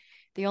dialogue.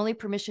 The only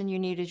permission you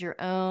need is your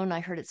own. I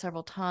heard it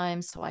several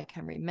times, so I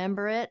can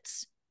remember it.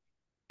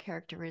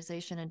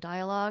 Characterization and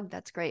dialogue.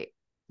 That's great.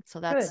 So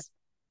that's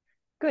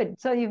good.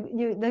 So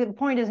the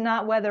point is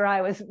not whether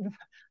I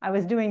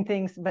was doing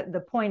things, but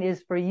the point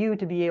is for you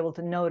to be able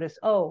to notice,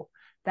 oh,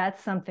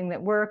 that's something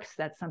that works.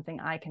 That's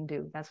something I can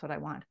do. That's what I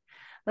want.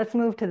 Let's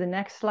move to the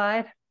next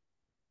slide.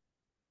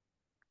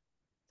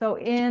 So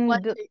in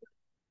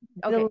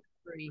delivery,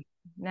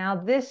 Now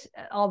this,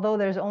 although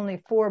there's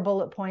only 4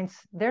 bullet points,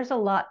 there's a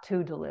lot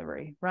to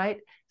delivery, right?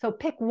 So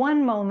pick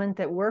one moment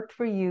that worked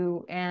for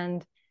you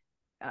and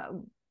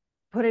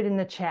put it in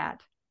the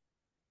chat,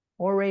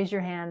 or raise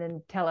your hand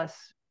and tell us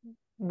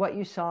what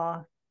you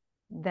saw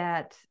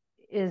that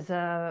is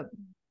a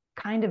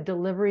kind of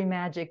delivery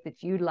magic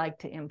that you'd like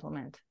to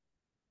implement.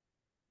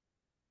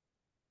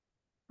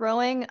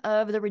 Throwing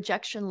of the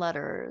rejection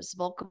letters,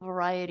 vocal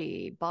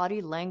variety,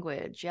 body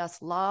language. Yes,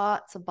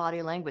 lots of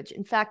body language.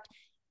 In fact,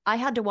 I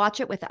had to watch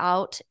it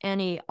without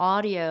any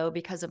audio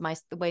because of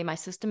the way my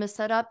system is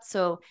set up.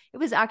 So it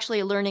was actually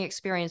a learning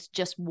experience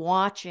just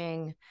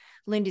watching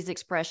Lindy's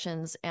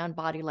expressions and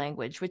body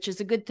language, which is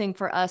a good thing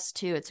for us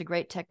too. It's a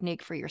great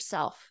technique for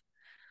yourself.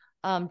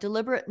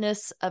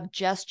 Deliberateness of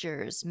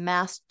gestures,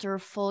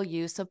 masterful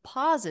use of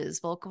pauses,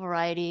 vocal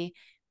variety,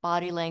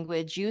 body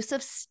language, use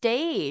of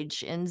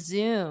stage in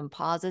Zoom,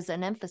 pauses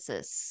and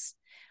emphasis,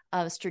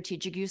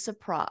 strategic use of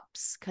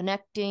props,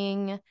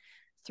 connecting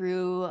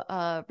through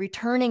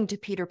returning to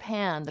Peter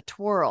Pan, the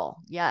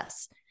twirl,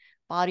 yes,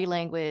 body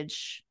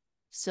language,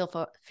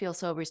 still feel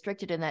so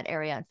restricted in that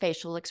area, and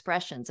facial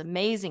expressions,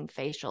 amazing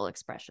facial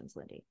expressions,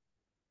 Lindy.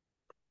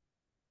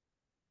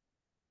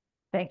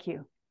 Thank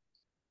you.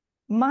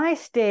 My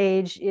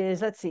stage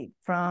is, let's see,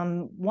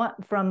 from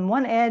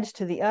one edge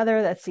to the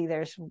other, let's see,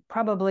 there's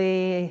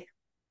probably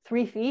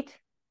 3 feet.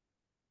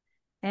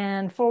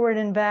 And forward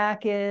and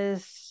back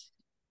is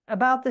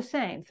about the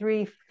same,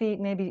 3 feet,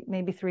 maybe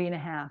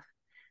 3.5.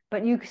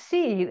 But you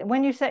see,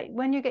 when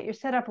you get your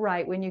setup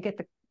right, when you get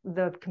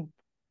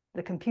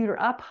the computer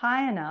up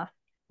high enough,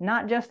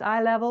 not just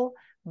eye level,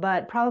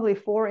 but probably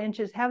 4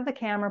 inches, have the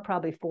camera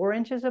probably 4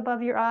 inches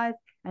above your eyes,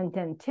 and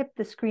then tip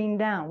the screen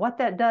down. What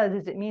that does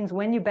is it means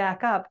when you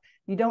back up,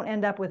 you don't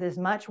end up with as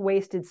much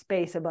wasted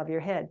space above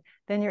your head.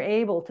 Then you're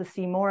able to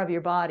see more of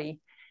your body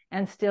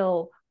and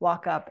still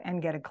walk up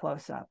and get a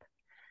close-up.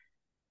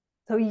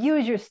 So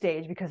use your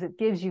stage because it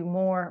gives you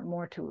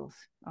more tools.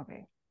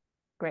 Okay,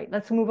 great.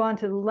 Let's move on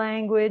to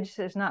language.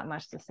 There's not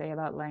much to say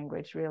about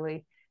language,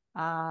 really,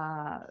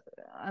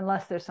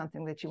 unless there's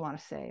something that you want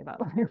to say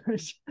about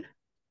language.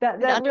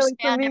 That understand really,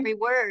 for me, every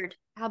word.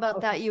 How about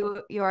okay.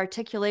 that? Your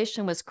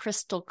articulation was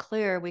crystal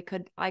clear.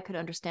 I could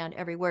understand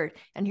every word.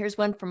 And here's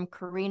one from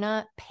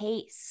Karina: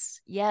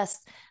 pace.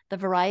 Yes, the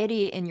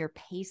variety in your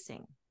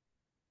pacing.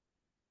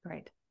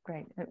 Great.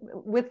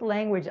 With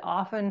language,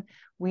 often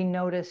we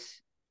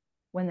notice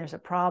when there's a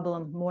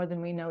problem more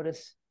than we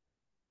notice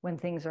when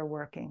things are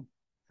working.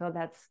 So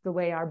that's the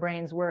way our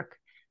brains work,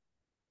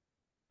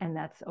 and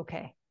that's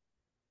okay.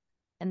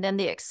 And then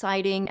the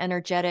exciting,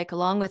 energetic,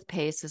 along with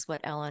pace, is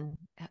what Ellen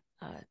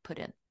put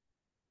in.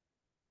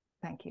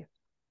 Thank you.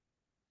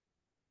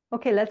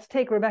 Okay, let's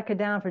take Rebecca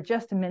down for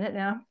just a minute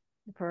now,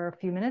 for a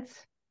few minutes.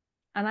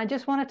 And I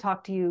just want to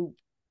talk to you,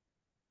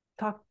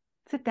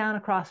 sit down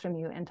across from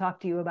you and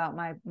talk to you about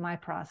my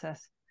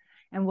process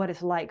and what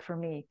it's like for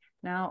me.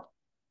 Now,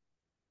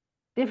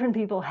 different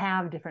people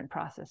have different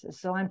processes,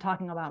 so I'm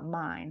talking about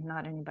mine,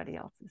 not anybody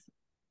else's.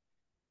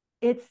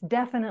 It's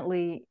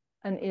definitely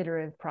an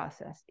iterative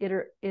process.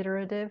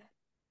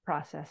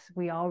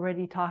 We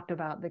already talked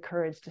about the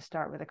courage to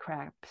start with a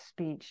crap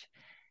speech.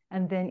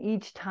 And then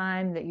each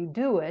time that you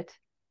do it,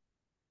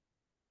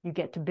 you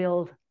get to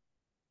build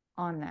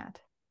on that.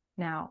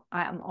 Now,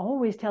 I'm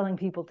always telling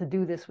people to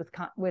do this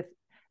I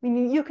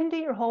mean, you can do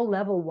your whole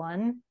level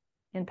 1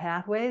 in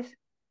Pathways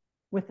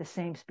with the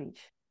same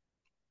speech.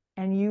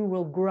 And you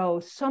will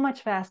grow so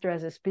much faster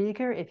as a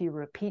speaker if you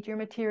repeat your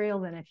material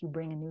than if you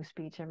bring a new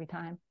speech every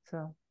time.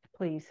 So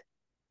please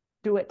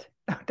do it.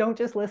 Don't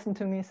just listen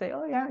to me and say,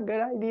 oh yeah, good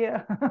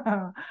idea.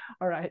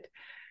 All right.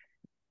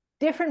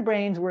 Different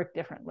brains work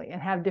differently and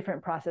have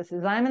different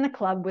processes. I'm in the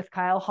club with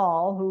Kyle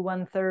Hall, who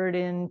won 3rd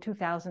in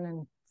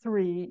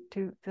 2003,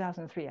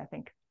 I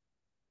think.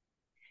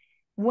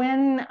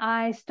 When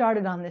I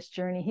started on this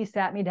journey, he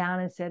sat me down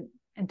and said,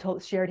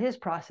 shared his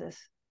process.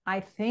 I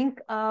think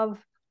of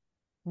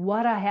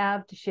what I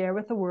have to share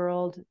with the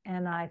world,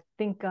 and I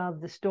think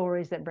of the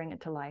stories that bring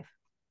it to life.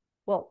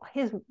 Well,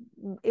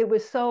 it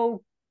was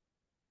so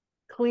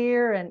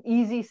clear and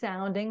easy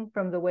sounding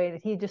from the way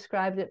that he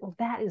described it. Well,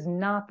 that is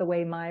not the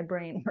way my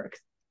brain works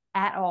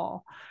at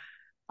all,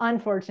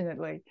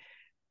 unfortunately.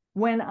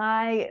 When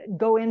I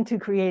go into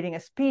creating a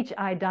speech,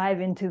 I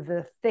dive into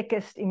the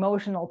thickest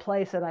emotional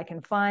place that I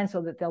can find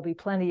so that there'll be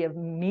plenty of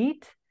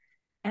meat.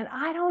 And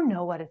I don't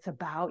know what it's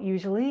about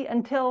usually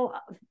until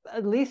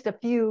at least a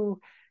few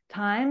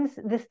times.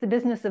 The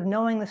business of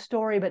knowing the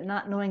story but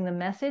not knowing the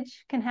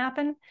message can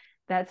happen.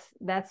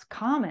 That's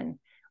common.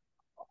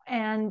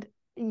 And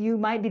you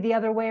might be the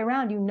other way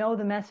around. You know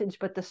the message,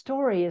 but the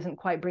story isn't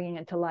quite bringing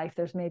it to life.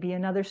 There's maybe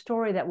another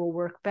story that will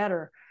work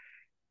better.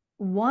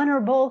 One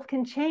or both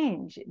can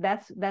change.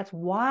 That's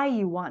why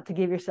you want to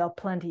give yourself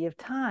plenty of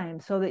time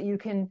so that you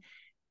can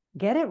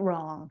get it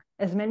wrong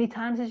as many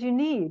times as you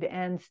need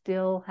and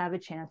still have a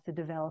chance to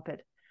develop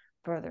it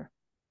further.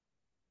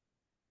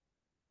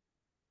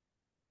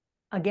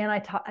 Again,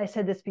 I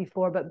said this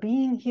before, but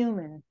being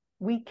human,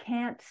 we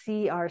can't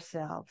see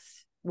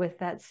ourselves with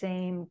that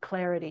same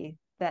clarity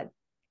that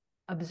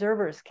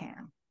observers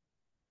can.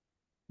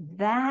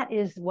 That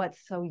is what's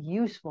so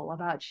useful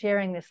about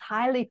sharing this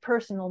highly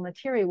personal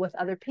material with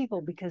other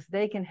people, because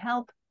they can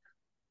help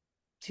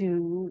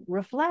to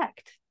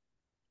reflect.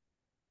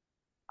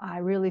 I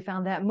really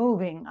found that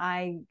moving.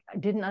 I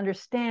didn't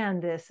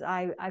understand this.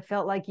 I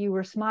felt like you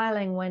were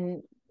smiling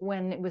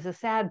when it was a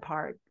sad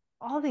part.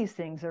 All these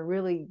things are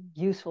really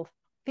useful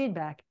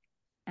feedback,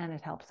 and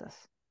it helps us.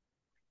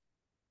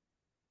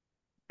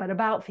 But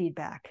about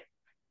feedback,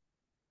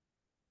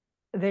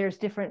 there's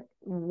different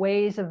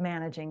ways of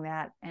managing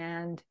that,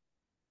 and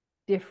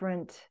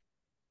different.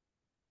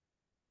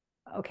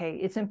 Okay,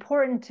 it's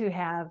important to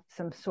have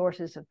some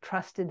sources of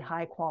trusted,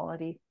 high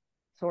quality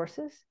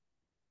sources.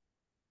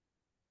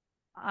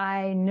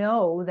 I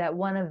know that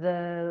one of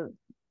the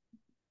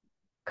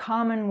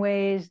common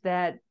ways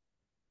that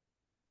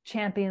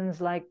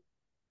champions like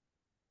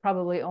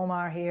probably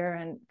Omar here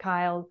and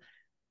Kyle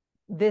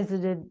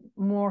visited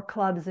more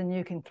clubs than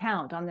you can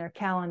count on their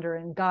calendar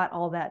and got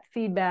all that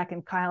feedback.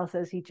 And Kyle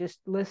says he just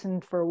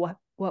listened for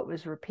what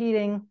was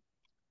repeating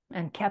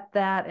and kept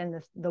that,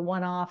 and the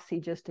one-offs he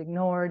just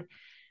ignored.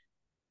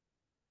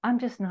 I'm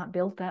just not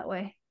built that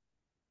way.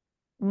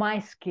 My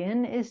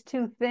skin is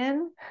too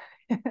thin.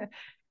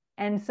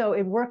 And so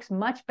it works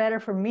much better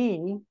for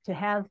me to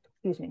have,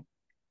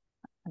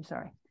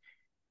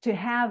 to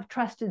have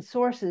trusted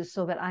sources,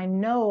 so that I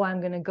know I'm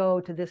going to go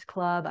to this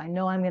club. I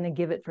know I'm going to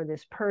give it for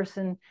this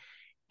person,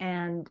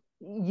 and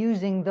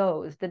using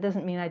those. That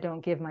doesn't mean I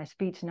don't give my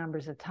speech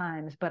numbers of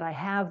times, but I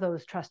have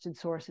those trusted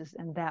sources,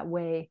 and that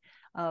way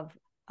of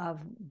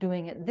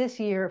doing it. This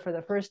year, for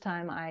the first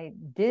time, I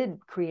did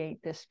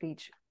create this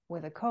speech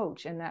with a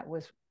coach, and that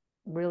was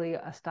really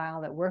a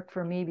style that worked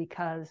for me,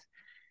 because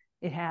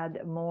it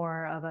had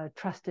more of a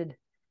trusted,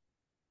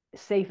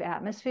 safe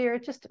atmosphere.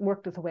 It just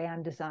worked with the way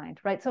I'm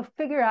designed, right? So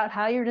figure out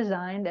how you're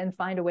designed and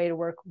find a way to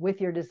work with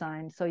your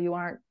design, so you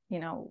aren't,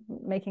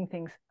 making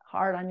things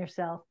hard on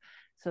yourself,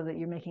 so that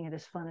you're making it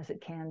as fun as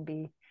it can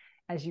be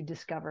as you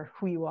discover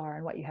who you are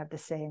and what you have to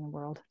say in the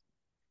world.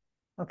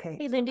 Okay.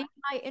 Hey, Lindy, can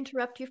I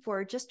interrupt you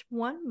for just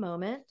one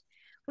moment?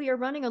 We are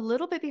running a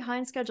little bit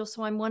behind schedule,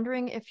 so I'm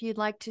wondering if you'd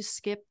like to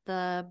skip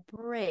the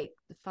break,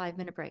 the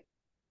 5-minute break.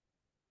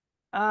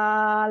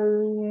 That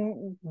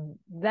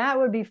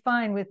would be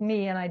fine with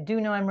me, and I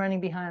do know I'm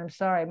running behind. I'm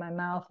sorry, my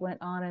mouth went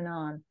on and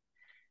on.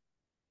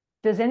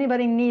 Does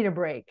anybody need a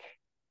break?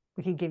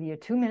 We could give you a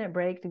 2-minute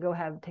break to go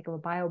take a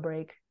bio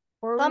break.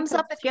 Or thumbs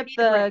up if you skip need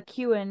a break. the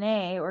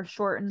Q&A or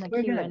shorten the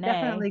We're Q&A.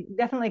 gonna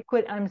definitely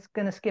quit. I'm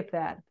going to skip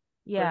that.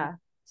 Yeah.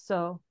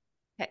 So.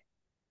 Okay.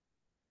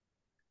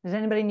 Does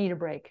anybody need a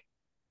break?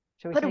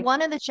 Put a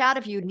 1 in the chat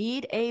if you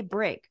need a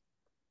break.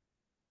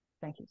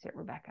 Thank you,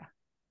 Rebecca.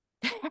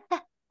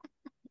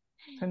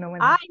 So no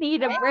one I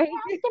need a break.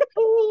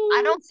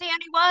 I don't see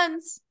any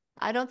ones.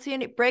 I don't see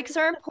any. Breaks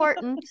are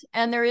important,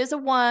 and there is a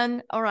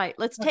 1. All right,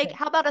 let's take,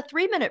 how about a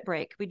 3-minute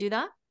break? We do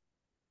that?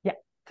 Yeah,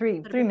 three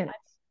minutes.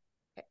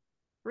 Okay.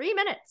 3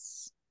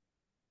 minutes.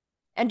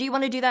 And do you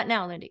want to do that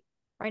now, Lindy?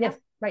 Yes,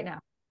 right now.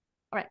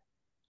 All right.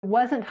 It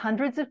wasn't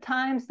hundreds of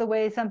times the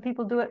way some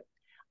people do it.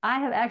 I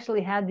have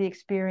actually had the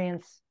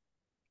experience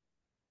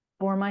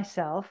for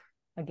myself,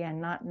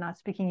 again, not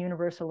speaking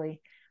universally,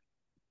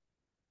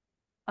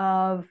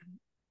 of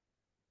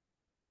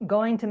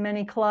going to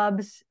many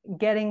clubs,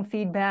 getting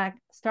feedback,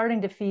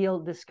 starting to feel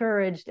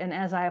discouraged. And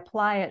as I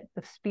apply it,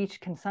 the speech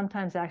can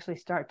sometimes actually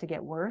start to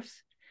get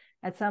worse.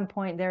 At some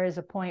point, there is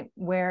a point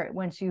where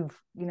once you've,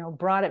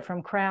 brought it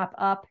from crap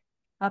up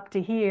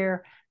to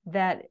here,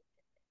 that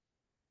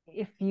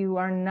if you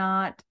are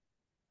not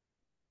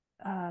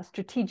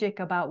strategic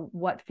about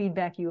what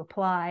feedback you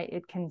apply,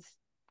 it can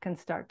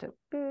start to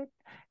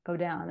go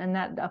down. And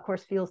that, of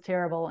course, feels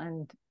terrible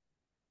and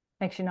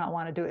makes you not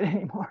want to do it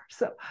anymore.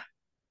 So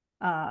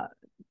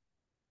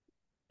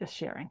just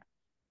sharing.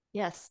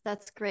 Yes,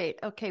 that's great.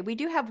 Okay, we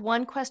do have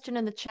one question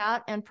in the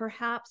chat, and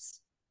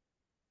perhaps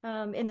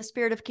in the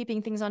spirit of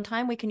keeping things on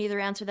time, we can either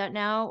answer that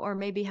now or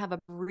maybe have a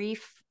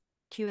brief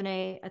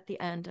Q&A at the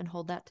end and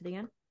hold that to the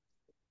end.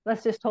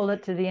 Let's just hold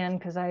it to the end,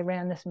 because I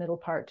ran this middle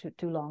part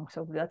too long.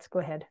 So let's go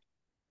ahead.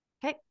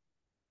 Okay.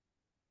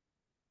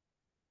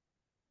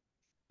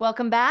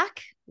 Welcome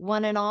back,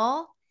 one and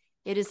all.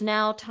 It is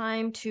now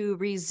time to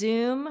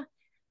resume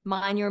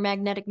Mind Your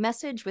Magnetic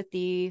Message with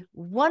the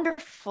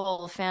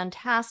wonderful,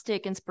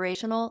 fantastic,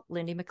 inspirational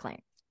Lindy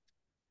MacLaine.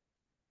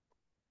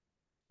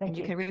 Thank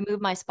you. You can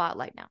remove my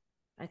spotlight now,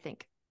 I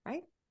think,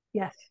 right?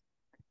 Yes.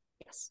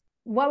 Yes.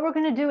 What we're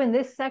going to do in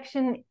this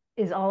section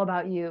is all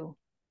about you.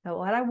 So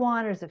what I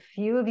want is a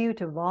few of you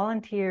to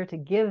volunteer to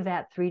give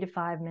that 3 to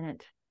 5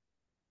 minute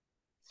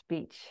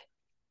speech,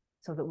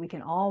 so that we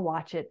can all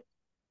watch it,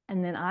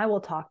 and then I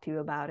will talk to you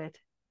about it.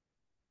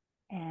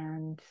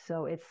 And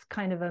so it's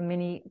kind of a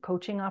mini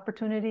coaching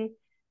opportunity,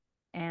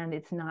 and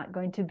it's not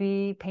going to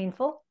be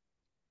painful.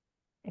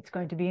 It's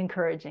going to be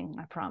encouraging,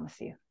 I promise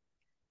you.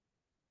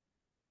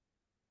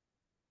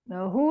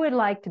 Now, who would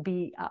like to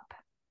be up?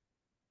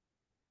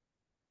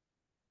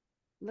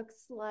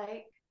 Looks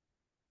like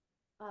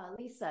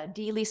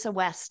Lisa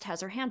West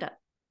has her hand up.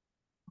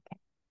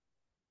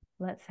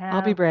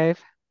 I'll be brave.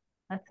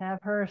 Let's have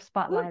her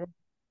spotlighted.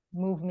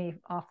 Move me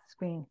off the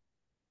screen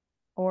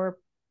or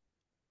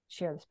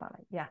share the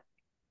spotlight. Yeah.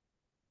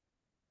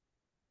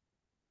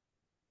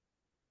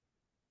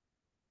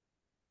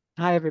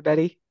 Hi,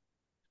 everybody.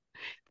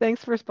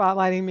 Thanks for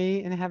spotlighting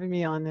me and having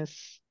me on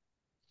this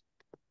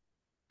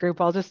group.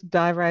 I'll just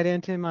dive right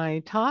into my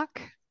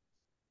talk.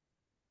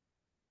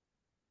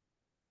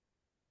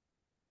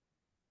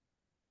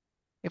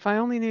 If I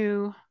only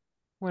knew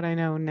what I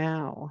know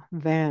now,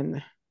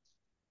 then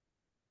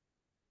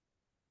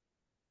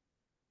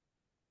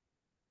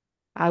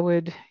I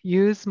would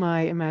use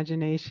my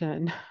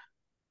imagination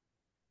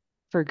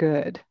for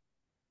good.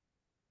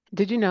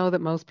 Did you know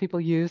that most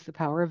people use the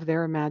power of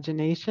their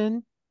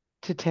imagination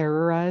to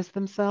terrorize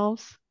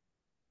themselves?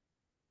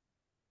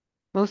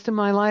 Most of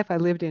my life, I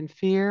lived in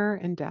fear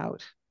and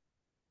doubt.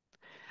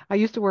 I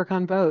used to work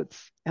on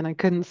boats and I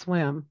couldn't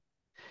swim.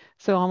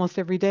 So almost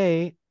every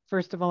day,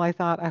 first of all, I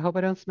thought, I hope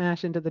I don't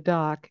smash into the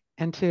dock.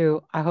 And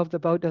two, I hope the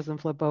boat doesn't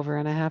flip over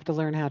and I have to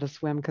learn how to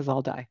swim because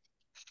I'll die.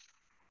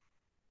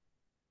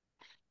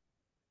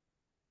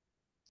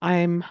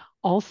 I'm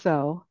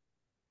also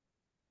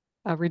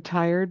a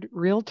retired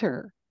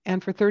realtor.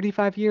 And for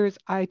 35 years,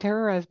 I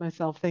terrorized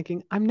myself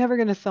thinking, I'm never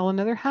going to sell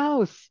another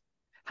house.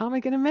 How am I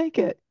going to make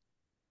it?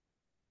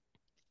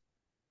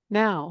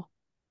 Now,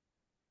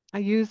 I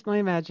use my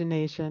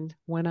imagination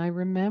when I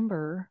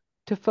remember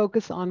to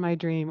focus on my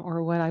dream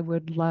or what I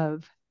would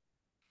love.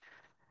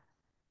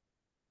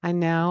 I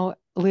now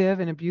live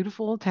in a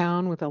beautiful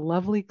town with a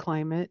lovely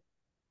climate.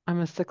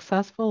 I'm a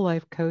successful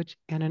life coach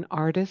and an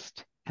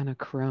artist and a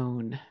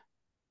crone.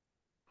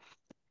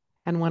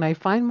 And when I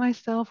find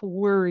myself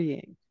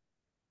worrying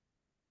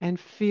and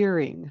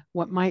fearing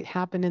what might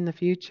happen in the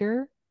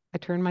future, I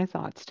turn my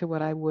thoughts to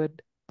what I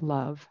would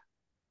love.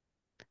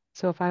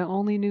 So if I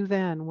only knew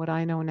then what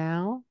I know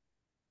now,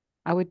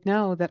 I would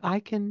know that I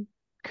can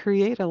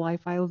create a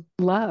life I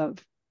love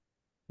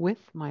with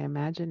my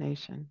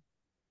imagination.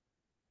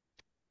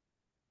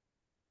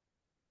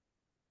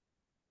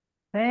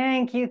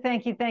 Thank you,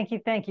 thank you, thank you,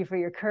 thank you for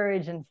your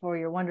courage and for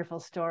your wonderful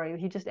story.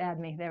 You just add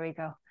me. There we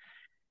go.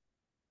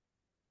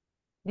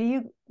 Do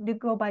you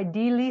go by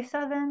D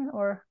Lisa then,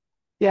 or?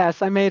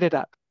 Yes, I made it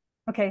up.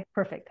 Okay,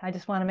 perfect. I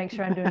just want to make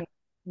sure I'm doing it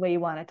the way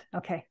you want it.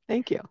 Okay.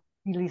 Thank you.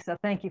 Lisa,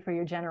 thank you for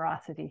your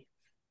generosity.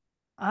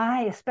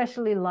 I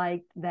especially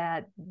liked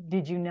that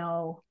did you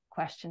know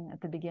question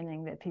at the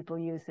beginning that people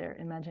use their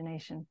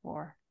imagination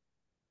for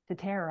to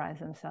terrorize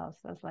themselves.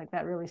 I was like,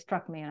 that really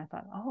struck me. And I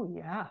thought, oh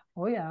yeah,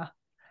 oh yeah.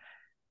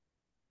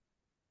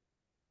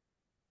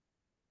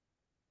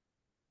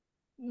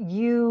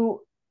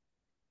 You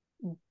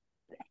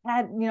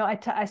had,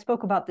 I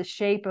spoke about the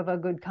shape of a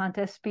good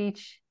contest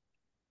speech.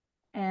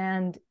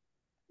 And,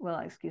 well,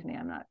 excuse me,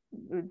 I'm not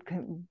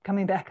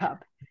coming back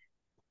up.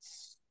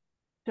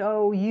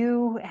 So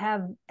you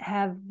have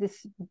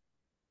this,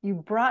 you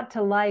brought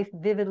to life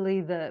vividly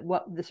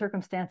the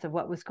circumstance of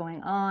what was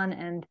going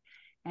on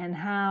and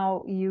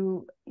how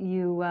you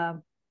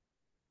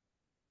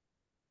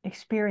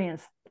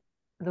experienced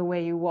the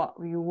way you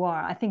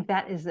are. I think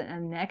that is a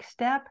next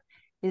step,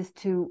 is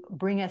to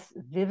bring us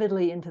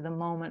vividly into the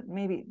moment.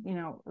 Maybe,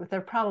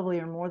 there probably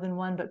are more than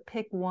one, but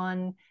pick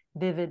one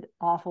vivid,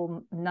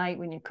 awful night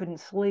when you couldn't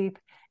sleep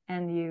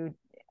and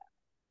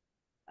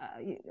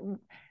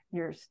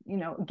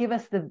give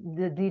us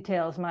the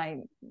details.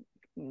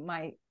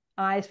 My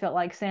eyes felt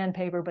like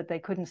sandpaper, but they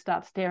couldn't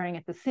stop staring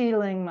at the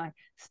ceiling. My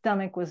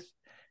stomach was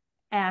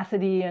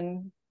acidy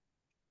and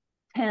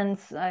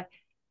tense.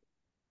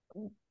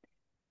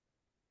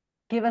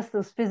 Give us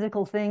those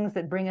physical things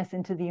that bring us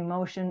into the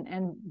emotion,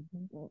 and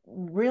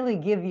really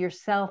give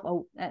yourself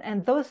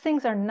and those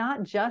things are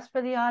not just for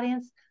the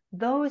audience.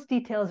 Those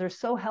details are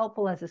so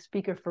helpful as a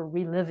speaker for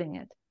reliving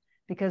it,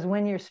 because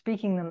when you're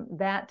speaking them,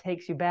 that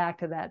takes you back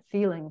to that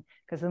feeling,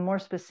 because the more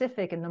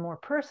specific and the more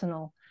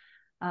personal,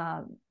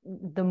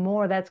 the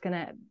more that's going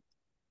to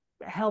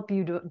help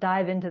you to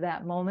dive into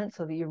that moment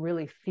so that you're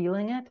really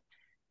feeling it.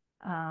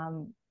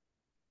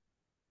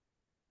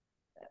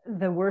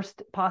 The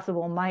worst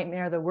possible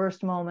nightmare, the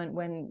worst moment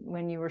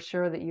when you were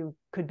sure that you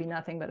could be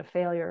nothing but a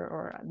failure,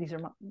 or these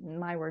are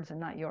my words and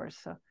not yours.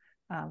 So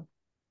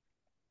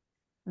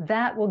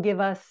that will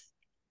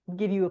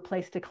give you a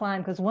place to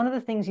climb, because one of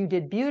the things you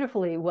did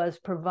beautifully was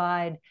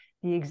provide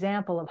the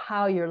example of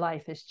how your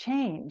life has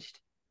changed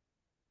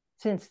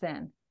since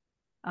then.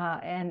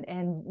 And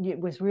it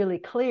was really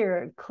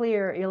clear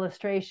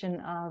illustration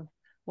of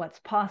what's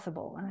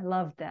possible. And I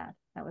loved that.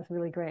 That was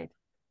really great.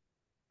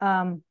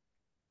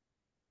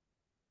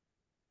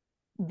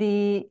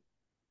 The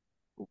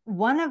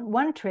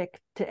one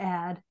trick to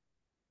add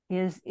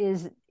is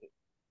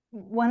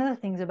one of the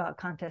things about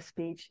contest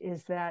speech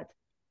is that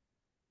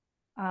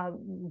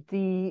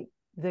the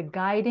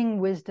guiding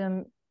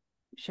wisdom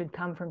should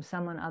come from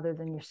someone other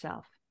than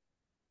yourself.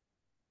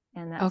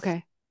 And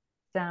that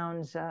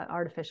sounds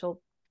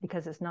artificial,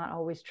 because it's not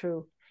always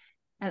true.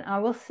 And I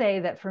will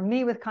say that for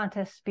me with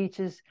contest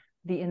speeches,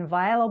 The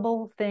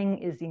inviolable thing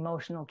is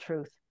emotional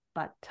truth.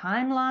 But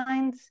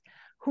timelines,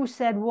 who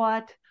said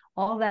what,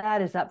 all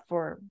that is up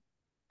for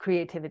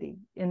creativity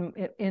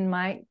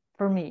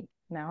for me.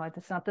 Now,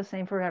 it's not the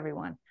same for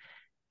everyone.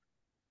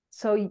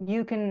 So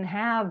you can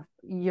have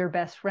your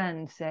best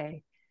friend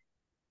say,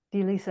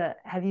 "Dear Lisa,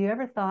 have you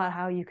ever thought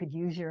how you could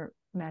use your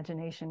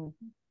imagination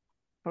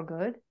for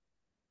good?"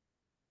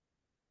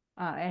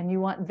 And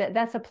you want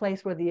that's a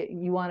place where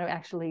you want to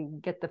actually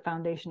get the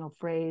foundational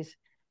phrase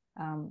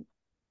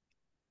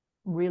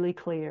really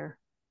clear.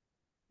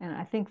 And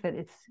I think that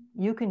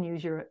you can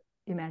use your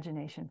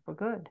imagination for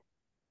good.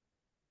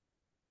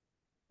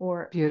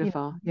 Or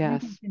beautiful,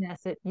 yes. You can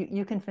finesse it.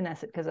 You can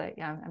finesse it, because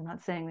I'm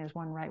not saying there's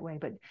one right way,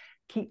 but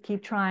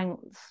keep trying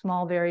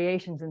small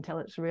variations until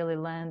it's really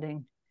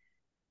landing.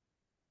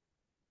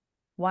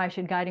 Why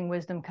should guiding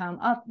wisdom come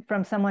up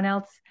from someone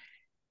else?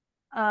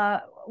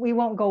 We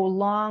won't go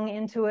long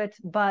into it,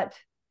 but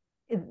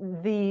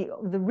the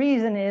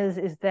reason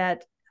is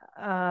that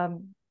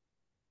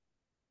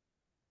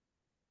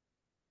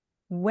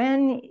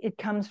when it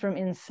comes from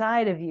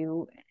inside of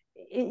you,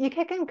 it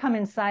can come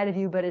inside of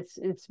you, but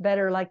it's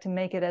better like to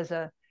make it as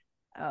a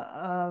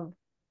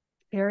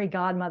fairy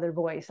godmother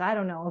voice. I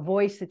don't know, a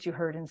voice that you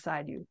heard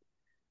inside you.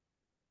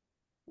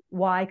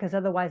 Why? Because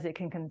otherwise it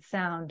can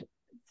sound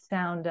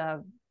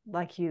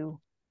like you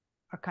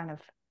are kind of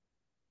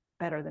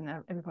better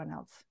than everyone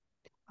else.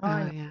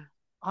 Yeah.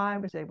 I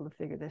was able to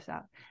figure this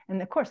out.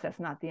 And of course, that's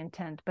not the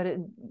intent, but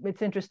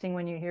it's interesting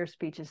when you hear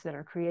speeches that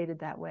are created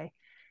that way.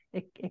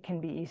 It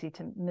can be easy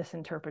to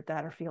misinterpret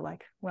that or feel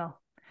like, well,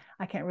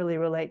 I can't really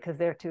relate because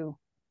they're too,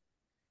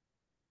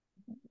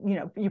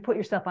 you put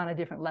yourself on a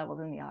different level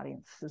than the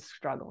audience's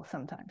struggle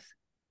sometimes.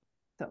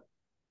 So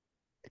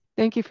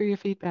thank you for your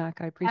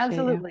feedback. I appreciate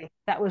absolutely. you.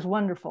 That was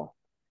wonderful.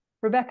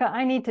 Rebecca,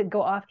 I need to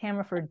go off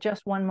camera for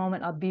just one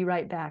moment. I'll be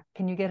right back.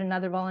 Can you get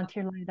another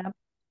volunteer lined up?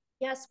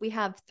 Yes, we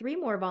have 3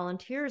 more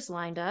volunteers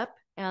lined up,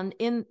 and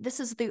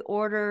this is the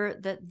order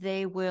that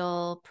they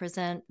will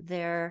present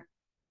their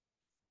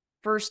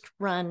first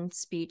run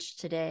speech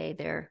today.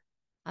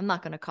 I'm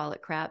not going to call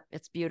it crap.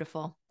 It's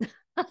beautiful.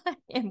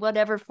 In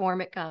whatever form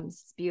it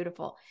comes, it's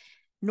beautiful.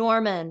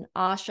 Norman,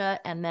 Asha,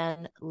 and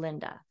then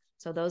Linda.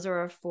 So those are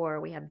our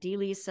 4. We have D.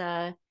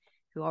 Lisa,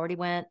 who already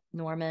went,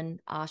 Norman,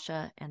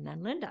 Asha, and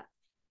then Linda.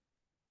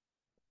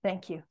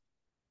 Thank you.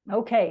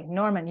 Okay,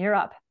 Norman, you're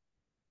up.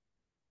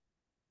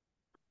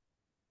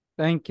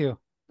 Thank you.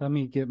 Let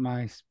me get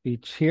my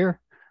speech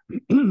here.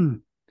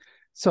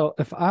 So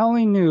if I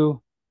only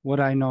knew what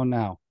I know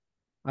now,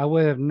 I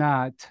would have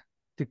not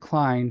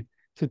declined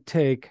to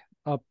take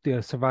up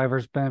the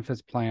survivor's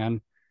benefits plan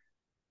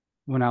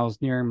when I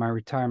was nearing my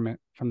retirement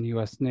from the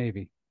U.S.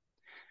 Navy.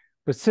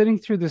 But sitting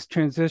through this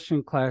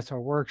transition class or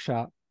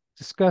workshop,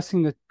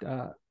 discussing the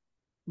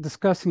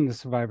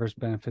survivor's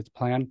benefits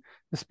plan,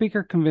 the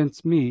speaker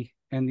convinced me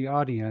and the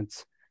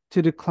audience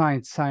to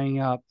decline signing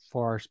up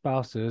for our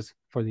spouses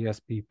for the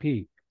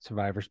SBP,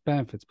 survivor's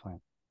benefits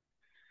plan.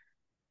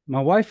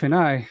 My wife and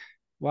I,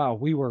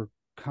 we were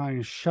kind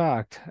of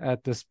shocked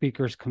at the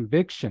speaker's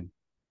conviction.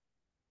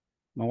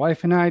 My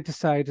wife and I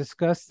decided to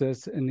discuss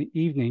this in the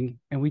evening,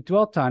 and we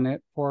dwelt on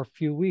it for a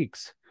few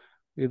weeks.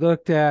 We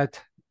looked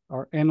at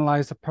or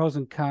analyzed the pros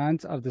and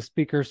cons of the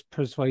speaker's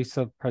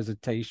persuasive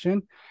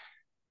presentation.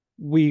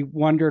 We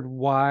wondered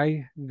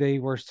why they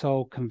were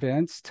so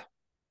convinced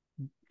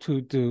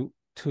to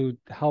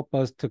help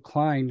us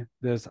decline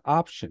this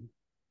option.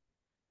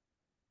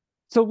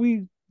 So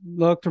we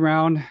looked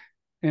around,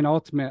 and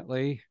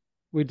ultimately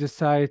we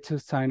decided to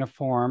sign a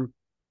form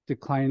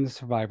declining the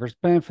survivor's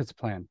benefits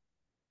plan.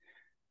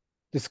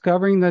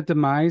 Discovering the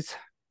demise,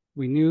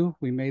 we knew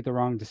we made the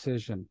wrong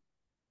decision.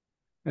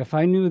 If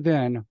I knew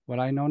then what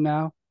I know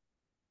now,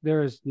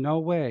 there is no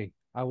way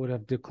I would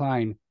have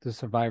declined the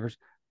survivor's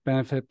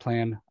benefit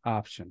plan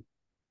option.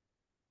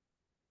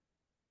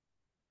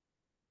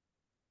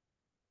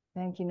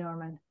 Thank you,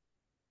 Norman.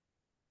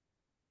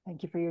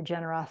 Thank you for your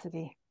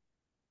generosity.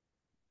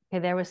 Okay,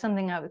 there was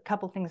a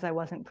couple things I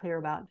wasn't clear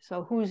about.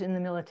 So who's in the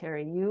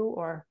military, you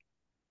or?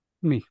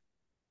 Me.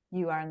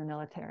 You are in the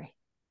military.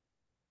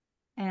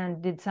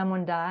 And did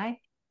someone die?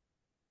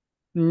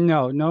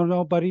 No,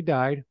 nobody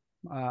died.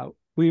 I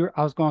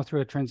was going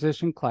through a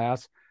transition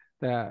class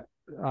that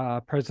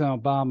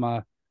President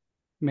Obama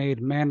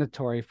made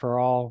mandatory for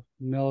all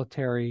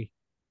military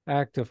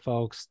active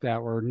folks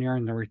that were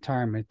nearing the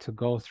retirement to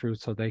go through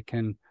so they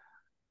can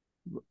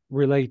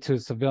relate to the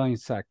civilian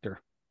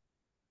sector.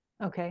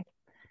 Okay.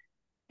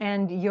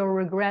 And your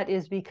regret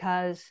is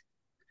because?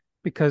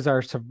 Because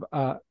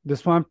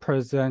this one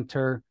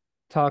presenter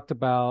talked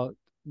about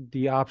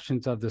the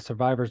options of the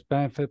survivor's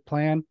benefit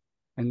plan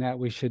and that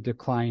we should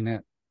decline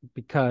it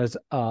because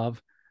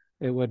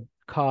it would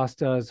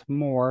cost us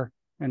more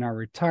in our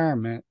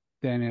retirement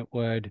than it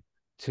would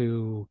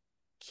to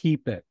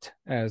keep it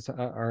as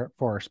for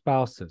our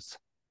spouses.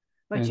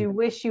 But you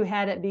wish you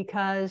had it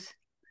because?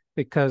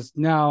 Because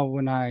now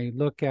when I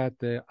look at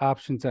the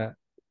options that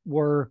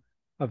were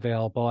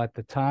available at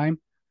the time,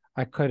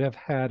 I could have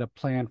had a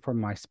plan for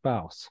my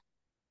spouse.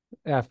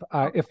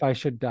 if I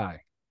should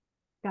die.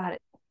 Got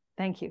it.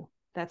 Thank you.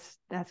 That's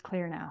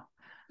clear now.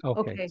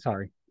 Okay.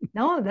 Sorry.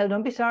 No,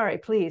 don't be sorry,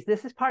 please.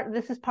 This is part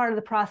of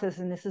the process,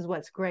 and this is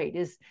what's great.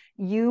 Is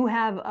you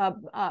have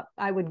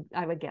I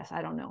would guess,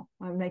 I don't know,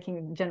 I'm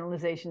making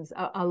generalizations,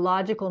 a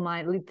logical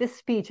mind. This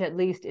speech at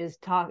least is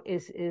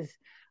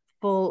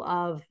full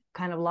of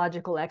kind of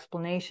logical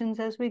explanations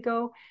as we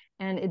go,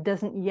 and it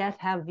doesn't yet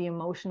have the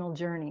emotional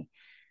journey.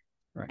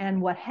 Right.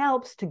 And what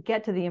helps to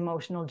get to the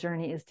emotional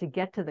journey is to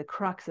get to the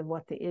crux of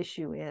what the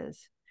issue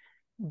is.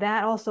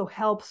 That also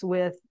helps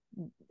with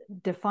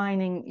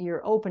defining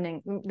your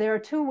opening. There are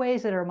two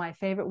ways that are my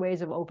favorite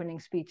ways of opening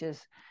speeches.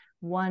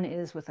 One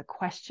is with a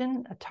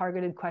question, a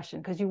targeted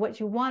question, because what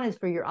you want is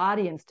for your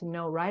audience to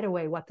know right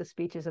away what the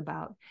speech is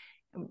about.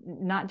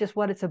 Not just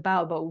what it's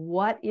about, but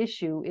what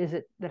issue is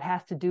it that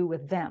has to do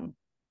with them.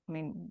 I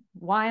mean,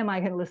 why am I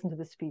going to listen to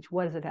the speech?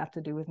 What does it have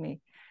to do with me?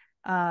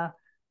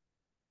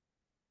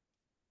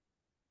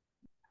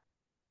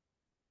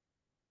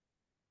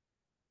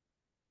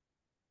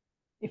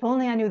 If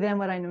only I knew then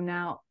what I know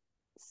now.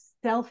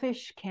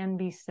 Selfish can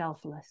be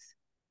selfless.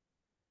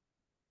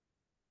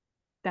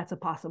 That's a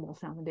possible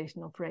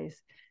foundational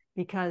phrase,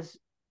 because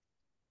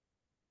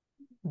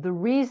the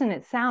reason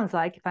it sounds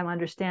like, if I'm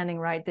understanding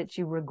right, that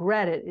you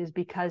regret it is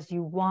because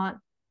you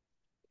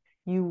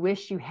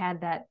wish you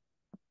had that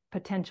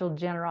potential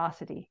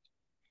generosity.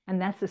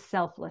 And that's a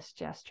selfless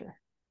gesture.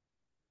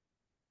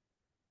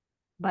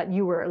 But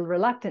you were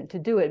reluctant to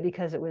do it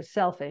because it was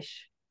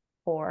selfish,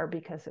 or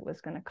because it was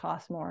going to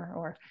cost more,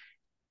 or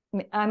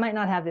I might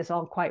not have this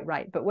all quite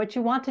right, but what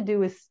you want to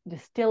do is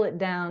distill it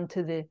down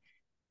to the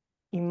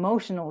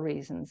emotional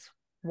reasons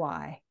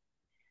why.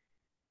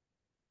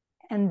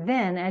 And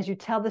then as you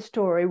tell the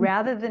story,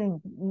 rather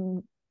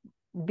than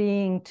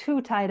being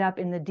too tied up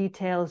in the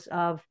details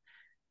of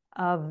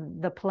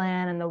the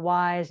plan and the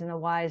whys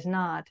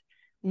not,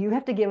 you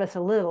have to give us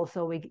a little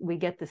so we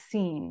get the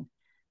scene.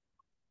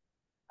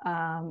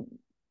 And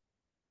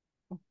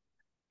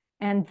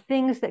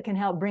things that can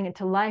help bring it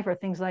to life are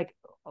things like,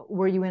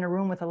 were you in a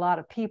room with a lot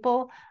of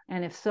people?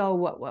 And if so,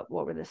 what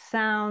were the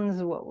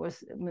sounds?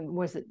 Was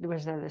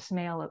there the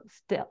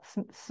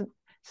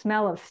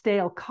smell of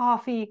stale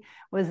coffee?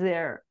 Was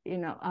there,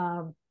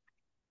 the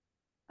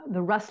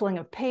rustling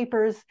of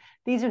papers?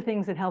 These are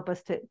things that help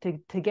us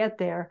to get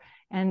there.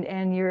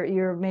 And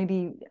you're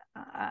maybe,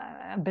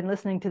 I've been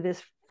listening to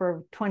this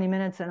for 20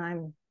 minutes and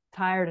I'm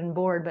tired and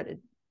bored, but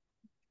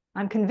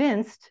I'm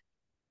convinced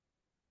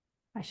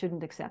I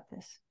shouldn't accept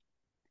this.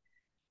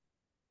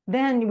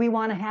 Then we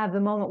want to have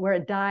the moment where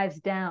it dives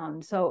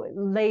down. So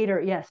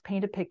later, yes,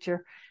 paint a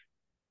picture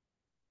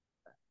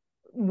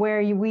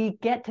where we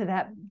get to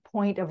that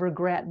point of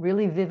regret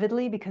really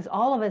vividly, because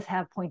all of us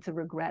have points of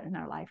regret in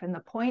our life. And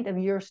the point of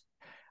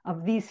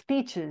these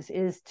speeches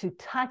is to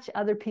touch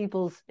other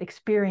people's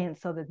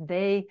experience so that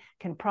they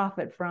can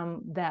profit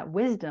from that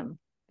wisdom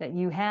that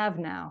you have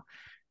now.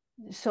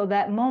 So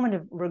that moment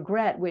of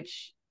regret,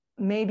 which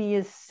maybe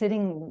is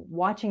sitting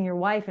watching your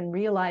wife and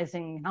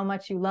realizing how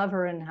much you love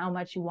her and how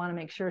much you want to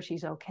make sure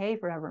she's okay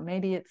forever.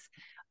 Maybe it's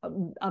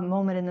a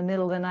moment in the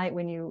middle of the night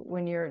when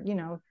you're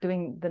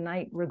doing the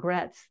night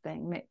regrets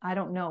thing. I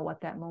don't know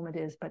what that moment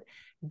is, but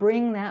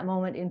bring that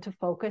moment into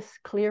focus,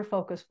 clear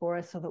focus for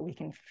us so that we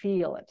can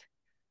feel it.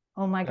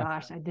 Oh my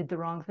gosh, I did the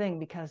wrong thing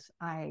because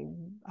I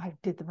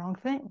did the wrong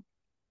thing.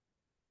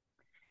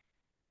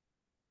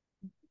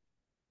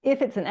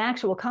 If it's an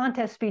actual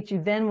contest speech,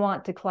 you then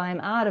want to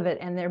climb out of it.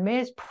 And there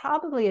is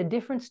probably a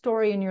different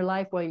story in your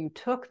life where you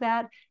took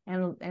that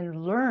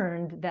and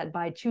learned that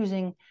by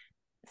choosing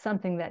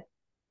something that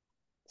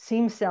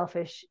seems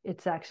selfish,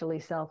 it's actually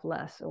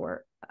selfless.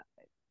 Or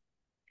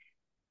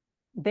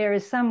there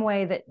is some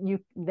way that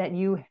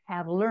you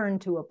have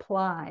learned to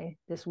apply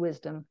this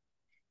wisdom.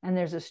 And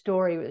there's a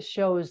story that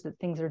shows that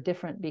things are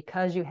different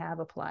because you have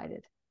applied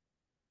it.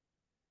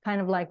 Kind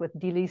of like what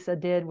Delisa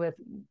did with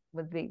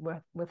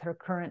her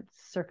current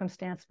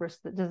circumstance.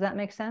 Does that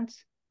make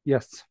sense?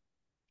 Yes.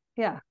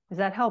 Yeah. Is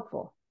that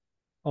helpful?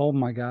 Oh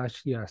my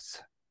gosh, yes.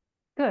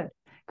 Good.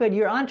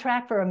 You're on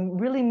track for a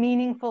really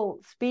meaningful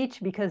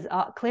speech, because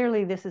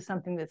clearly this is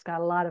something that's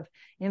got a lot of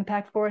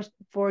impact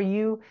for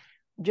you.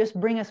 Just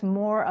bring us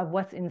more of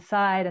what's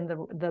inside and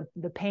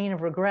the pain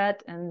of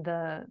regret and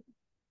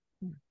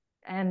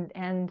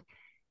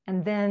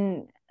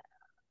then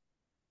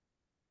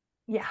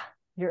yeah.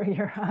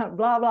 You're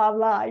blah, blah,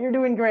 blah. You're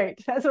doing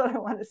great. That's what I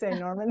want to say,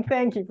 Norman.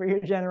 Thank you for your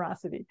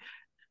generosity.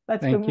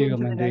 Let's move to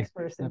the next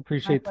person. I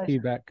appreciate the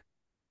feedback.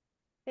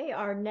 Hey,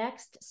 our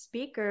next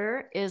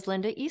speaker is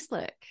Linda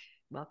Eastlick.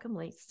 Welcome,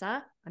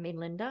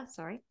 Linda,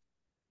 sorry.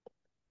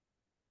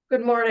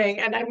 Good morning.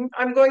 And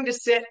I'm going to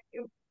sit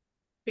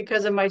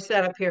because of my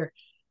setup here.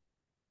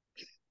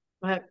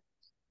 But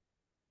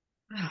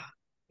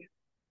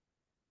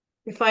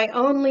if I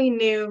only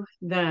knew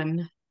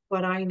then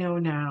what I know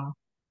now.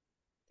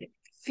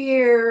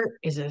 Fear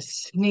is a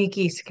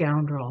sneaky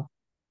scoundrel.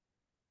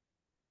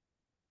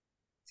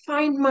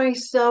 Find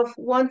myself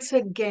once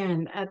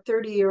again at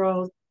 30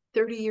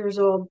 years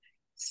old,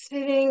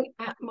 sitting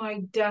at my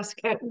desk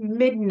at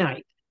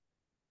midnight,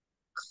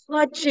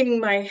 clutching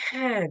my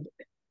head,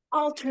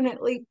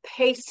 alternately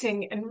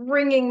pacing and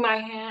wringing my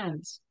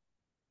hands.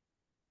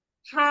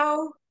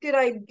 How did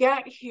I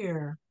get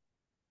here?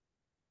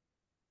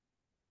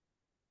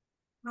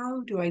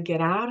 How do I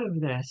get out of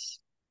this?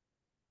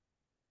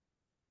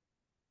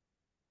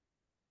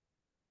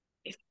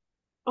 If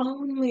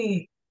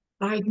only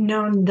I'd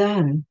known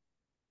then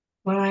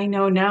what I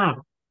know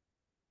now.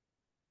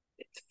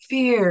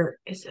 Fear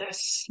is a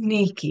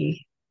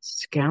sneaky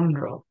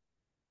scoundrel.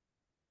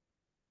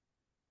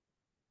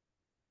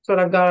 That's what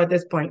I've got at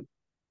this point.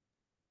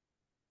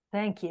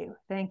 Thank you.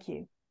 Thank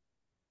you.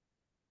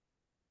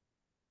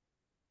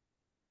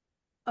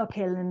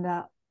 Okay,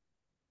 Linda.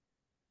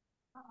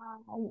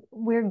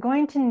 We're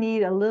going to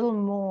need a little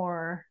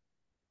more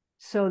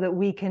so that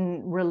we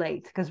can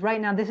relate, because right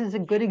now this is a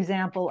good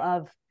example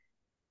of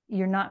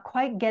you're not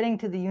quite getting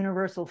to the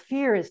universal.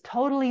 Fear is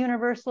totally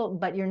universal,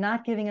 but you're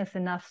not giving us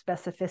enough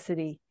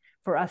specificity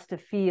for us to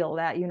feel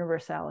that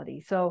universality.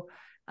 So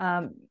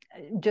not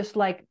just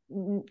like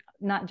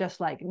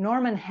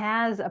Norman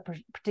has a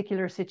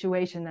particular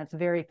situation that's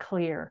very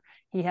clear.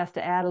 He has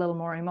to add a little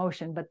more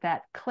emotion, but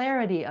that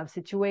clarity of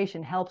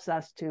situation helps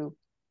us to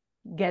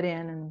get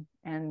in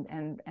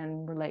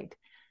and relate.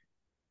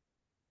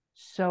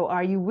 So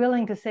are you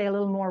willing to say a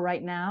little more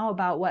right now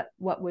about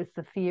what was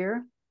the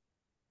fear?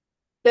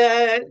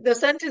 The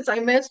sentence I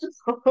missed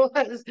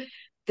was,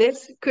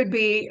 this could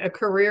be a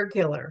career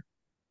killer.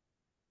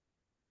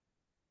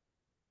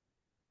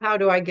 How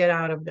do I get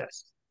out of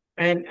this?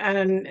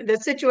 And the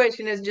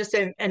situation is just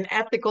an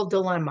ethical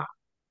dilemma.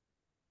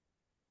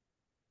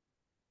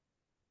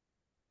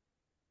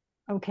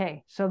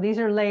 Okay, so these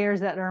are layers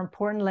that are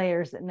important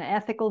layers, an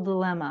ethical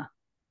dilemma.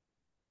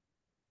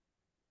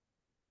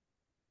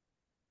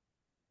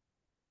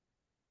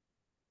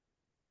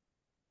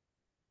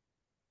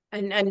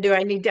 And do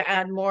I need to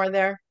add more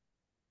there?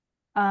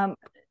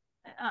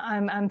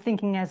 I'm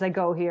thinking as I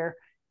go here.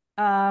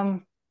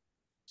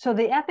 So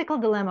the ethical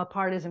dilemma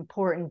part is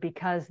important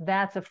because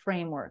that's a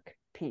framework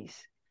piece.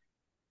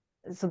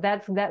 So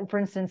that, for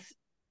instance,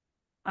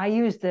 I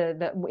use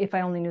the if I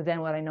only knew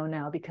then what I know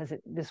now, because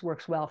this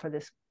works well for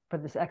this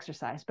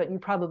exercise, but you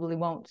probably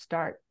won't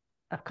start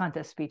a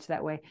contest speech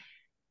that way.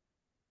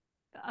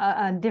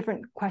 A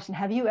different question: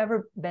 have you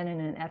ever been in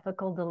an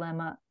ethical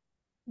dilemma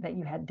that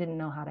you didn't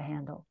know how to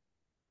handle?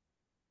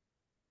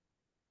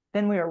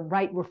 Then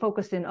we're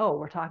focused in, oh,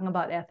 we're talking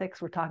about ethics,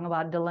 we're talking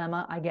about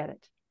dilemma. I get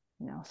it,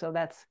 so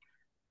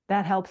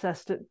that helps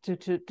us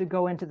to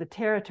go into the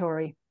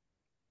territory.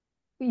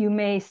 You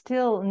may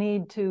still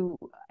need to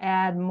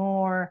add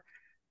more.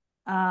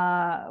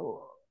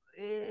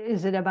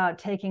 Is it about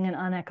taking an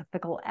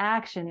unethical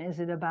action? Is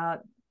it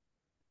about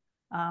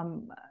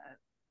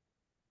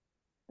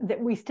that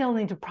we still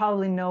need to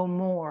probably know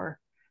more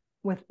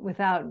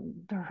without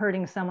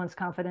hurting someone's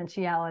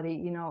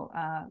confidentiality,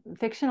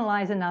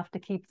 fictionalize enough to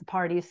keep the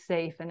parties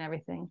safe and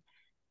everything.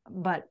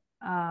 But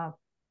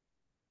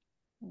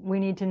we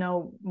need to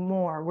know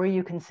more. Were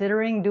you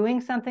considering doing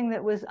something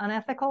that was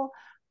unethical?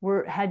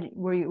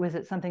 Was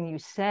it something you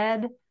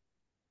said?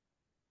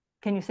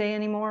 Can you say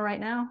any more right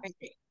now?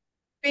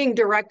 Being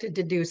directed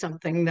to do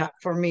something that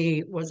for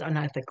me was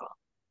unethical.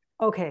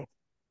 Okay.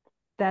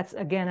 That's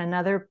again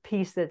another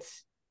piece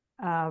that's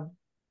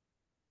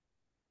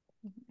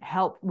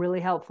really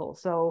helpful.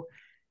 So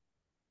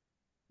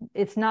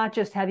it's not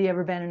just, have you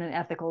ever been in an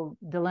ethical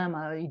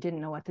dilemma, you didn't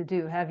know what to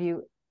do? Have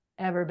you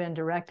ever been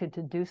directed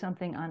to do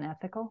something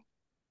unethical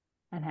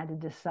and had to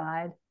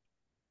decide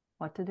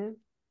what to do?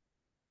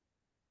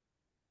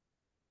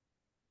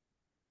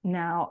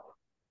 Now,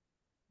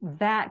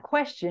 that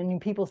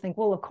question, people think,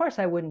 well, of course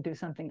I wouldn't do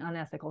something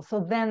unethical. So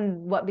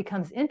then what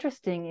becomes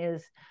interesting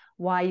is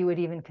why you would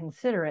even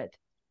consider it.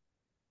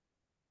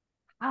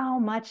 How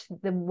much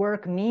the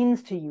work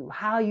means to you,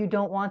 how you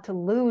don't want to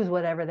lose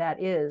whatever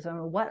that is,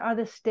 or what are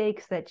the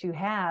stakes that you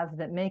have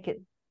that make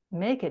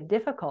it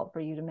difficult for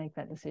you to make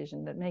that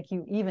decision, that make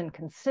you even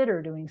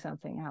consider doing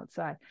something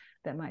outside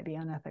that might be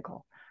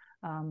unethical.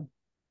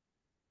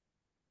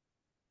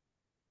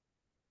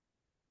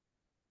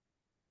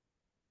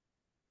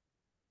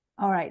 All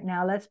right,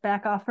 now let's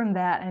back off from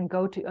that and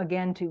go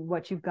again to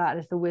what you've got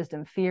as the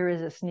wisdom. Fear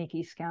is a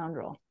sneaky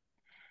scoundrel.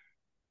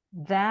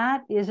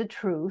 That is a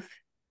truth,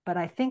 but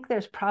I think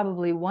there's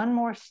probably one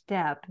more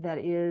step that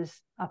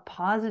is a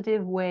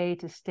positive way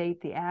to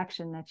state the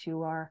action that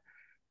you are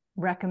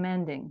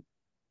recommending.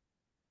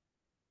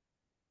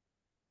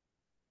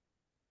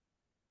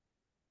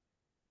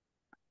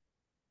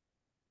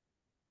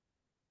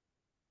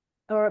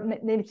 Or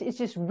maybe it's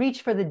just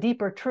reach for the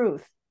deeper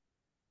truth.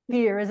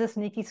 Fear is a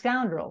sneaky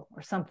scoundrel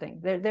or something.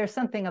 There's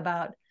something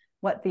about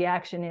what the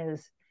action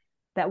is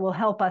that will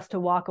help us to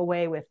walk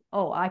away with,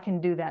 oh, I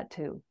can do that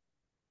too.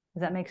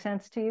 Does that make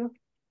sense to you?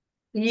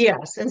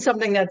 Yes, and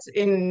something that's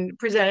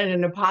presented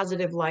in a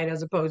positive light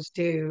as opposed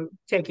to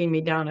taking me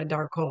down a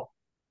dark hole.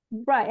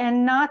 Right,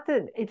 and not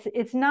that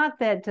it's not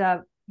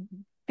that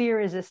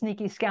fear is a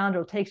sneaky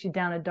scoundrel takes you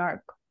down a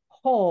dark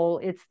whole,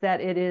 it's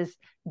that it is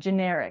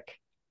generic.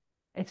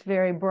 It's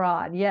very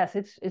broad. Yes,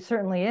 it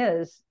certainly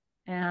is.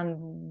 And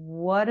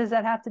what does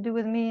that have to do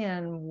with me?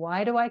 And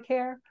why do I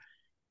care?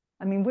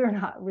 I mean, we're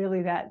not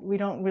really that, we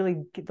don't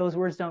really, those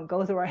words don't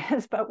go through our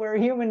heads, but we're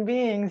human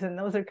beings, and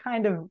those are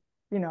kind of,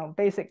 you know,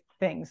 basic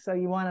things. So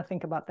you want to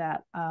think about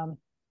that.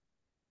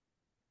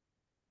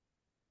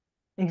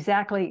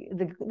 Exactly.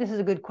 This is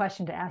a good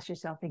question to ask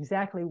yourself.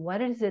 Exactly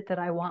what is it that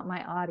I want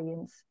my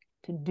audience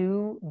to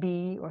do,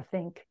 be, or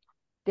think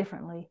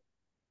differently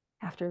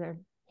after they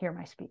hear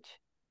my speech?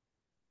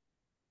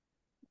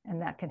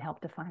 And that can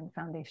help define the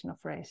foundational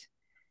phrase.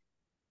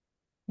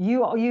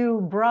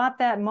 You brought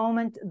that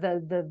moment,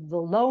 the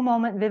low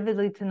moment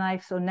vividly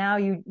tonight. So now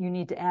you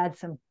need to add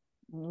some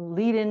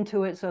lead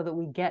into it so that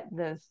we get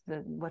the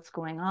what's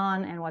going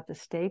on and what the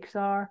stakes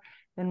are.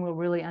 Then we'll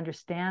really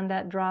understand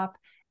that drop.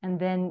 And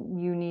then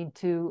you need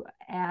to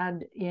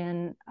add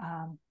in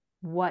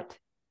what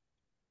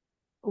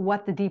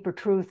the deeper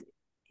truth,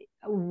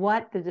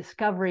 what the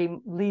discovery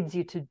leads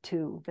you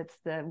to. That's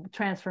the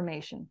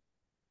transformation.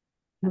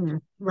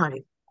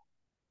 Right.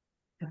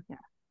 Yeah.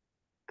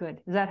 Good.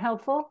 Is that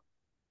helpful,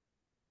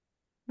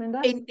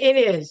 Linda? It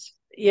is.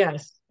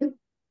 Yes.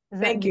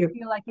 Thank you. Do you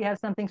feel like you have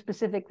something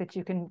specific that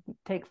you can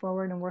take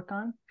forward and work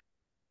on?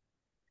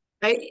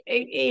 I'm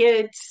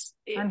hearing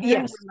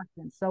yes.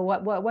 So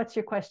what's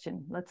your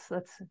question? Let's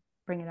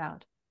bring it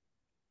out.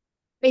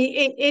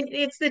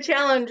 It's the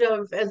challenge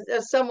of,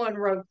 as someone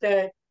wrote,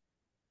 that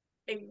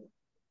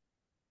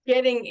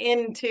getting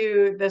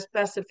into the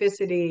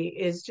specificity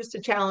is just a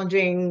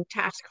challenging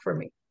task for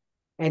me,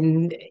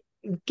 and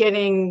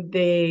getting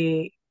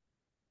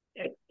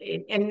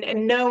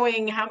and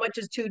knowing how much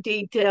is too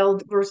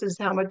detailed versus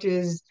how much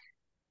is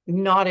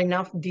not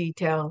enough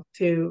detail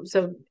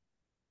so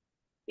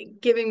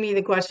giving me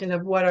the question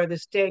of what are the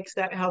stakes,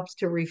 that helps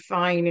to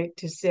refine it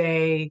to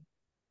say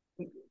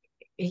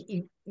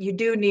you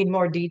do need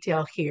more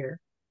detail here,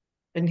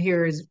 and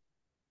here is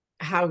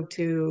how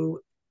to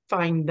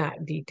find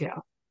that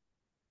detail,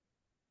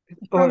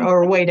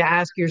 or a way to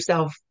ask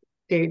yourself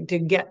to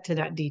get to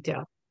that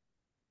detail.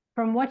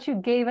 From what you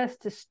gave us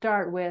to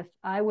start with,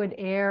 I would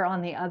err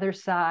on the other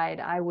side.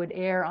 I would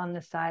err on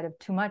the side of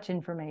too much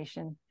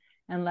information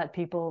and let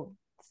people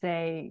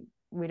say,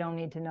 we don't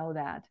need to know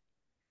that.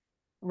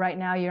 Right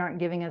now, you aren't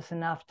giving us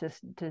enough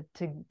to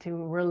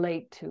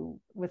relate to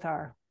with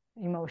our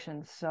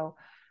emotions. So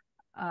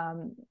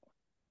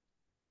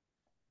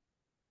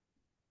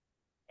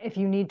if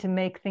you need to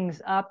make things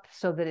up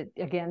so that it,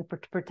 again,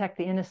 protect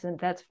the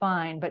innocent, that's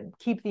fine, but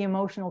keep the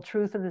emotional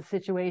truth of the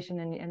situation,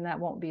 and that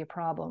won't be a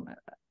problem.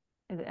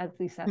 At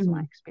least that's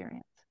my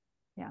experience.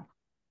 Yeah.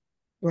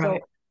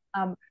 Right.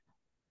 So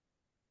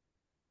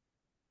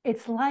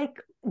it's like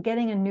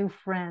getting a new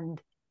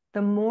friend.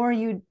 The more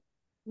you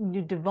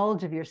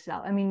divulge of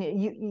yourself, I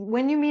mean,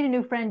 when you meet a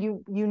new friend,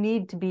 you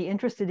need to be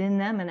interested in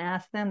them and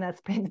ask them.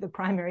 That's maybe the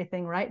primary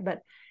thing, right?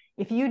 But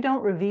if you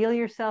don't reveal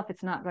yourself,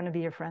 it's not going to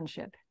be a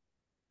friendship.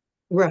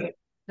 Right.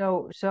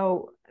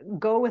 So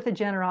go with the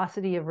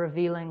generosity of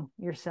revealing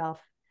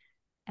yourself,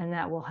 and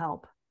that will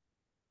help.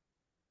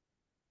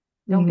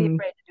 Don't be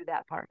afraid to do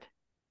that part.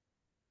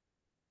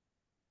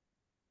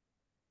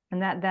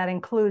 And that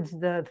includes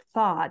the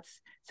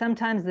thoughts.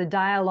 Sometimes the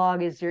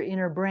dialogue is your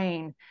inner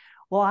brain.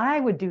 Well, I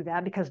would do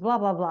that because blah,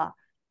 blah, blah.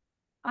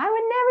 I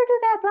would never do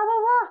that, blah,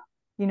 blah, blah.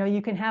 You know,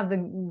 you can have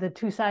the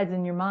two sides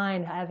in your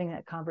mind having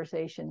that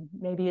conversation.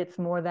 Maybe it's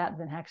more that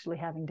than actually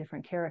having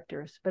different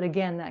characters. But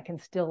again, that can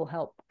still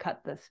help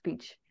cut the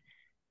speech,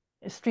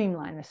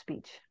 streamline the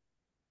speech.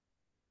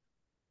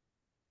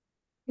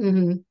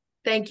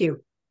 Thank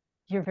you.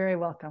 You're very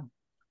welcome.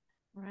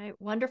 All right,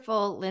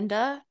 wonderful,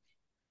 Linda.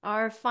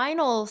 Our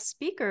final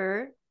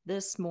speaker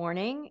this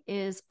morning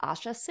is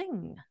Asha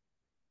Singh.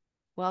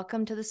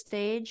 Welcome to the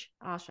stage,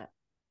 Asha.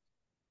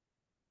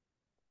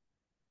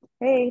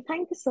 Hey,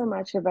 thank you so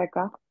much,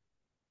 Rebecca.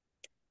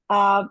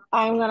 I'm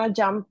going to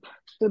jump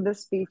to the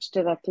speech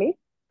directly.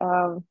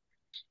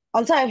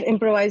 Also, I've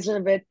improvised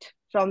a bit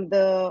from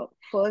the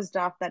first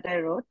draft that I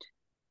wrote.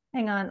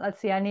 Hang on,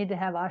 let's see. I need to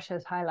have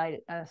Asha's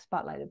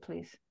spotlighted,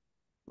 please.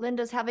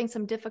 Linda's having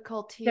some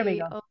difficulty. There we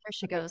go. Oh, there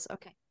she goes.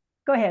 Okay.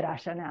 Go ahead,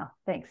 Asha, now.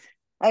 Thanks.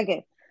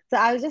 Okay. So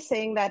I was just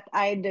saying that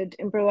I did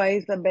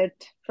improvise a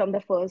bit from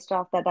the first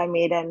draft that I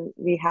made, and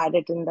we had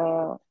it in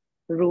the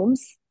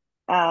rooms.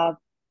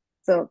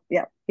 So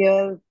yeah,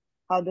 here's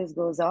how this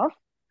goes off.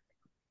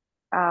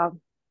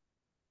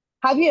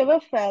 Have you ever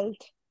felt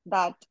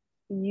that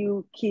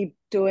you keep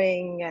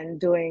doing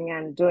and doing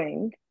and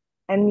doing,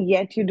 and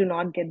yet you do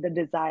not get the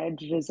desired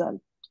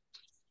result?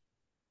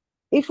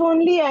 If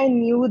only I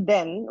knew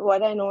then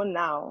what I know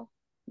now,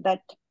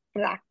 that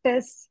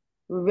practice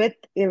with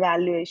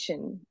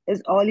evaluation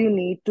is all you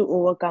need to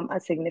overcome a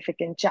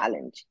significant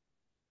challenge.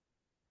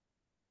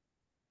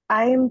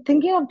 I'm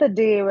thinking of the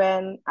day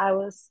when I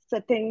was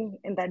sitting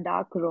in that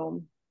dark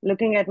room,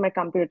 looking at my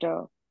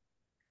computer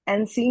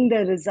and seeing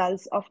the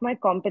results of my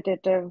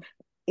competitive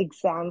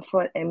exam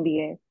for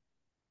MBA.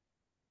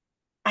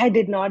 I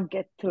did not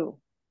get through,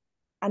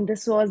 and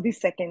this was the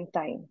second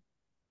time.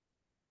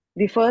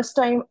 The first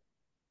time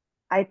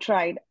I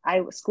tried,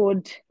 I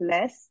scored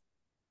less.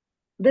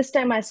 This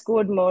time I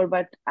scored more,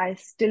 but I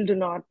still do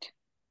not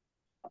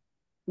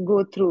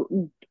go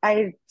through.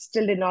 I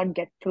still did not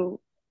get through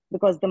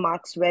because the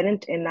marks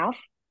weren't enough.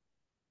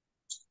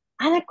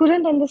 And I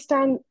couldn't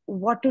understand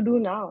what to do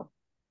now.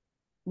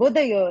 Both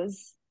the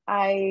years,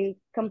 I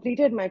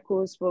completed my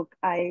coursework.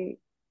 I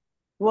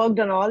worked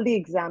on all the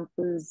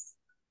examples.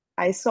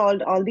 I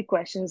solved all the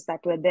questions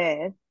that were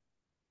there.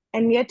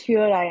 And yet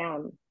here I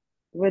am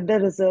with the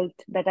result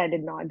that I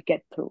did not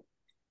get through.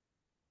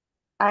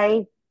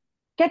 I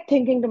kept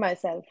thinking to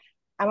myself,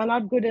 am I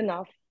not good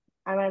enough?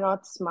 Am I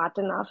not smart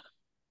enough?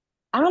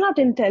 Am I not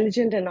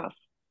intelligent enough?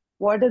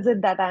 What is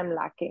it that I'm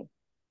lacking?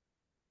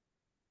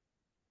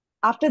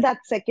 After that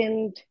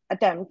second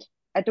attempt,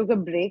 I took a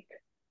break.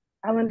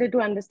 I wanted to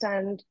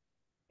understand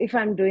if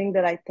I'm doing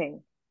the right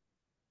thing.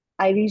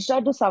 I reached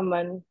out to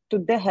someone,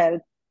 took their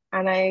help,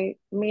 and I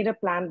made a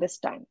plan this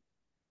time.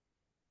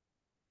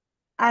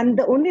 And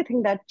the only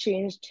thing that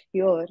changed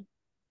here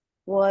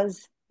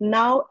was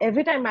now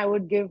every time I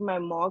would give my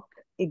mock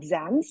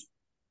exams,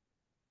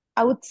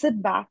 I would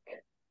sit back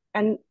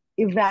and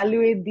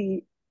evaluate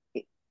the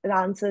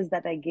answers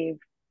that I gave.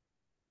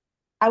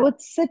 I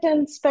would sit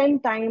and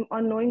spend time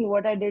on knowing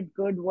what I did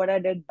good, what I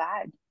did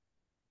bad.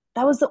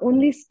 That was the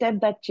only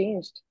step that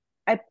changed.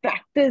 I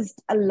practiced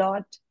a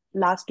lot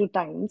last two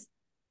times,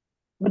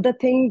 but the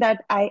thing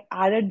that I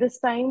added this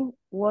time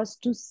was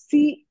to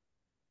see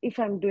if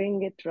I'm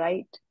doing it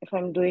right, if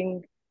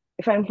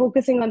I'm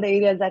focusing on the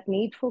areas that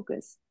need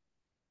focus.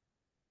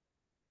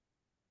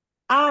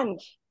 And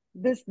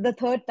the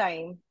third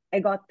time I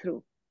got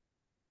through.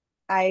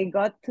 I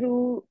got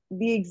through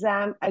the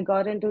exam. I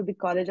got into the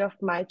college of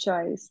my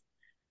choice.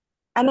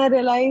 And I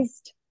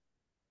realized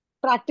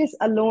practice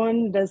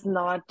alone does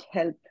not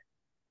help.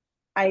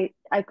 I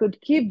could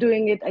keep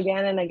doing it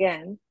again and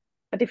again,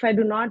 but if I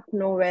do not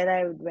know where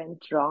I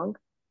went wrong,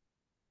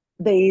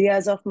 the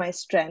areas of my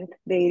strength,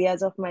 the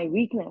areas of my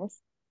weakness,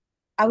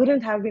 I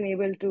wouldn't have been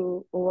able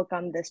to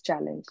overcome this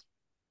challenge.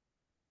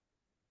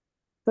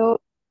 So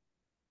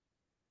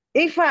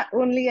if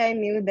only I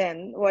knew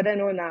then what I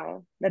know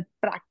now, that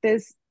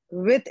practice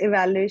with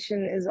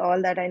evaluation is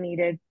all that I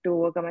needed to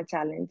overcome a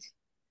challenge,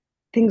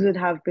 things would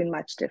have been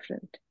much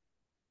different.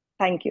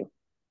 Thank you.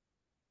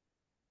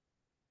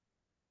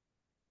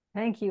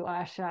 Thank you,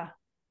 Asha.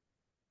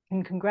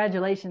 And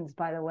congratulations,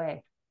 by the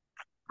way.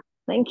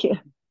 Thank you.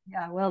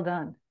 Yeah, well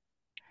done.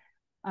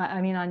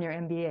 I mean, on your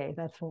MBA,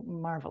 that's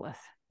marvelous.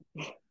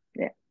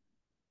 Yeah.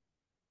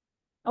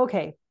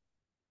 Okay.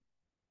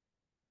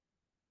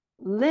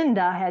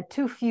 Linda had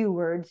too few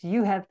words.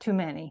 You have too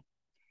many.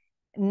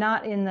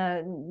 Not in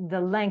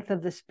the length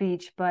of the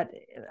speech, but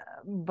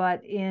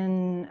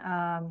in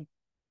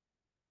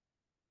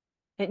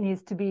it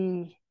needs to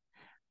be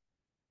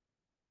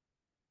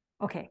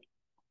okay.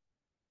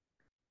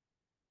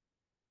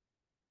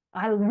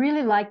 I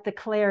really like the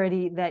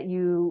clarity that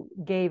you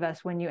gave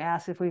us when you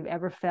asked if we've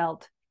ever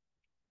felt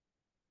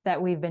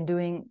that we've been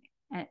doing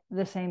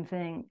the same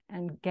thing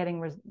and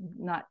getting we've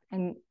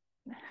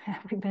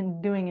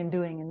been doing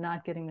and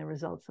not getting the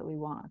results that we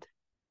want.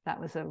 That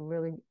was a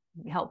really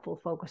helpful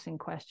focusing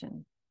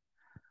question.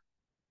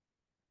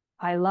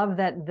 I love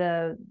that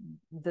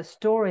the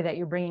story that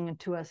you're bringing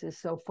to us is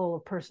so full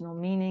of personal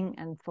meaning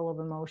and full of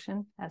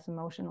emotion, has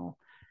emotional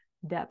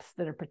depths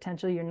that are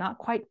potential. You're not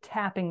quite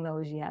tapping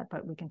those yet,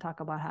 but we can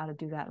talk about how to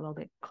do that a little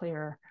bit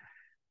clearer.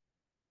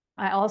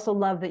 I also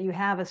love that you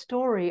have a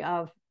story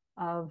of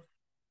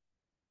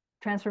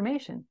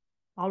transformation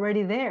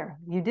already there.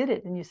 You did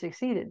it and you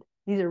succeeded.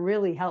 These are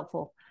really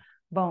helpful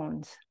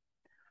bones.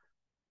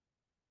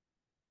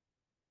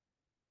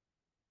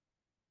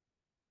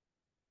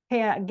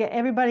 Hey,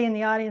 everybody in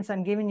the audience,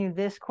 I'm giving you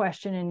this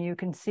question and you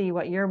can see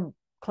what your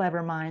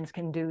clever minds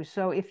can do.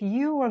 So if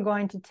you are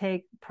going to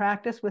take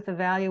practice with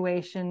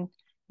evaluation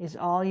is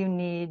all you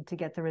need to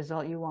get the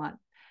result you want.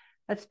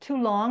 That's too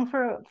long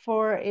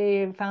for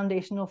a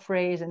foundational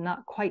phrase and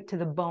not quite to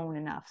the bone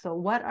enough. So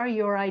what are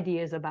your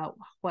ideas about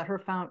what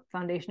her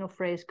foundational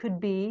phrase could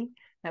be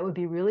that would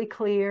be really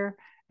clear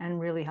and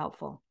really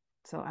helpful?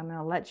 So I'm going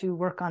to let you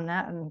work on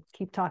that and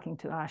keep talking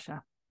to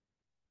Asha.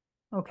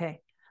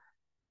 Okay.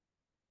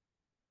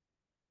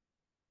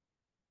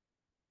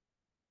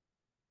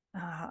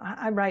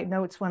 I write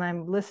notes when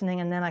I'm listening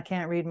and then I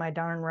can't read my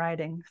darn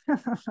writing.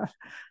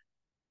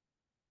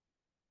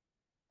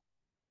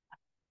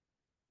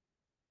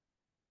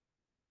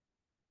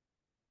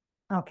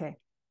 Okay.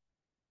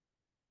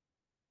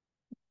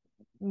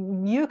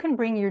 You can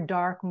bring your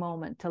dark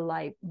moment to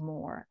light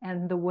more.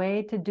 And the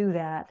way to do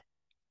that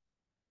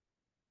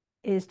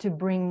is to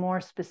bring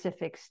more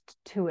specifics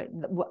to it.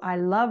 I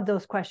love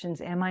those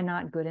questions. Am I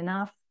not good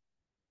enough?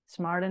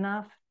 Smart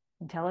enough?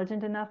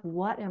 Intelligent enough?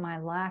 What am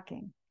I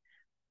lacking?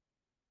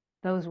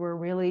 Those were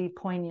really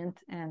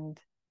poignant and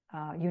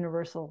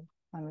universal.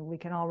 I mean, we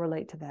can all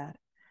relate to that.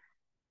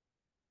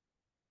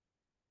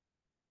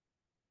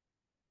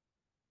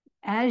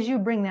 As you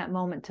bring that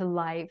moment to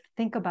life,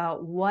 think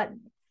about what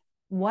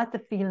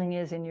the feeling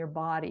is in your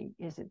body.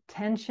 Is it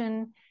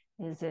tension?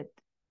 Is it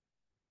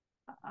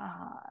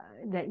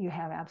that you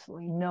have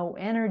absolutely no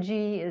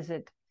energy? Is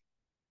it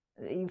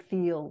that you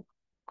feel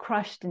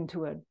crushed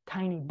into a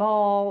tiny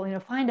ball? You know,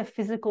 find a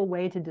physical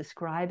way to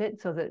describe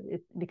it so that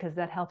because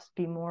that helps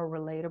be more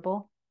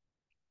relatable.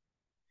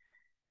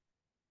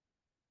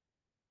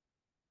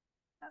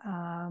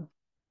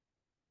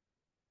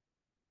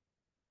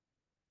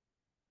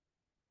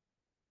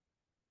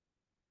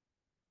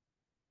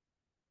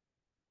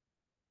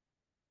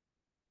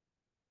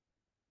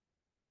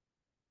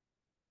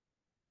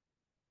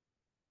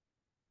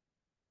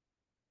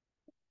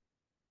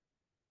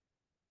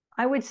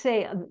 I would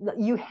say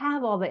you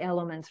have all the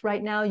elements.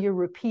 Right now, you're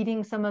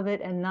repeating some of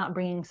it and not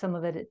bringing some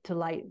of it to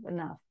light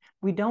enough.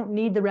 We don't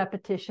need the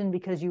repetition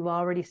because you've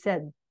already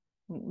said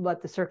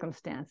what the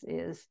circumstance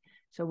is.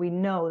 So we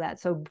know that.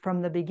 So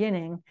from the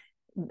beginning,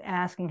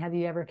 asking, have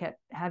you ever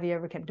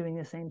kept doing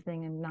the same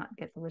thing and not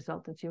get the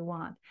result that you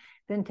want?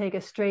 Then take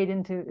us straight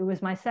into, it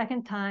was my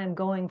second time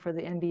going for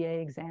the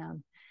MBA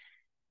exam.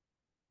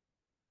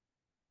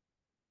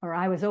 Or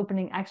I was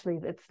opening, actually,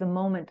 it's the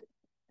moment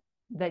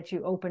that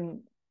you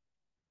open.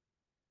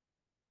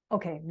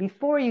 Okay,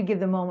 before you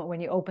give the moment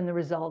when you open the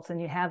results and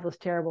you have those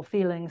terrible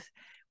feelings,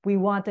 we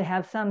want to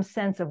have some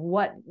sense of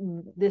what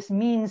this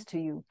means to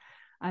you.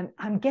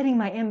 I'm getting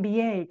my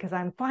MBA because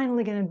I'm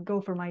finally going to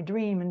go for my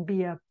dream and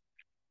be a.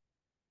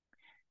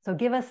 So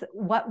give us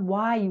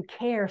why you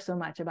care so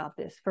much about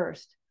this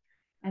first,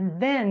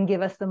 and then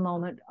give us the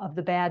moment of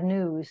the bad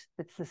news.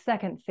 That's the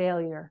second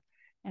failure,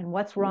 and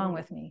what's wrong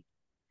with me,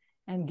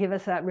 and give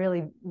us that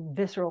really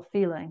visceral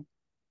feeling,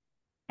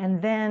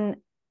 and then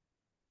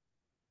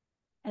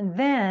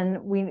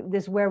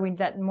this is where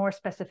that more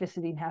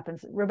specificity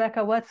happens.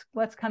 Rebecca,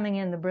 what's coming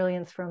in the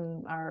brilliance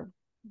from our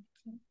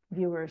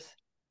viewers?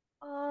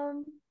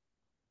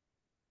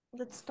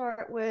 Let's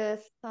start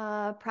with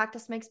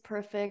practice makes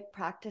perfect,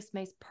 practice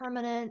makes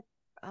permanent,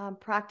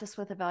 practice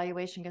with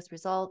evaluation gets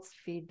results,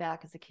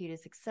 feedback is the key to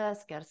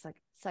success, get a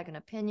second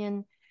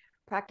opinion,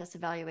 practice,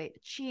 evaluate,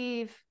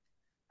 achieve,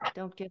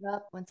 don't give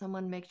up when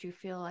someone makes you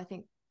feel, I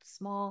think,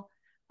 small.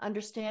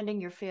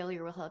 Understanding your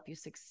failure will help you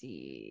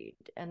succeed.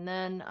 And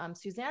then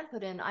Suzanne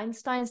put in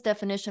Einstein's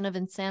definition of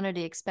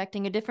insanity,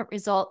 expecting a different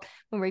result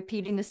when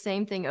repeating the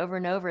same thing over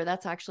and over.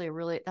 That's actually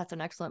that's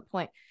an excellent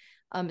point.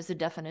 Is the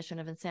definition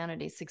of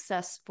insanity,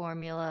 success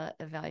formula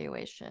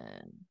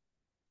evaluation.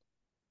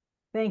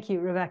 Thank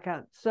you,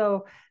 Rebecca.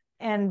 So,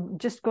 and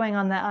just going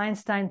on that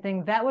Einstein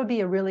thing, that would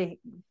be a really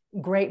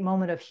great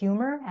moment of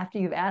humor after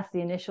you've asked the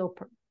initial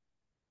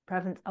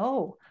preference.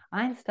 Oh,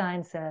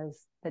 Einstein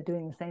says that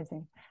doing the same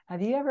thing.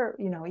 Have you ever,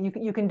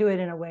 you can do it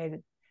in a way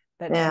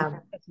that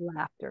that's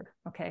laughter.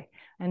 Okay.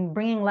 And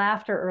bringing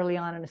laughter early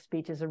on in a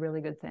speech is a really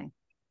good thing.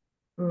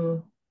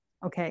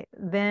 Okay.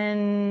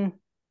 Then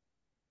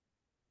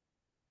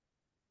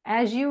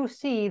as you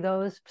see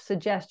those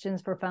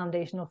suggestions for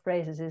foundational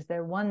phrases, is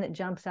there one that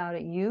jumps out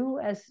at you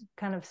as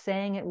kind of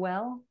saying it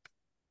well?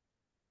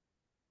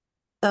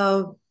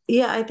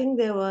 Yeah, I think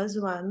there was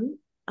one.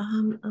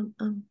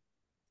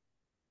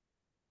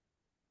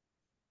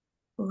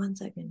 One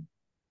second.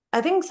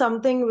 I think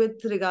something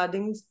with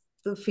regarding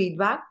the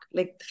feedback,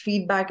 like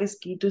feedback is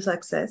key to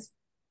success.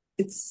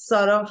 It's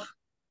sort of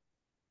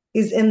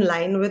is in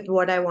line with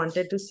what I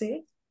wanted to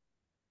say.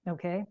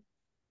 Okay.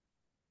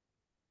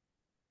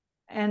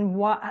 And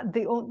what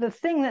the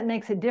thing that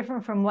makes it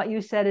different from what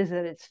you said is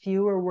that it's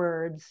fewer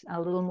words, a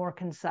little more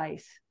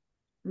concise.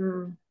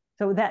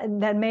 So that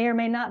may or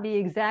may not be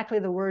exactly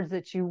the words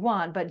that you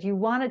want, but you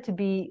want it to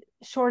be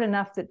short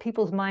enough that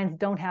people's minds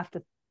don't have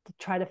to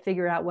try to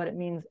figure out what it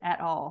means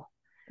at all.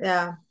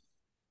 Yeah.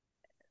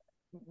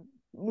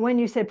 When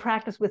you said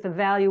practice with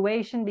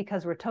evaluation,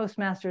 because we're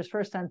Toastmasters,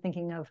 first I'm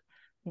thinking of,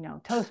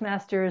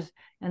 Toastmasters,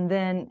 and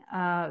then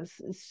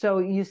so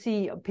you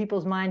see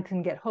people's mind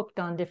can get hooked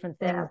on different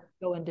things,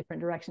 go in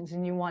different directions,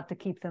 and you want to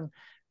keep them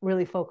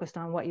really focused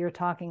on what you're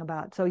talking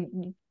about.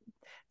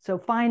 So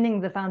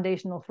finding the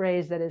foundational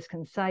phrase that is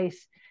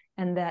concise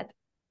and that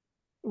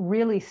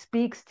really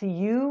speaks to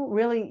you,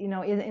 really,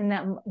 in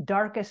that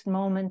darkest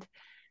moment,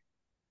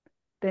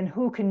 then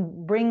who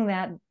can bring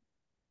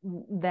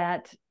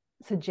that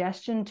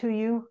suggestion to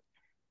you?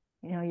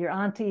 Your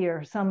auntie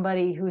or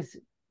somebody who's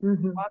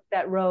walked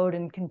that road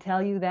and can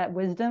tell you that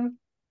wisdom,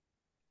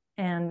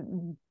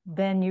 and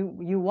then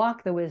you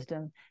walk the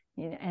wisdom,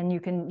 and you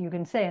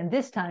can say, and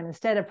this time,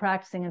 instead of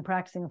practicing and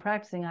practicing and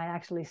practicing, I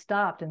actually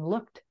stopped and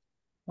looked.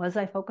 Was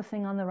I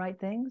focusing on the right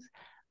things?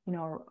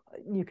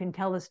 You can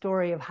tell the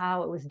story of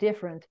how it was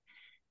different,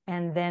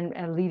 and then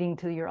leading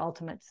to your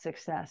ultimate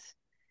success.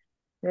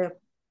 Yeah.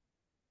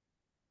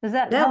 Does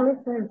that help?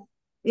 Makes sense.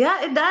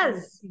 Yeah, it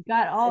does. You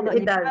got all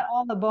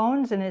the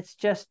bones, and it's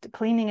just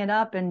cleaning it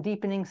up and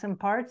deepening some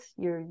parts.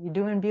 You're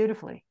doing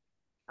beautifully.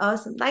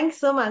 Awesome. Thanks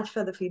so much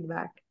for the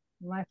feedback.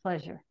 My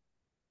pleasure.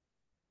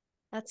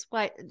 That's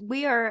why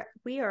we are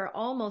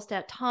almost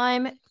at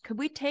time. Could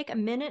we take a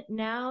minute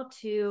now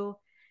to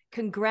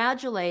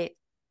congratulate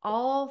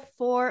all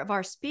 4 of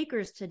our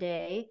speakers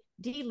today,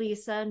 Dee,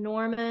 Lisa,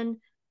 Norman,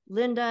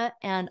 Linda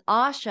and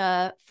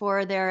Asha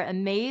for their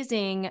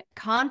amazing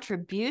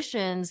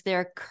contributions,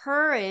 their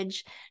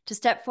courage to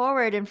step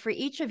forward. And for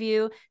each of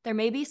you, there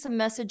may be some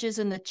messages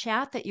in the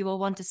chat that you will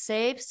want to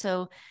save.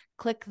 So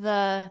click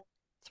the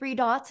 3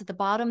 dots at the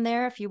bottom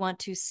there if you want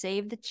to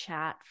save the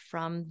chat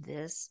from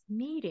this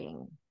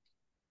meeting.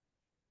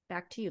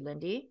 Back to you,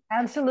 Lindy.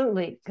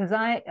 Absolutely, because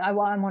I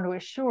want to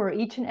assure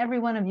each and every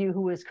one of you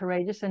who is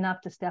courageous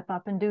enough to step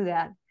up and do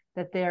that,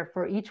 that there,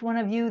 for each one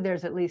of you,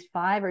 there's at least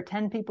 5 or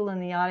 10 people in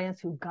the audience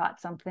who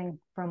got something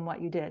from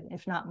what you did,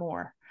 if not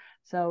more.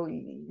 So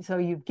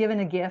you've given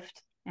a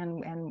gift,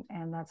 and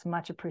that's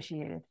much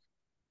appreciated.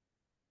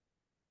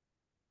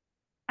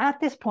 At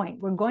this point,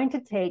 we're going to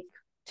take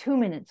 2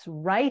 minutes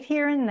right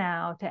here and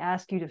now to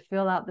ask you to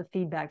fill out the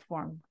feedback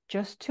form.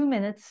 Just 2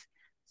 minutes.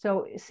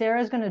 So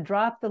Sarah's going to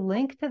drop the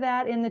link to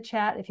that in the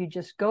chat. If you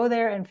just go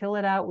there and fill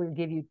it out, we'll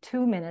give you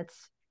 2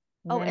 minutes.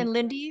 And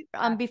Lindy,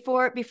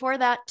 before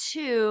that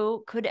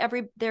too,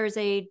 there's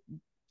a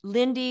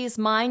Lindy's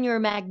Mind Your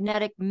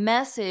Magnetic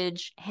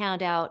Message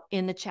handout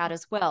in the chat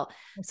as well.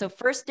 So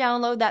first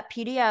download that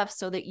PDF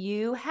so that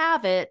you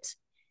have it.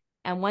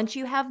 And once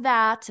you have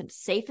that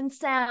safe and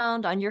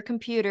sound on your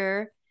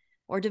computer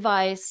or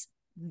device,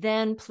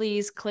 then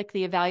please click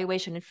the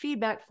evaluation and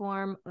feedback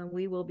form, and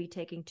we will be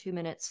taking 2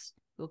 minutes.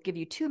 We'll give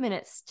you 2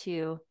 minutes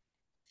to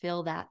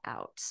fill that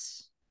out.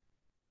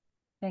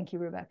 Thank you,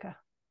 Rebecca.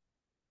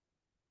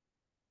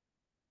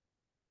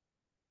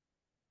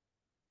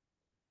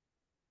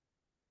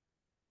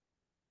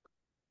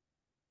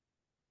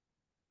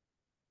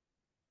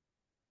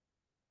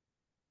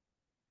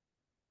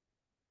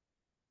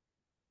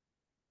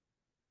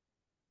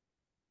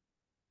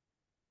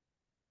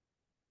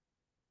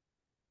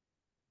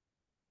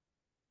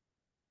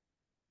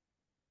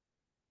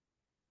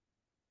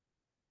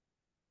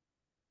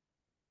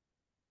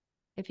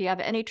 If you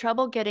have any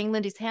trouble getting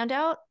Lindy's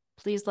handout,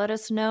 please let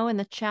us know in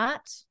the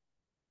chat.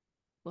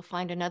 We'll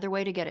find another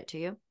way to get it to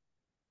you.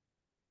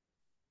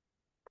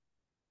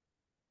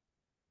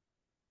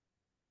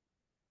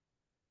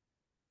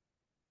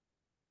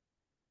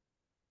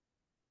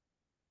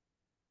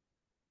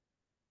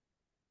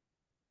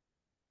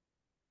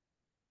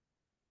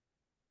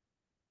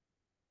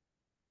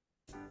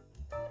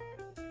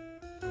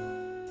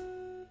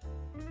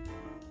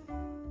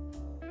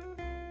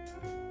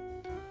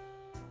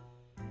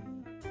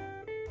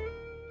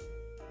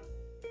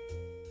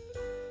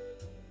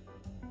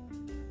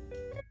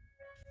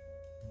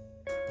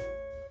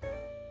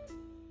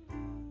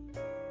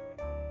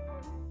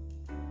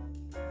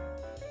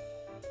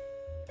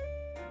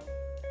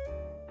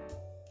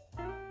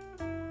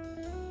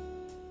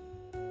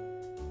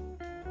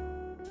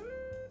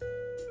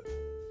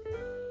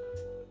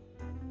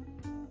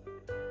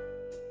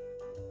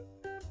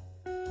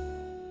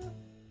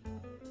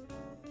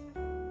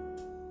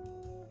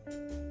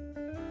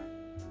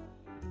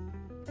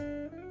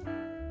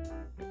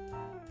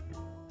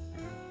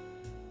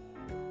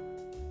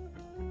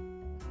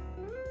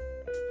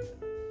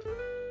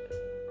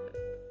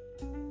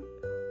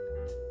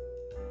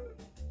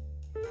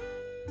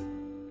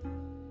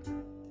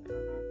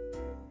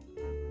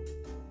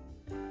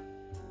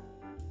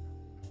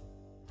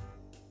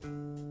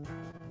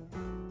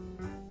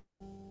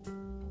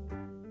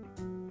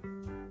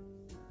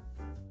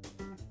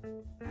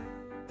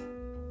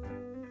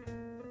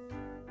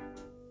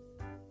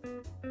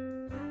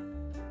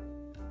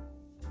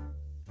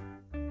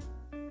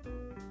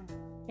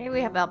 Okay,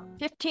 we have about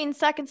 15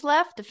 seconds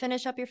left to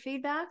finish up your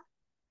feedback.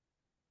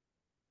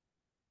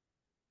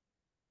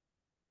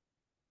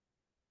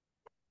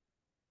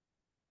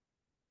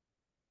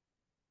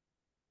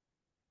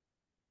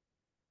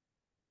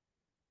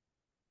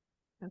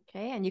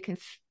 Okay, and you can,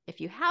 if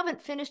you haven't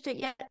finished it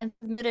yet and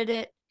submitted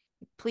it,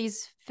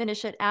 please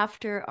finish it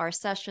after our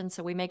session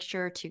so we make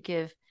sure to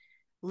give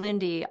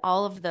Lindy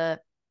all of the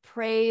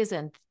praise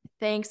and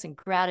thanks and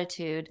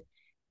gratitude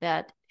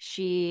that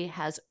she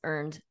has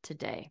earned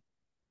today.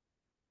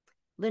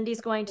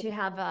 Lindy's going to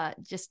have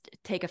just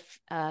take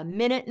a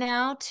minute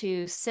now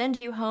to send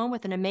you home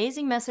with an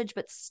amazing message,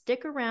 but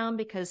stick around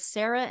because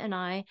Sarah and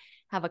I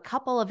have a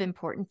couple of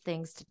important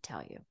things to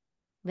tell you.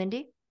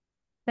 Lindy?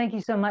 Thank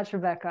you so much,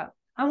 Rebecca.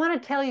 I want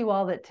to tell you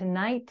all that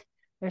tonight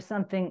there's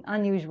something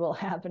unusual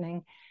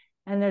happening,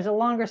 and there's a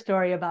longer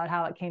story about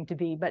how it came to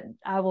be, but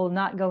I will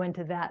not go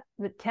into that,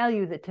 but tell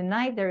you that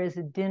tonight there is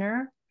a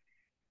dinner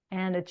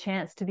and a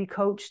chance to be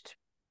coached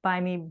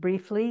by me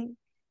briefly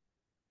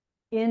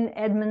in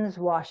Edmonds,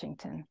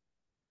 Washington.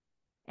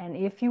 And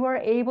if you are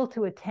able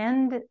to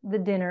attend the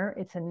dinner,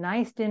 it's a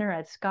nice dinner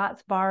at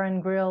Scott's Bar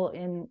and Grill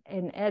in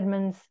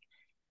Edmonds,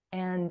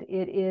 and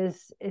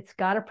it's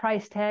got a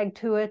price tag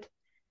to it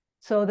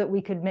so that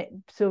we could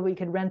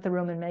rent the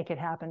room and make it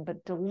happen.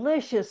 But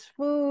delicious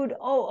food.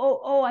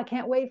 Oh, I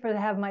can't wait to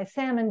have my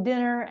salmon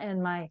dinner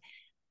and my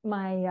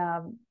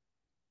I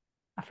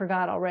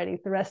forgot already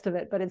the rest of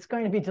it, but it's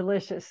going to be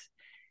delicious.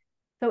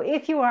 So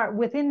if you are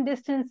within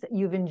distance,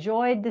 you've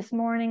enjoyed this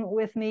morning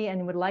with me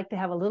and would like to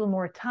have a little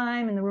more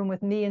time in the room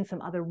with me and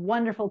some other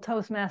wonderful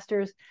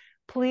Toastmasters,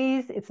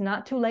 Please, it's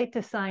not too late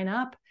to sign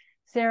up.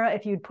 Sarah,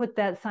 if you'd put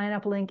that sign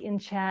up link in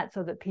chat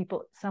so that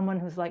someone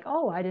who's like,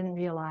 oh, I didn't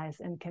realize,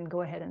 and can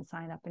go ahead and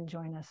sign up and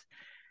join us.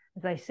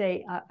 As I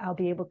say, I'll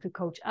be able to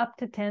coach up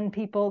to 10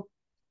 people.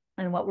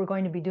 And what we're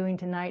going to be doing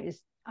tonight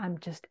is I'm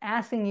just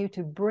asking you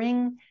to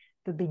bring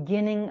the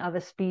beginning of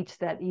a speech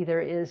that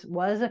either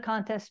was a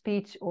contest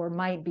speech or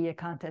might be a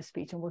contest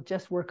speech, and we'll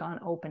just work on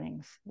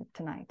openings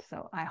tonight.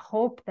 So I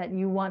hope that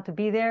you want to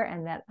be there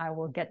and that I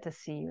will get to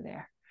see you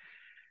there.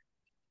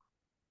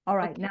 All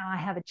right, okay. Now I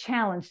have a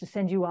challenge to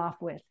send you off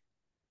with.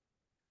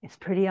 It's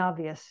pretty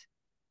obvious.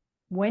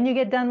 When you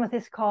get done with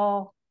this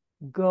call,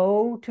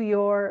 go to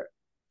your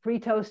Free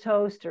Toast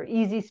Host or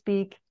Easy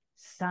Speak,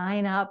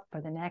 sign up for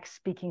the next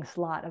speaking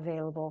slot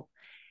available,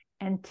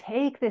 and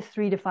take this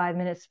 3 to 5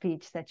 minute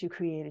speech that you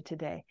created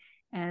today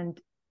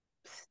and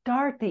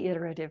start the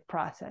iterative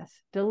process.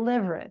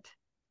 Deliver it,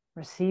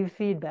 receive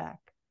feedback,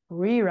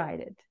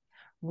 rewrite it,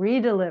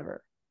 redeliver,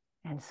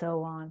 and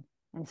so on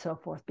and so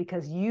forth,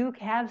 because you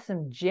have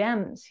some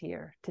gems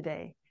here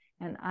today.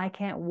 And I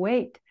can't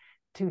wait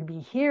to be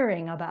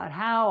hearing about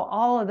how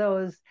all of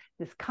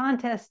this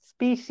contest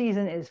speech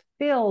season is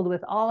filled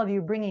with all of you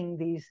bringing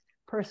these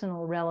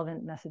personal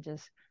relevant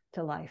messages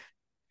to life.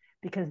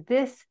 Because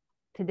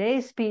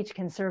today's speech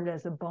can serve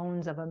as the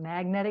bones of a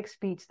magnetic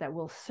speech that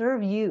will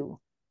serve you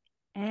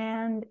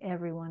and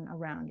everyone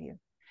around you.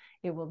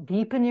 It will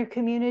deepen your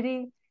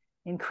community,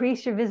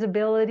 increase your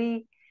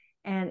visibility,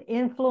 and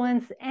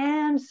influence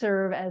and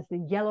serve as the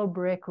yellow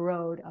brick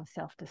road of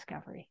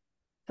self-discovery.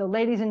 So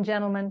ladies and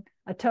gentlemen,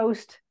 a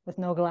toast with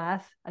no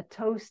glass, a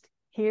toast.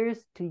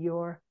 Here's to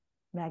your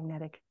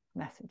magnetic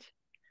message.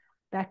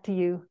 Back to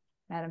you,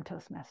 Madam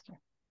Toastmaster.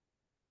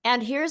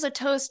 And here's a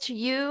toast to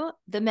you,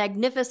 the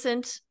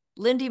magnificent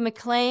Lindy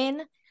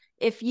MacLaine.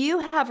 If you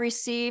have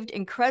received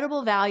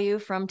incredible value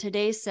from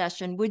today's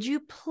session, would you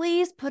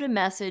please put a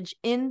message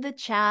in the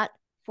chat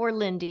for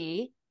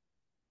Lindy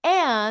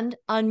and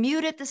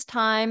unmute at this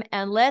time,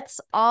 and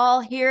let's all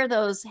hear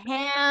those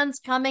hands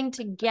coming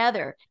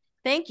together.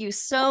 Thank you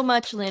so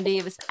much, Lindy.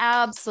 It was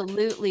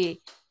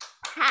absolutely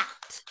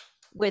packed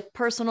with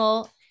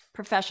personal,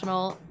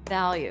 professional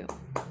value.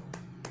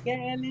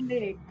 Yeah,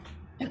 Lindy.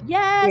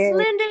 Yes, yay.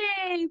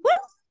 Lindy.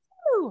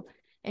 Woo!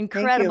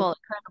 Incredible,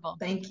 incredible.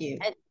 Thank you.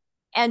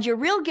 And your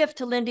real gift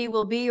to Lindy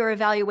will be your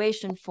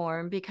evaluation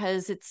form,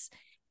 because it's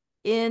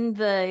in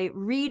the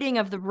reading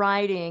of the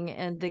writing,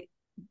 and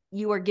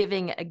you are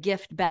giving a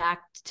gift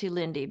back to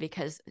Lindy,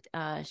 because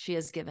she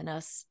has given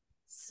us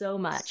so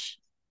much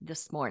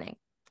this morning.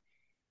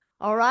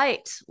 All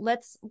right,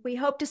 we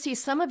hope to see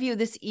some of you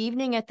this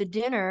evening at the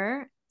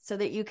dinner so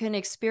that you can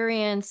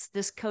experience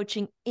this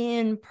coaching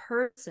in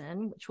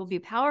person, which will be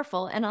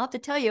powerful. And I'll have to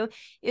tell you,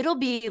 it'll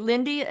be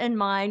Lindy and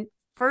mine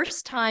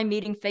first time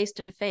meeting face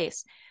to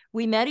face.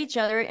 We met each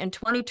other in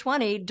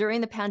 2020 during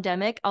the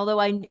pandemic,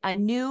 although I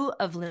knew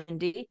of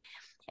Lindy.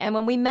 And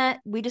when we met,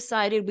 we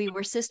decided we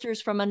were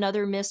sisters from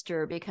another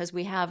mister, because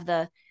we have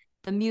the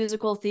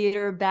musical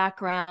theater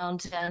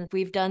background, and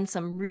we've done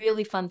some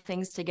really fun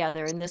things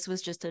together. And this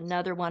was just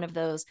another one of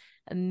those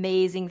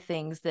amazing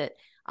things that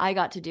I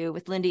got to do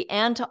with Lindy,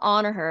 and to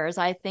honor her, as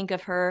I think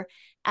of her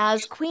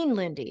as Queen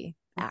Lindy,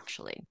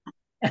 actually.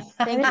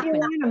 And if you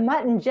want a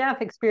Mutt and Jeff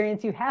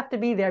experience, you have to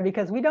be there,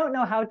 because we don't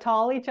know how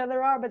tall each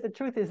other are, but the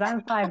truth is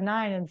I'm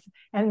 5'9",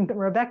 and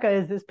Rebecca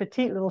is this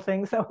petite little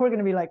thing. So we're going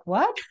to be like,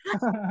 what?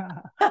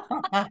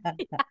 Yeah,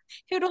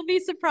 it'll be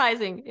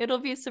surprising. It'll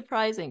be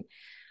surprising.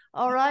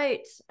 All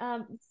right.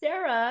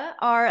 Sarah,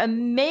 our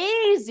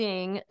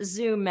amazing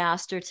Zoom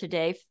master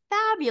today.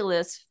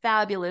 Fabulous,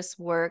 fabulous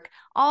work.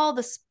 All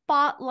the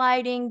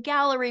spotlighting,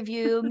 gallery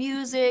view,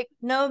 music,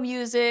 no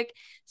music.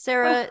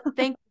 Sarah,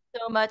 thank you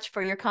so much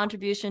for your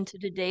contribution to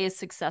today's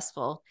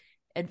successful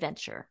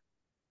adventure.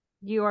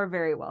 You are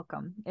very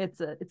welcome.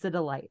 It's a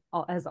delight,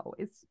 as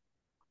always.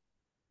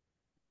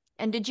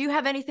 And did you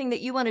have anything that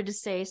you wanted to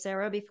say,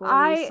 Sarah, before we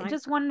I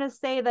just wanted to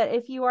say that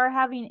if you are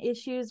having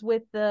issues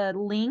with the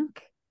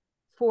link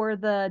for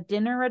the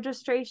dinner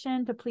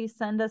registration, to please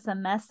send us a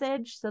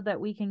message so that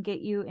we can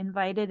get you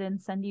invited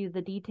and send you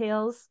the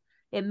details.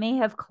 It may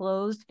have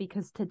closed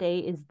because today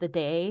is the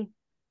day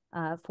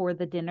for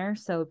the dinner.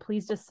 So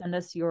please just send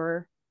us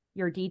your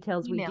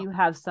details. Email. We do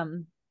have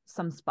some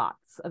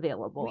spots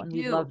available, and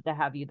we'd love to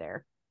have you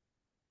there.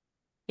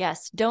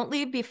 Yes, don't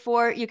leave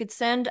before. You could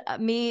send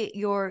me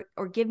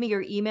give me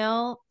your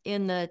email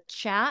in the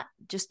chat,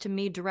 just to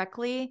me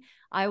directly.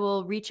 I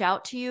will reach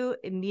out to you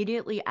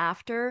immediately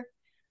after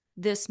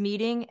this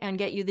meeting and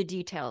get you the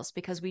details,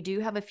 because we do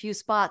have a few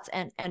spots,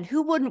 and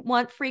who wouldn't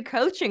want free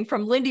coaching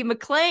from Lindy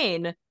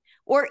MacLaine?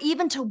 Or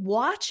even to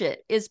watch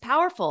it is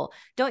powerful.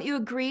 Don't you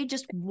agree?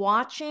 Just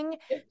watching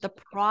the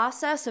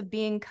process of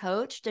being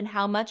coached and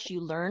how much you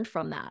learned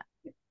from that.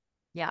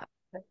 Yeah.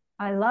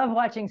 I love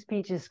watching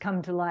speeches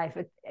come to life.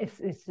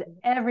 It's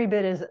every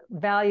bit as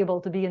valuable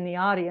to be in the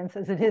audience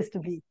as it is to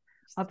be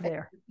up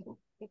there.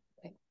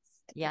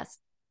 Yes.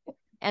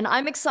 And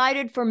I'm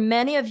excited for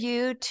many of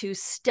you to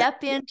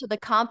step into the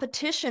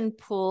competition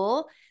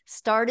pool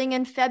starting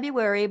in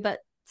February, but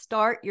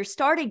You're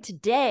starting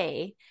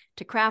today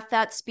to craft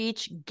that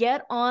speech.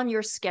 Get on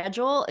your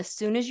schedule as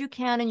soon as you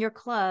can in your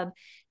club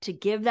to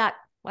give that,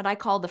 what I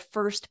call the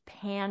first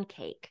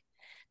pancake.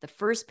 The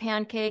first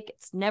pancake,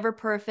 it's never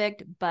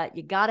perfect, but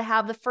you got to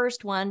have the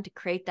first one to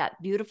create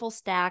that beautiful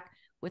stack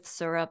with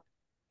syrup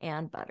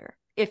and butter.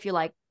 If you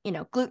like,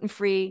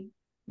 gluten-free,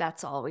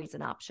 that's always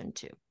an option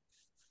too.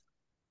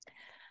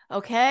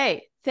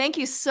 Okay, thank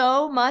you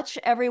so much,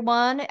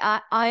 everyone.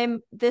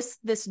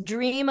 This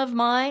dream of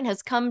mine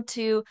has come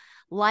to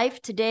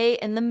life today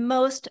in the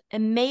most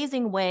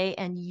amazing way,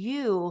 and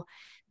you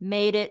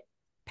made it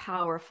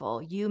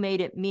powerful. You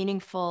made it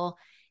meaningful,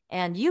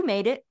 and you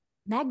made it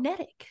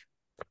magnetic.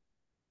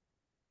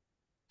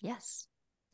 Yes.